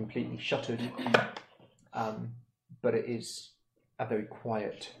haven't been completely shuttered, but it is a very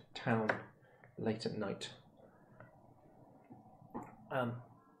quiet town late at night.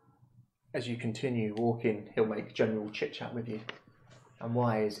 As you continue walking, he'll make general chit-chat with you. And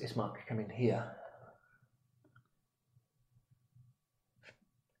why is Ismark coming here?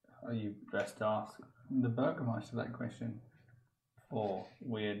 Are you best to ask the Burgermeister that question? Or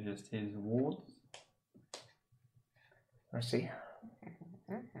we're just his wards? I see.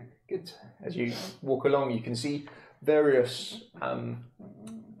 Good. As you walk along, you can see various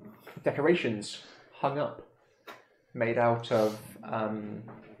decorations hung up, made out of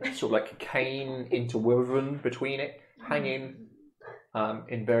sort of like cane interwoven between it, hanging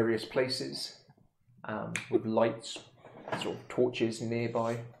in various places, with lights, sort of torches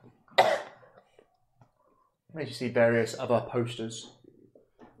nearby. As you see various other posters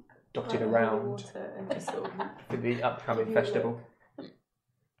dotted around for the upcoming festival.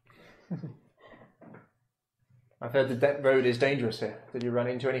 I've heard that road is dangerous here. Did you run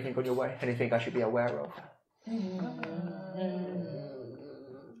into anything on your way? Anything I should be aware of?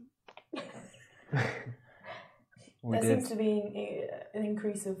 There seems to be an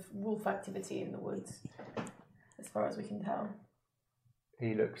increase of wolf activity in the woods, as far as we can tell.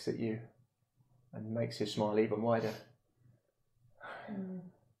 He looks at you and makes his smile even wider.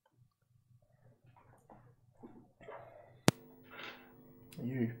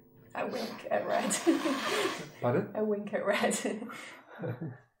 You. I wink at Red. Pardon? I wink at Red.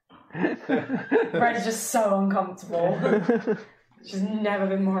 Red is just so uncomfortable. She's never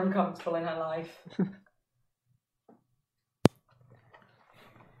been more uncomfortable in her life.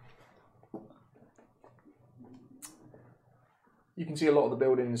 You can see a lot of the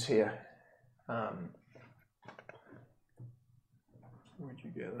buildings here. Where'd you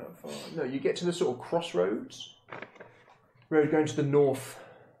get that far? No, you get to the sort of crossroads. Road going to the north,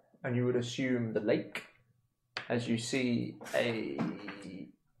 and you would assume the lake, as you see a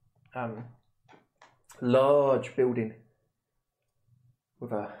large building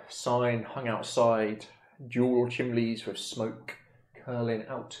with a sign hung outside, dual chimneys with smoke curling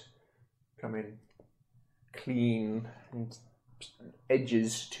out, coming clean and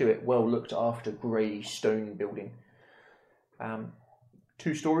edges to it, well looked after grey stone building.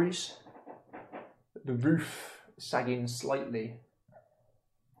 2 stories, the roof sagging slightly,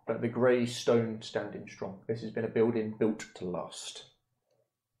 but the grey stone standing strong. This has been a building built to last.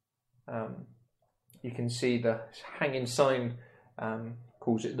 You can see the hanging sign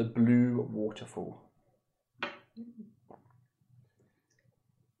calls it the Blue Waterfall. Is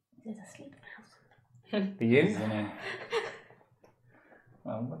it a sleeping house? The inn?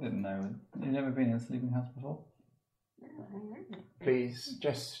 Well, I didn't know. You've never been in a sleeping house before? Please,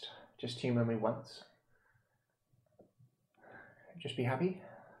 just humour me once. Just be happy.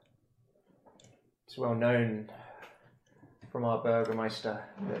 It's well known from our Burgermeister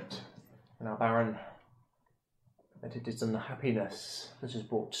and our Baron that it is unhappiness that has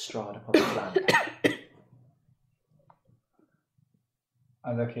brought Strahd upon this land.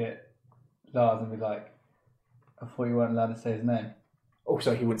 I look at Lars and be like, I thought you weren't allowed to say his name. Oh,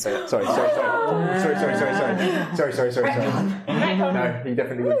 sorry, he wouldn't say that. Sorry. Sorry. No, he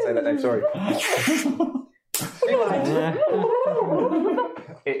definitely wouldn't say that name. Sorry.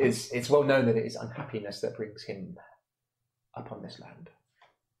 It's well known that it is unhappiness that brings him upon this land.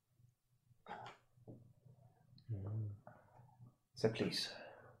 So please,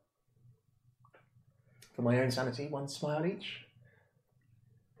 for my own sanity, one smile each.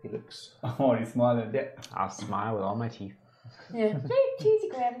 He looks. Oh, he's smiling. Yeah. I'll smile with all my teeth. Yeah. Cheesy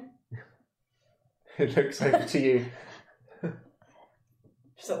grin. He looks over to you.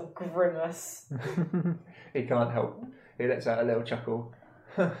 Just a little grimace. He can't help. He lets out a little chuckle.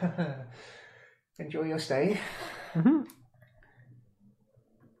 Enjoy your stay.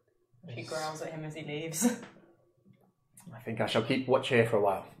 She growls at him as he leaves. I think I shall keep watch here for a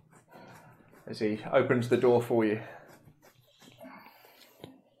while. As he opens the door for you.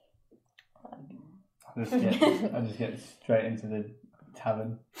 I just get straight into the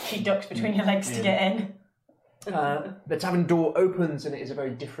tavern. She ducks between your legs to get in. The tavern door opens and it is a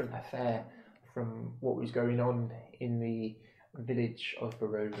very different affair from what was going on in the village of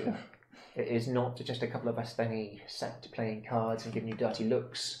Barovia. It is not just a couple of Vastani sat playing cards and giving you dirty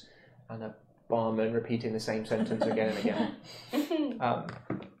looks and a barman repeating the same sentence again and again.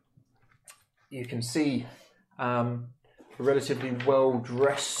 You can see a relatively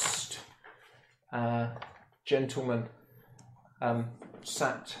well-dressed gentleman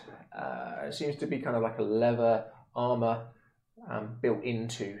sat. It seems to be kind of like a leather armour built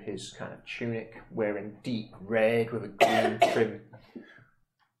into his kind of tunic, wearing deep red with a green trim.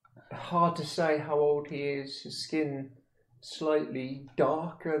 Hard to say how old he is. His skin slightly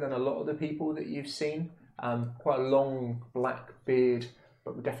darker than a lot of the people that you've seen. Quite a long black beard,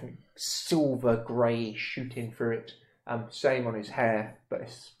 but with definitely silver grey shooting through it. Same on his hair, but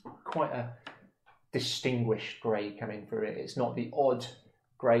it's quite a distinguished grey coming through it. It's not the odd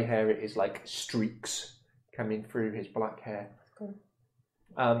grey hair, it is like streaks coming through his black hair. Cool.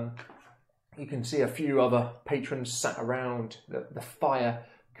 You can see a few other patrons sat around. The fire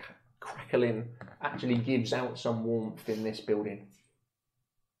crackling actually gives out some warmth in this building.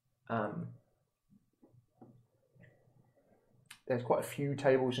 There's quite a few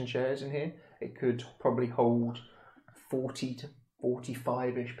tables and chairs in here. It could probably hold 40 to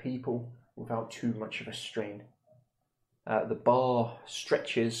 45-ish people without too much of a strain. The bar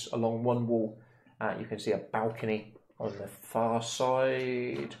stretches along one wall. You can see a balcony on the far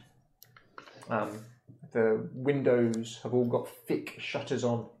side. The windows have all got thick shutters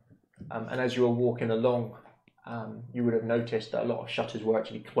on. And as you were walking along, you would have noticed that a lot of shutters were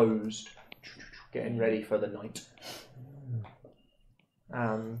actually closed, getting ready for the night.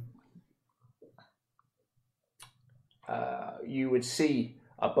 You would see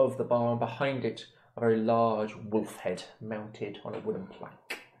above the bar and behind it a very large wolf head mounted on a wooden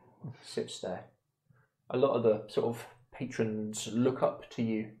plank. Sits there. A lot of the sort of patrons look up to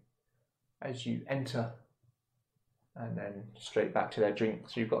you as you enter and then straight back to their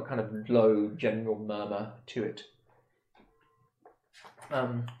drinks. You've got a kind of low general murmur to it.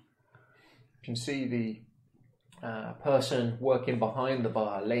 You can see the person working behind the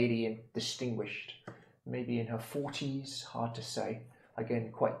bar, a lady and distinguished, maybe in her 40s, hard to say.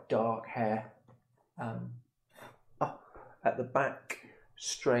 Again, quite dark hair. Up at the back,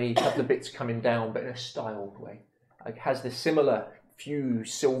 stray couple of bits coming down, but in a styled way. Like has the similar few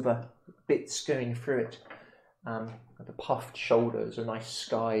silver bits going through it. The puffed shoulders, a nice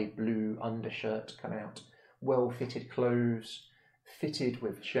sky blue undershirt come out, well fitted clothes, fitted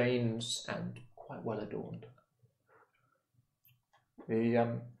with chains and quite well adorned.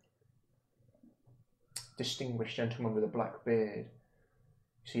 The distinguished gentleman with a black beard,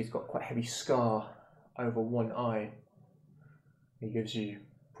 you see he's got quite a heavy scar over one eye. He gives you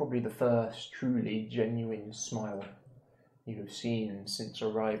probably the first truly genuine smile you have seen since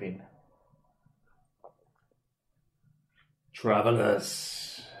arriving.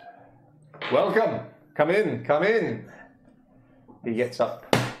 Travellers, welcome. Come in, come in. He gets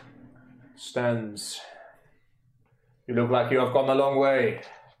up, stands. You look like you have gone a long way.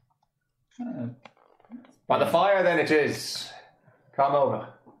 By the fire, then it is. Come over.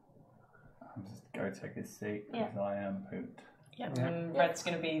 I'll just go take a seat because I am pooped. Yep, and Red's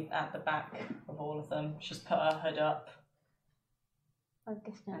going to be at the back of all of them. She's put her hood up. I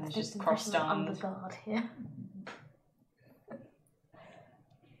guess and it's just crossed armed. Under guard here.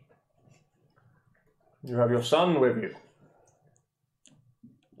 You have your son with you.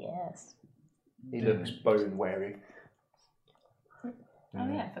 Yes. He looks bone weary. Oh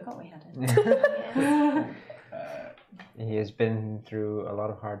yeah, I forgot we had it. He has been through a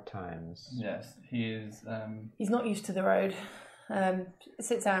lot of hard times. Yes, he is. He's not used to the road.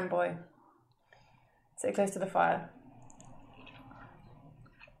 Sit down, boy. Sit close to the fire.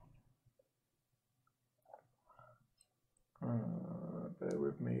 Bear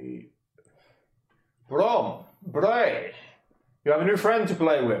with me. Brom, Bray, you have a new friend to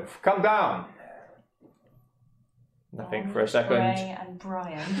play with. Come down. Nothing for a second. Bray and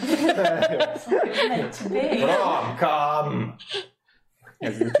Brian. That's what it was meant to be. Brom, come.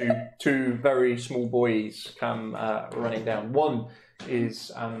 As the two very small boys come running down. One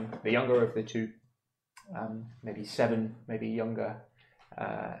is the younger of the two, maybe 7, maybe younger.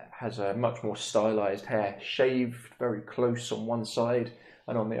 Has a much more stylized hair, shaved very close on one side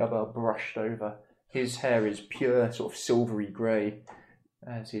and on the other brushed over. His hair is pure sort of silvery grey,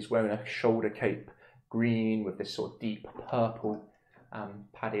 as he's wearing a shoulder cape, green with this sort of deep purple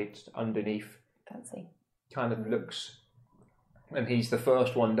padded underneath. Fancy. Kind of looks, and he's the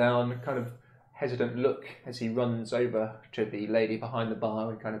first one down, kind of hesitant look as he runs over to the lady behind the bar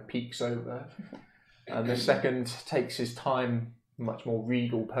and kind of peeks over. And the second takes his time, much more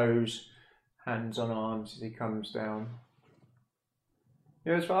regal pose, hands on arms as he comes down.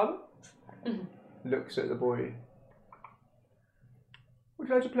 Yes, father? Looks at the boy. Would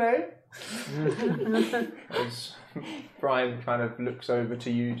you like to play? As Brian kind of looks over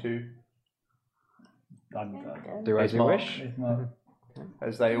to you two. Do as you wish.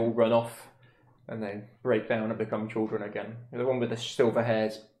 As they all run off and they break down and become children again. The one with the silver hair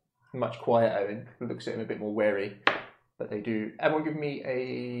is much quieter and looks at him a bit more wary. But they do. Everyone give me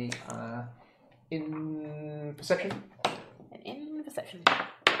a in perception. An in perception.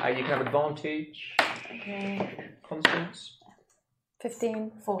 You can have advantage. Okay. Constance.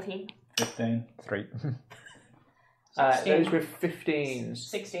 15. 14. 15. 3. Those with 15s.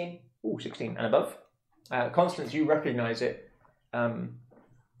 16. Ooh, 16 and above. Constance, you recognise it. The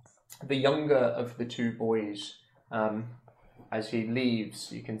younger of the two boys, as he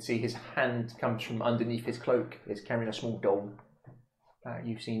leaves, you can see his hand comes from underneath his cloak. He's carrying a small doll.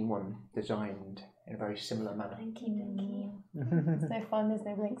 You've seen one designed in a very similar manner. Thank you. There's no fun, there's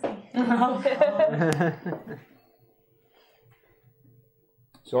no Blinksy.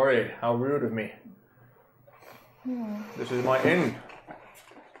 Sorry, how rude of me. This is my inn.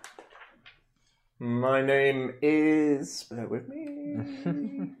 My name is... Bear with me.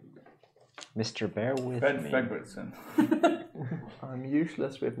 Mr. Bear with Fred me. Fredrickson. I'm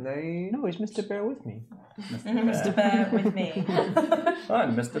useless with names. No, he's Mr. Bear with me. Mr. Bear with me.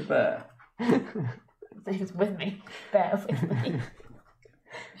 I'm Mr. Bear. He's with me. Bear with me.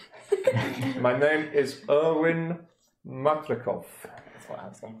 My name is Erwin Matrikov. That's what I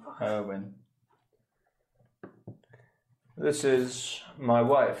was going for. Erwin. This is my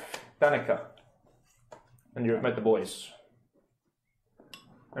wife, Danica. And you have met the boys.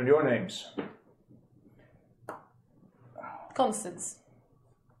 And your names? Constance.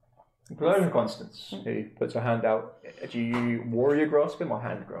 Hello, Constance. He puts a hand out. Do you warrior grasp him or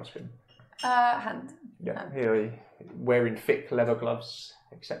hand grasp him? Hand. Yeah, here, wearing thick leather gloves,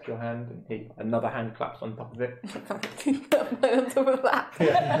 accept your hand, and another hand claps on top of it. On top of that.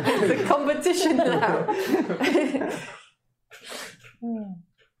 Yeah. It's a competition now.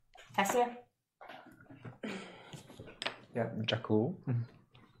 Tessia? Yeah. Jakul.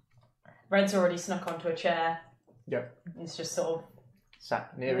 Red's already snuck onto a chair. Yep. He's just sort of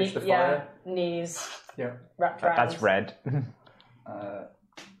sat nearest the fire. Knees. Yeah. Wrapped around. That's Red.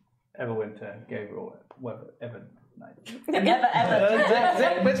 Everwinter, Gabriel, Evan.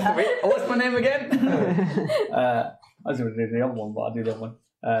 What's my name again? I was going to do the other one, but I'll do the other one.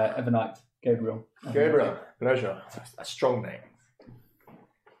 Evernight, Gabriel. Gabriel, pleasure. A strong name.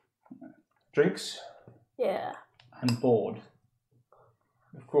 Drinks? Yeah. And board.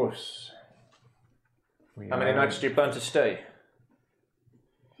 Of course. How many nights do you plan to stay?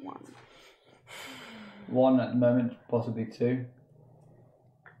 One at the moment, possibly 2.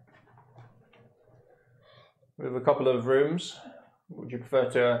 We have a couple of rooms. Would you prefer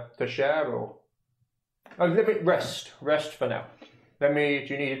to share or? Oh, rest for now. Do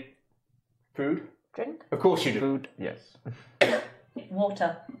you need food? Drink? Of course you do. Food, yes.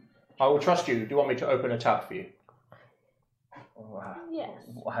 Water. I will trust you. Do you want me to open a tap for you? Yes.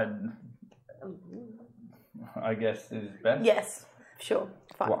 I guess is best. Yes, sure.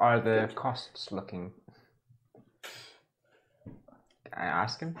 Fine. What are the costs looking? Can I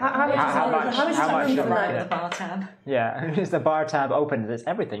ask him? How much is the bar tab? Yeah, is the bar tab open?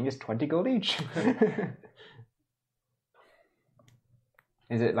 Everything is 20 gold each.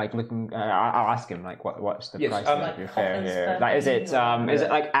 Is it like looking? I'll ask him like what's the price of your fare here? Like, is it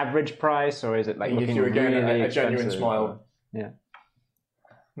like average price or is it like looking really a genuine expensive? smile? Yeah.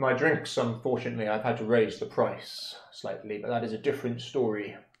 My drinks, unfortunately, I've had to raise the price slightly, but that is a different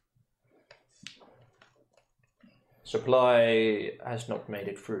story. Supply has not made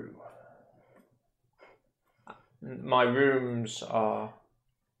it through. My rooms are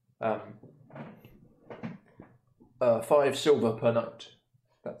 5 silver per night.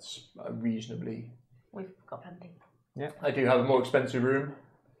 That's reasonably. We've got plenty. Yeah, I do have a more expensive room,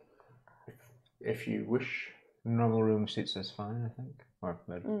 if you wish. Normal room suits us fine, I think. Or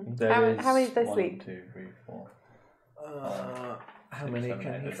how many does they sleep? 1, 2, 3, 4. How many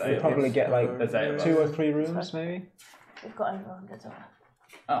can you We'll probably get like 2 or 3 rooms, maybe. We've got over 100 silver.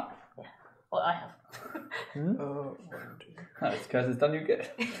 Oh. Yeah. Well, I have. That's because it's done you good.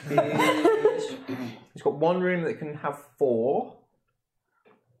 He's got one room that can have 4,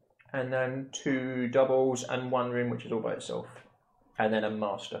 and then 2 doubles, and one room which is all by itself, and then a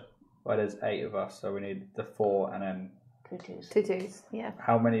master. Well, there's 8 of us, so we need the 4 and then 2 twos. 2 twos, yeah.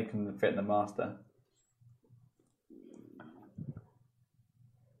 How many can fit in the master?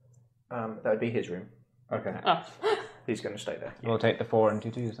 That would be his room. Okay. Oh. He's going to stay there. We'll take the 4 and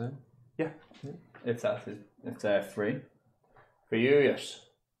 2 twos then. Yeah. If they're free. For you, yes.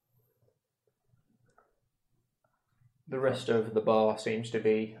 The rest of the bar seems to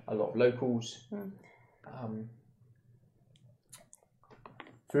be a lot of locals.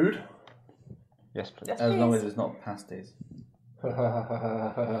 Food? Yes, please. As long as it's not pasties. I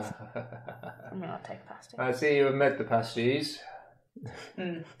mean, I'll take a pasty. I see you have met the pasties.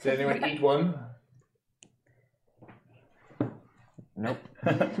 Does anyone eat one? Nope.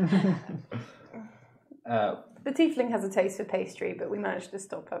 The tiefling has a taste for pastry, but we managed to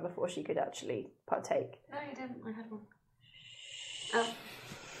stop her before she could actually partake. No, you didn't. I had one.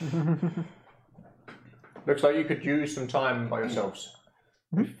 Oh. Looks like you could use some time by yourselves.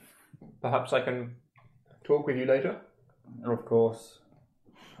 Perhaps I can talk with you later? Of course.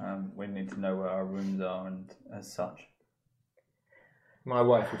 We need to know where our rooms are and as such. My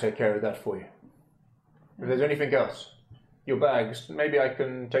wife will take care of that for you. If there's anything else, your bags, maybe I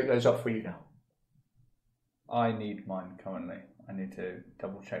can take those up for you now. I need mine currently. I need to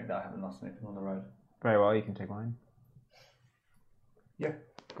double check that I haven't lost anything on the road. Very well, you can take mine. Yeah.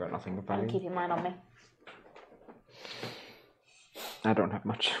 Got nothing of I'm value. keeping mine on me. I don't have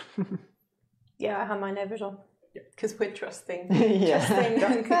much. Yeah, I have mine over Jean. Because we're trusting. Yeah.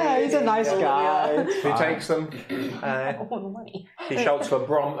 Duncan. Yeah, he's a nice guy. He takes them. All the money. He shouts for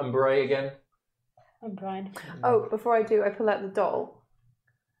Brom and Bray again. I'm Brian. Oh, before I do, I pull out the doll.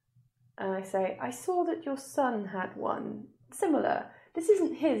 And I say, I saw that your son had one similar. This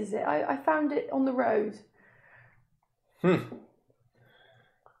isn't his, is it? I found it on the road.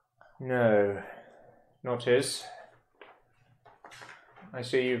 No, not his. I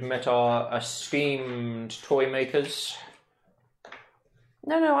see you've met our esteemed toy makers.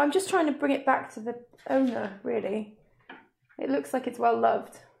 No, I'm just trying to bring it back to the owner, really. It looks like it's well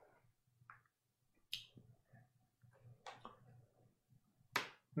loved.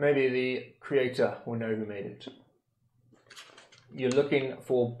 Maybe the creator will know who made it. You're looking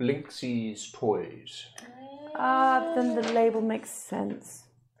for Blinksey's toys. Ah, then the label makes sense.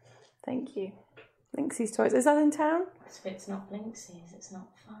 Thank you. Blinksey's Toys. Is that in town? If it's not Blinksey's, it's not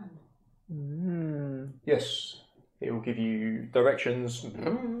fun. Yes, it will give you directions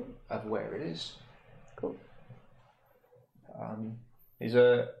of where it is. Cool. He's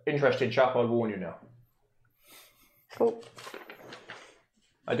an interesting chap, I'll warn you now. Cool.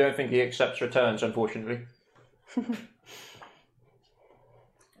 I don't think he accepts returns, unfortunately.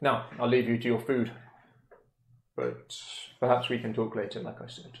 Now, I'll leave you to your food. But perhaps we can talk later, like I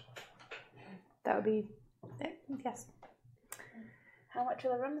said. That would be it, yes. How much are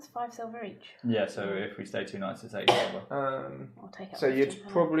the rooms? 5 silver each. Yeah, so if we stay 2 nights, it's 8 silver. I'll take it. So you'd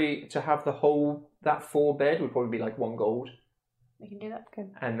probably, to have the whole, that 4 bed would probably be like 1 gold. We can do that. Okay.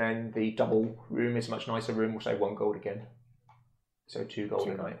 And then the double room is a much nicer room, we'll say 1 gold again. So 2 gold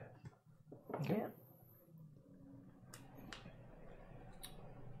a night. Okay.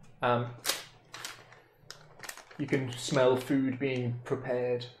 You can smell food being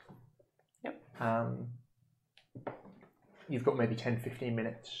prepared. Yep. You've got maybe 10-15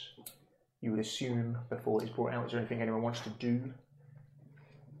 minutes, you would assume, before it's brought out. Is there anything anyone wants to do?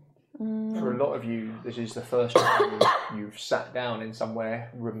 For a lot of you, this is the first time you've sat down in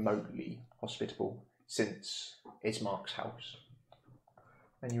somewhere remotely hospitable since Ismark's house.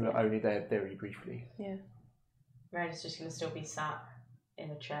 And you were only there very briefly. Yeah. Meredith's just going to still be sat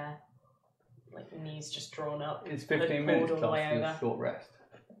in a chair, like knees just drawn up. It's 15 minutes all the way plus over. a short rest.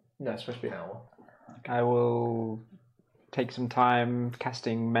 No, it's supposed to be an hour. I will take some time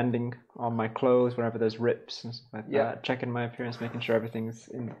casting mending on my clothes wherever there's rips and stuff like that. Checking my appearance, making sure everything's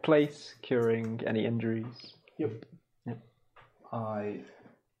in place, curing any injuries. Yep. How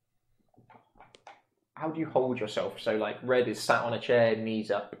do you hold yourself? So, like, Red is sat on a chair,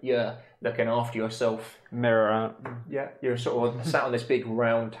 knees up. You're looking after yourself. Mirror out. Yeah, you're sort of sat on this big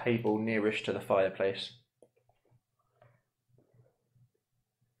round table nearest to the fireplace.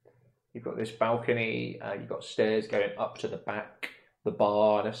 You've got this balcony, you've got stairs going up to the back, the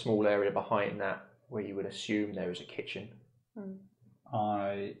bar, and a small area behind that where you would assume there is a kitchen.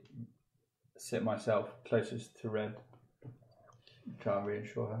 I sit myself closest to Red, try and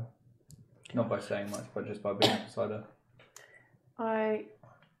reassure her. Not by saying much, but just by being beside her. I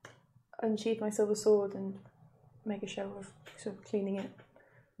unsheath my silver sword and make a show of sort of cleaning it.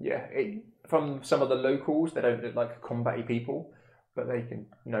 Yeah, from some of the locals, they don't look like combat-y people. But they can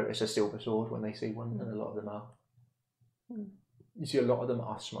notice a silver sword when they see one, and a lot of them are. You see a lot of them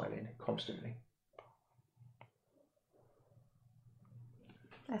are smiling constantly.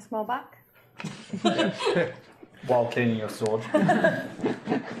 I smile back. While cleaning your sword.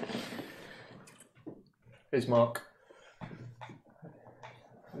 Ismark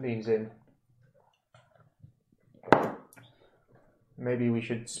leans in. Maybe we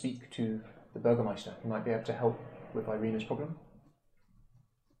should speak to the Burgermeister. He might be able to help with Irina's problem.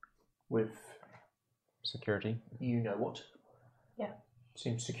 With security. You know what? Yeah.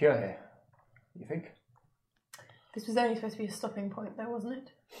 Seems secure here. You think? This was only supposed to be a stopping point, though, wasn't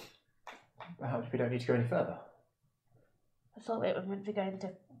it? Perhaps we don't need to go any further. I thought it was meant to go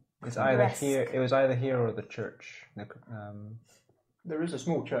into. It's either here. It was either here or the church. There is a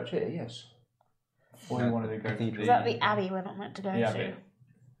small church here. Yes. Or you wanted to go to Is that the abbey we're not meant to go to?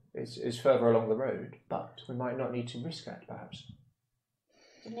 It's further along the road, but we might not need to risk that, perhaps.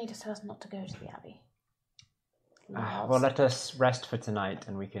 You need to tell us not to go to the abbey. Well, let us rest for tonight,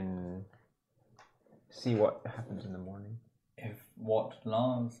 and we can see what happens in the morning. If what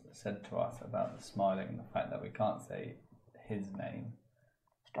Lars said to us about the smiling and the fact that we can't say his name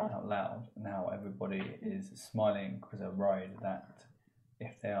out loud, now everybody is smiling because they're worried that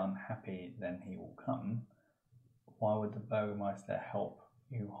if they're unhappy, then he will come. Why would the Burgermeister help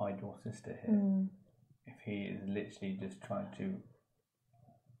you hide your sister here if he is literally just trying to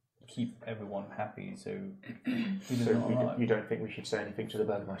keep everyone happy? So you don't think we should say anything to the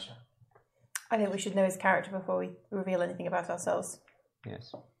Burgermeister? I think we should know his character before we reveal anything about ourselves.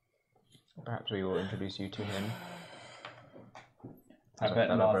 Yes. Perhaps we will introduce you to him. I bet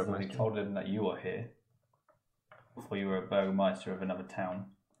Lars already told him that you are here before you were a Burgermeister of another town.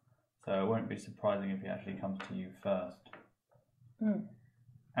 So it won't be surprising if he actually comes to you first.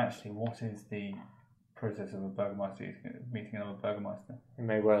 Actually, what is the process of a Burgermeister meeting another Burgermeister? He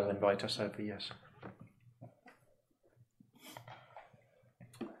may well invite us over, yes.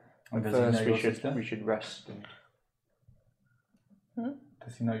 And first, we should rest. And...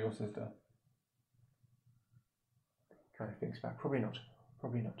 Does he know your sister? Kind of thinks back. Probably not.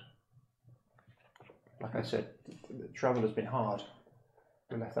 Like I said, the travel has been hard.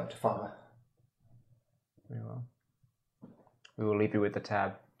 We left that to Father. Very well. We will leave you with the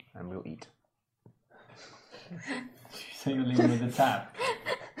tab, and we'll eat. So you're leaving with the tab?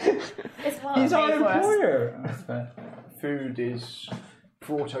 He's our employer. That's fair. Food is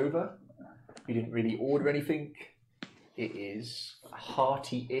brought over. We didn't really order anything. It is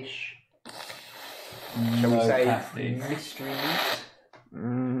hearty-ish. Shall we say mystery meat?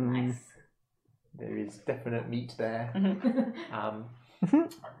 Nice. There is definite meat there.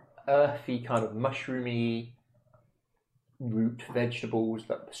 Earthy, kind of mushroomy root vegetables,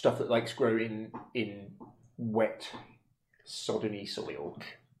 stuff that likes growing in wet, soddeny soil.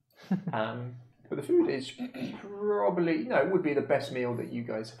 But the food is probably, it would be the best meal that you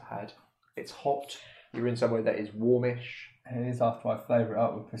guys have had. It's hot. You're in somewhere that is warmish. It is after I flavour it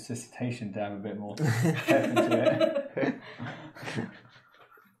up with precipitation down a bit more to it.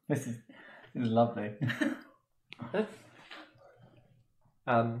 This is lovely.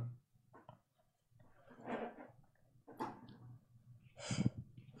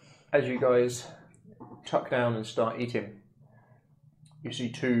 As you guys tuck down and start eating, you see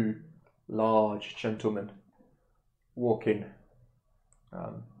two large gentlemen walk in.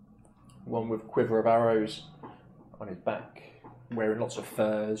 One with quiver of arrows on his back, wearing lots of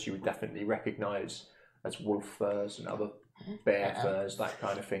furs you would definitely recognise as wolf furs and other bear furs, that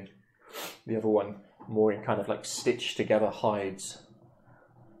kind of thing. The other one more in kind of like stitched together hides.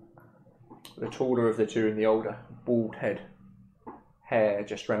 The taller of the two and the older, bald head, hair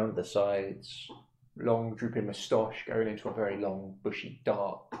just round the sides, long drooping moustache going into a very long, bushy,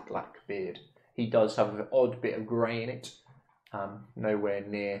 dark black beard. He does have an odd bit of grey in it, nowhere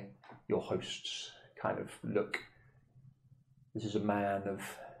near your host's kind of look. This is a man of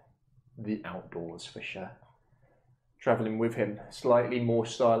the outdoors for sure. Travelling with him, slightly more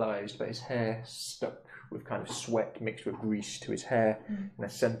stylised, but his hair stuck with kind of sweat mixed with grease to his hair, and a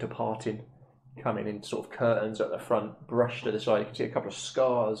centre parting coming in sort of curtains at the front, brushed to the side. You can see a couple of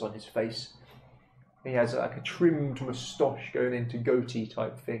scars on his face. He has like a trimmed moustache going into goatee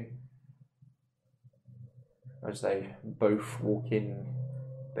type thing. As they both walk in,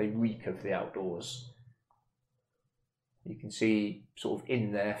 they reek of the outdoors. You can see sort of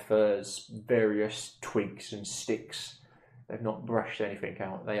in their furs various twigs and sticks. They've not brushed anything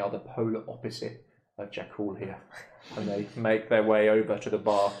out. They are the polar opposite of Jakul here. And they make their way over to the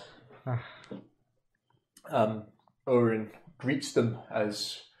bar. Orin greets them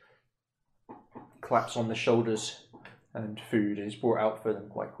as claps on the shoulders, and food is brought out for them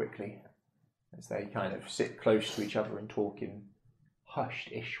quite quickly as they kind of sit close to each other and talk in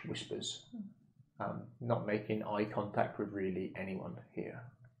hushed-ish whispers. Not making eye contact with really anyone here.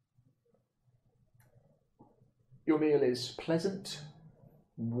 Your meal is pleasant,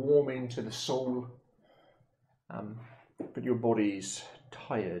 warming to the soul, but your body's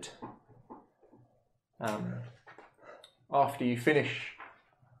tired. After you finish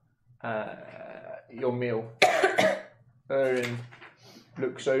your meal, Erin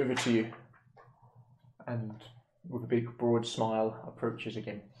looks over to you and with a big broad smile approaches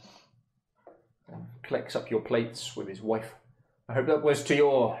again. And collects up your plates with his wife. I hope that was to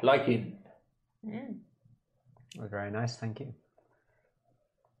your liking. It was very nice, thank you.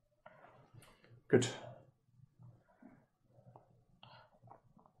 Good.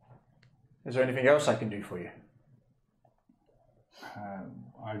 Is there anything else I can do for you?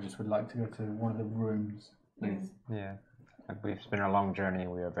 I just would like to go to one of the rooms, please. Yeah. It's been a long journey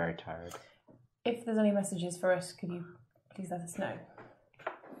and we are very tired. If there's any messages for us, could you please let us know?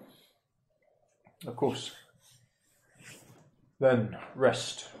 Of course. Then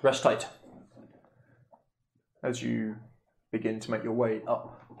rest tight. As you begin to make your way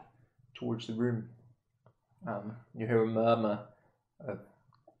up towards the room, you hear a murmur of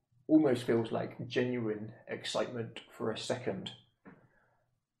almost feels like genuine excitement for a second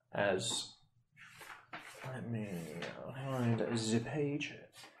as, let me find the page.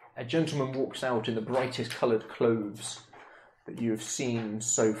 A gentleman walks out in the brightest coloured clothes that you have seen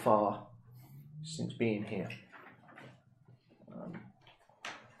so far since being here.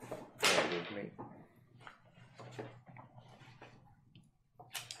 Bear with me.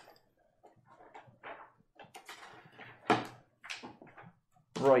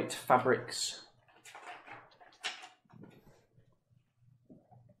 Bright fabrics,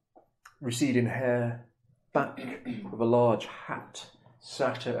 receding hair, back with a large hat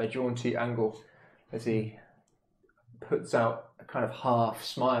sat at a jaunty angle as he puts out a kind of half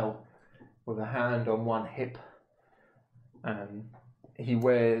smile with a hand on one hip. He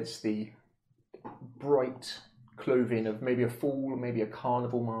wears the bright clothing of maybe a fool, maybe a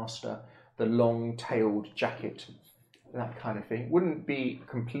carnival master, the long-tailed jacket, that kind of thing. Wouldn't be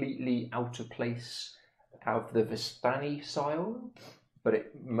completely out of place out of the Vistani style, but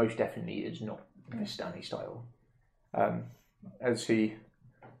it most definitely is not Vistani style. As he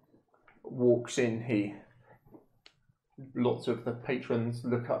walks in, lots of the patrons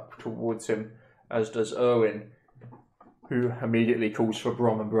look up towards him, as does Erwin, who immediately calls for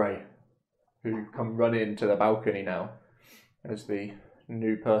Brom and Bray, who come running to the balcony now, as the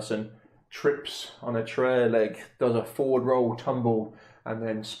new person trips on a tray leg, does a forward roll tumble, and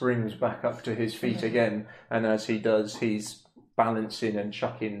then springs back up to his feet again. And as he does, he's balancing and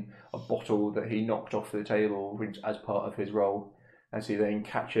chucking a bottle that he knocked off the table as part of his roll, as he then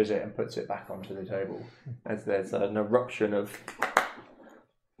catches it and puts it back onto the table. As there's an eruption of,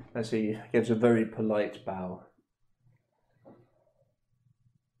 as he gives a very polite bow.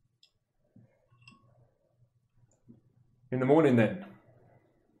 In the morning then.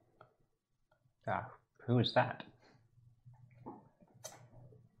 Who is that?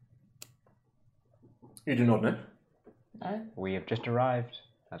 You do not know? No. We have just arrived,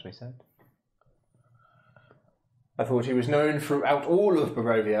 as we said. I thought he was known throughout all of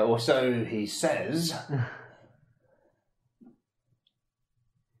Barovia, or so he says.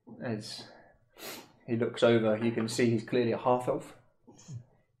 As he looks over, you can see he's clearly a half-elf.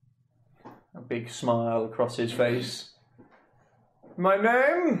 A big smile across his face. My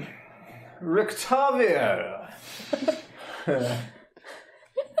name? Rictavio.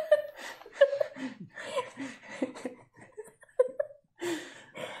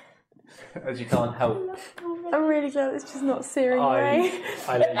 as you can't help. I'm really glad it's just not searing away.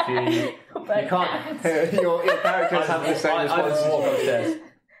 I let you. You can't. Your characters have the same response. Walk upstairs.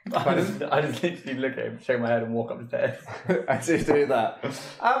 I just literally look at him, shake my head, and walk upstairs. As if to do that.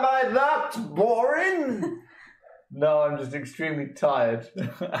 Am I that boring? No, I'm just extremely tired.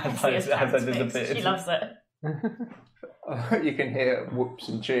 as I disappeared. She loves it. You can hear whoops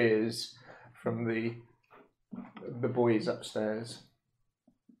and cheers from the boys upstairs.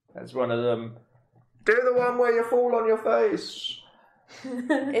 As one of them, do the one where you fall on your face.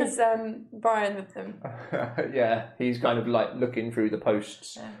 Is Brian with them? Yeah, he's kind of like looking through the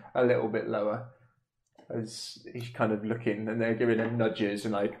posts a little bit lower. As he's kind of looking, and they're giving him nudges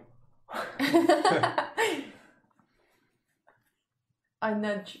and like. I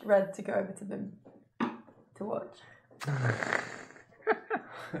nudge Red to go over to them to watch.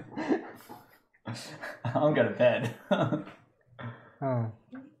 I'm going to bed.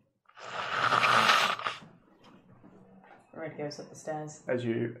 Red goes up the stairs. As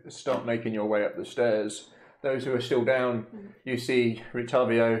you start making your way up the stairs, those who are still down, you see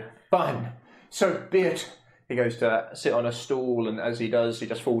Rictavio. Fine, so be it. He goes to sit on a stool, and as he does, he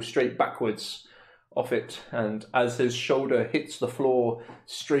just falls straight backwards off it, and as his shoulder hits the floor,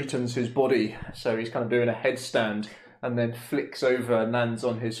 straightens his body, so he's kind of doing a headstand, and then flicks over and lands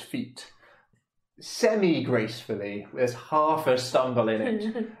on his feet semi-gracefully. There's half a stumble in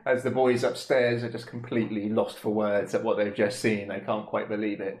it as the boys upstairs are just completely lost for words at what they've just seen. They can't quite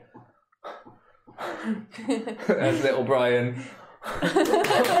believe it. As little Brian.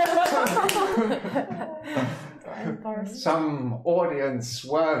 Some audience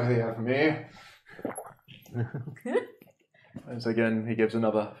worthy of me. As again he gives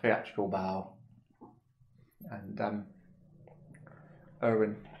another theatrical bow. And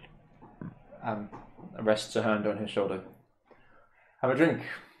Erwin rests a hand on his shoulder. Have a drink.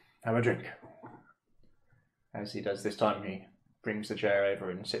 Have a drink. As he does this time, he brings the chair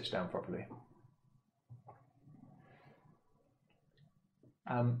over and sits down properly.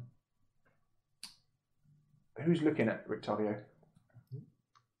 Who's looking at Rictavio?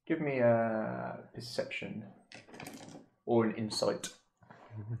 Give me a perception or an insight.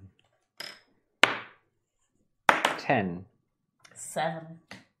 10. 7.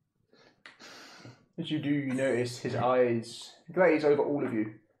 As you do, you notice his eyes glaze over all of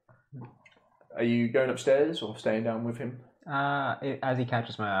you. Are you going upstairs or staying down with him? As he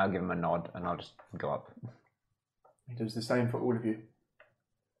catches my eye, I'll give him a nod and I'll just go up. He does the same for all of you.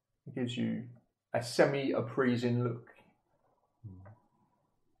 He gives you a semi-appraising look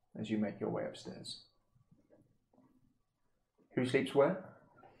as you make your way upstairs. Who sleeps where?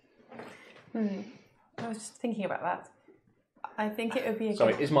 I was just thinking about that. I think it would be a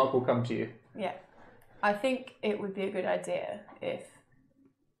Sorry, good... Ismark will come to you. Yeah. I think it would be a good idea if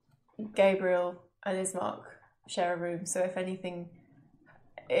Gabriel and Ismark share a room, so if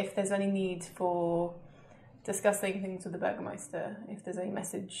there's any need for discussing things with the Burgermeister, if there's any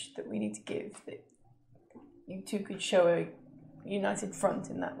message that we need to give, that you two could show a united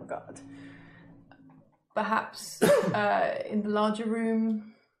front in that regard. Perhaps in the larger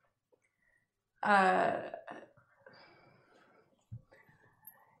room,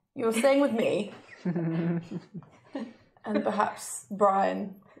 you're staying with me, and perhaps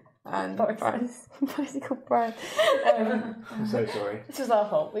Brian and Brian. Why is he called Brian? I'm so sorry. This was our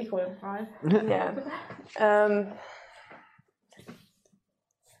fault. We call him Brian. Yeah.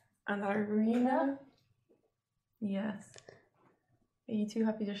 And Irina. Yes. Are you two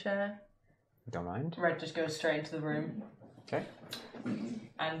happy to share? Don't mind. Red just goes straight into the room. Okay.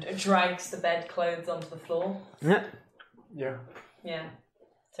 And drags the bedclothes onto the floor. Yeah. Yeah.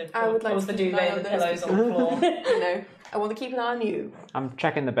 So I would like pulls to the keep an eye duvet, on the those pillows on the floor. You know, I want to keep an eye on you. I'm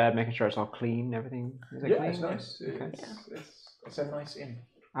checking the bed, making sure it's all clean. Everything is it clean? It's nice. Okay. It's a nice inn.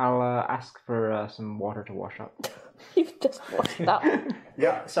 I'll ask for some water to wash up. You've just washed up. Are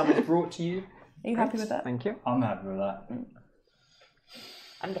Yeah, some is brought to you. you happy with that? Thank you. I'm happy with that.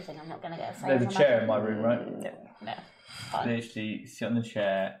 I'm guessing I'm not going to get a favour. There's a chair in my room, right? No. Literally sit on the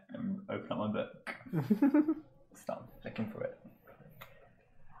chair and open up my book. Start looking for it.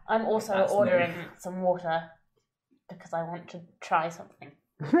 I'm also That's ordering some water because I want to try something.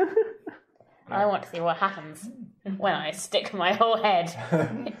 I want to see what happens when I stick my whole head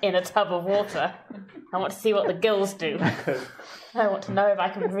in a tub of water. I want to see what the gills do. I want to know if I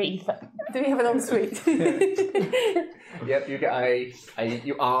can breathe. Do we have an ensuite? Yep, you get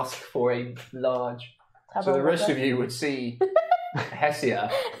you ask for a large. Tub So of the rest water. of you would see Hessia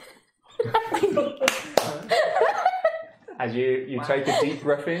as you take a deep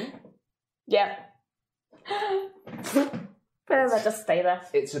breath in. Yeah. Well, just stay there.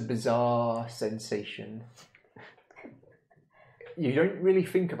 It's a bizarre sensation. You don't really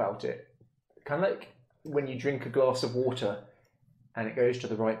think about it. Kind of like when you drink a glass of water and it goes to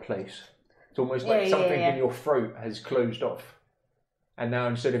the right place. It's almost like something in your throat has closed off. And now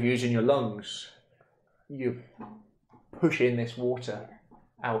instead of using your lungs, you push in this water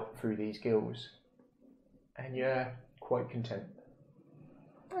out through these gills. And you're quite content.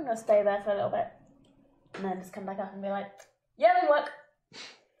 I'm going to stay there for a little bit. And then just come back up and be like, yeah, they work.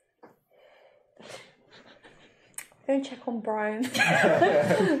 Go and check on Brian.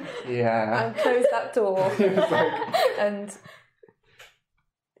 Yeah. And close that door. And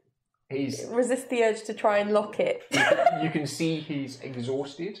he's resist the urge to try and lock it. You can see he's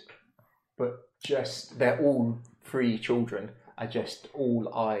exhausted, but just they're all 3 children are just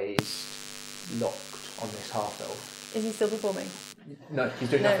all eyes locked on this half-elf. Is he still performing? No, he's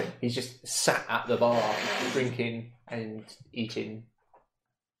doing nothing. He's just sat at the bar, drinking and eating.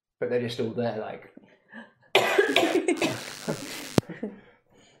 But they're just all there, like.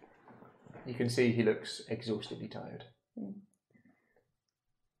 You can see he looks exhaustedly tired.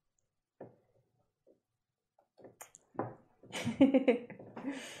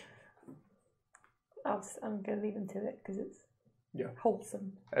 I'm going to leave him to it because it's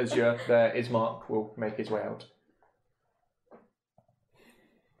wholesome. As you're there, Ismark will make his way out.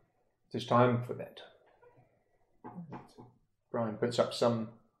 It's time for bed. Brian puts up some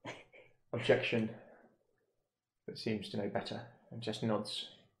objection, but seems to know better and just nods.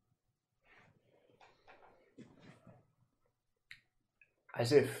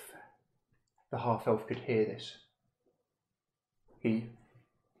 As if the half-elf could hear this, he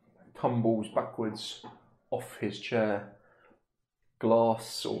tumbles backwards off his chair,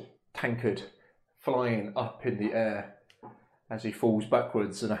 glass or tankard flying up in the air as he falls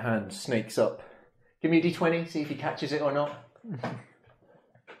backwards and a hand snakes up. Give me a d20, see if he catches it or not.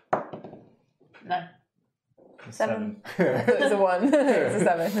 No. 7. It's a 1. It's a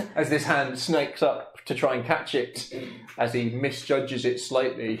 7. As this hand snakes up to try and catch it, as he misjudges it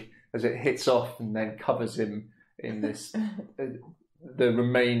slightly, as it hits off and then covers him in this, the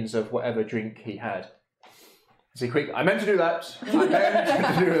remains of whatever drink he had. As he I meant to do that. I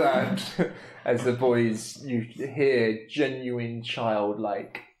meant to do that. As the boys, you hear genuine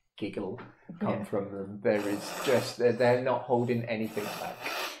childlike giggle come from them. There is just, they're not holding anything back.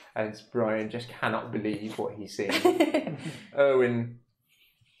 As Brian just cannot believe what he's seeing. Owen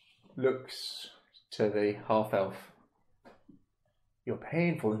looks to the half-elf. You're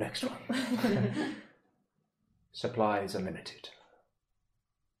paying for the next one. Supplies are limited.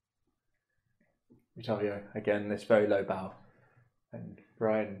 Vittorio, again, this very low bow. And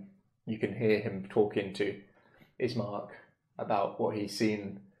Brian, you can hear him talking to Ismark about what he's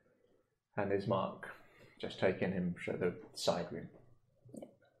seen, and Ismark just taking him to the side room.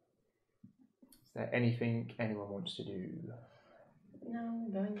 Is there anything anyone wants to do? No,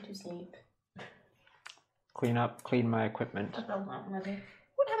 I'm going to sleep. Clean my equipment.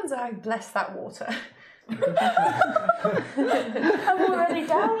 What happens if I bless that water? I'm already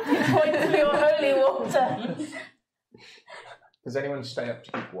down. Point to your holy water. Does anyone stay up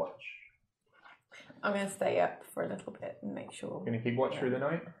to keep watch? I'm going to stay up for a little bit and make sure. Going to keep watch through the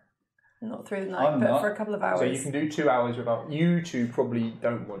night? Not through the night, but for a couple of hours. So you can do 2 hours without... You two probably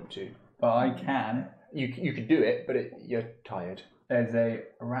don't want to. But I can. You could do it, but you're tired. There's a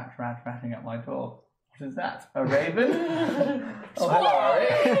rat ratting at my door. What is that? A raven? Oh,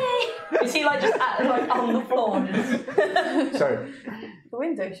 hello. Is he like just on the floor? So the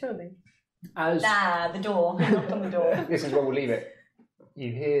window, surely. The door. He knocked on the door. This is where we'll leave it.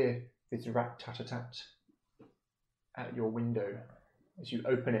 You hear this rat-tat-tat at your window as you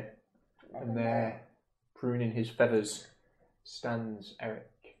open it, and there, pruning his feathers, stands Eric.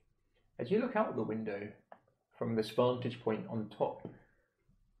 As you look out the window from this vantage point on top,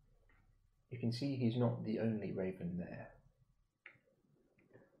 you can see he's not the only raven there.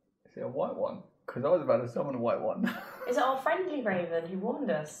 Is it a white one? Because I was about to summon a white one. Is it our friendly raven who warned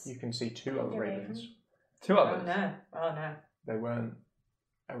us? You can see 2 other ravens. 2 others? Oh no. They weren't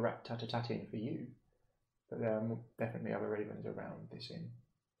a rat-tat-tatting for you, but there are definitely other ravens around this inn.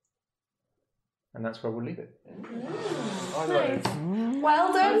 And that's where we'll leave it. Nice.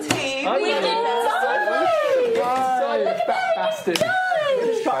 Well done, team. We did it! Bastard.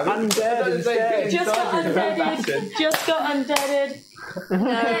 Just got undead. Just got undeaded.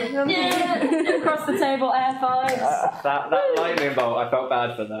 Across the table, air fives. That lightning bolt, I felt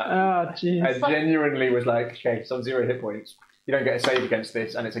bad for that. Oh, jeez. I genuinely was like, okay, so I'm 0 hit points. You don't get a save against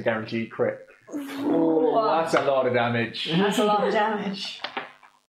this, and it's a guaranteed crit. Oh, that's a lot of damage. That's a lot of damage.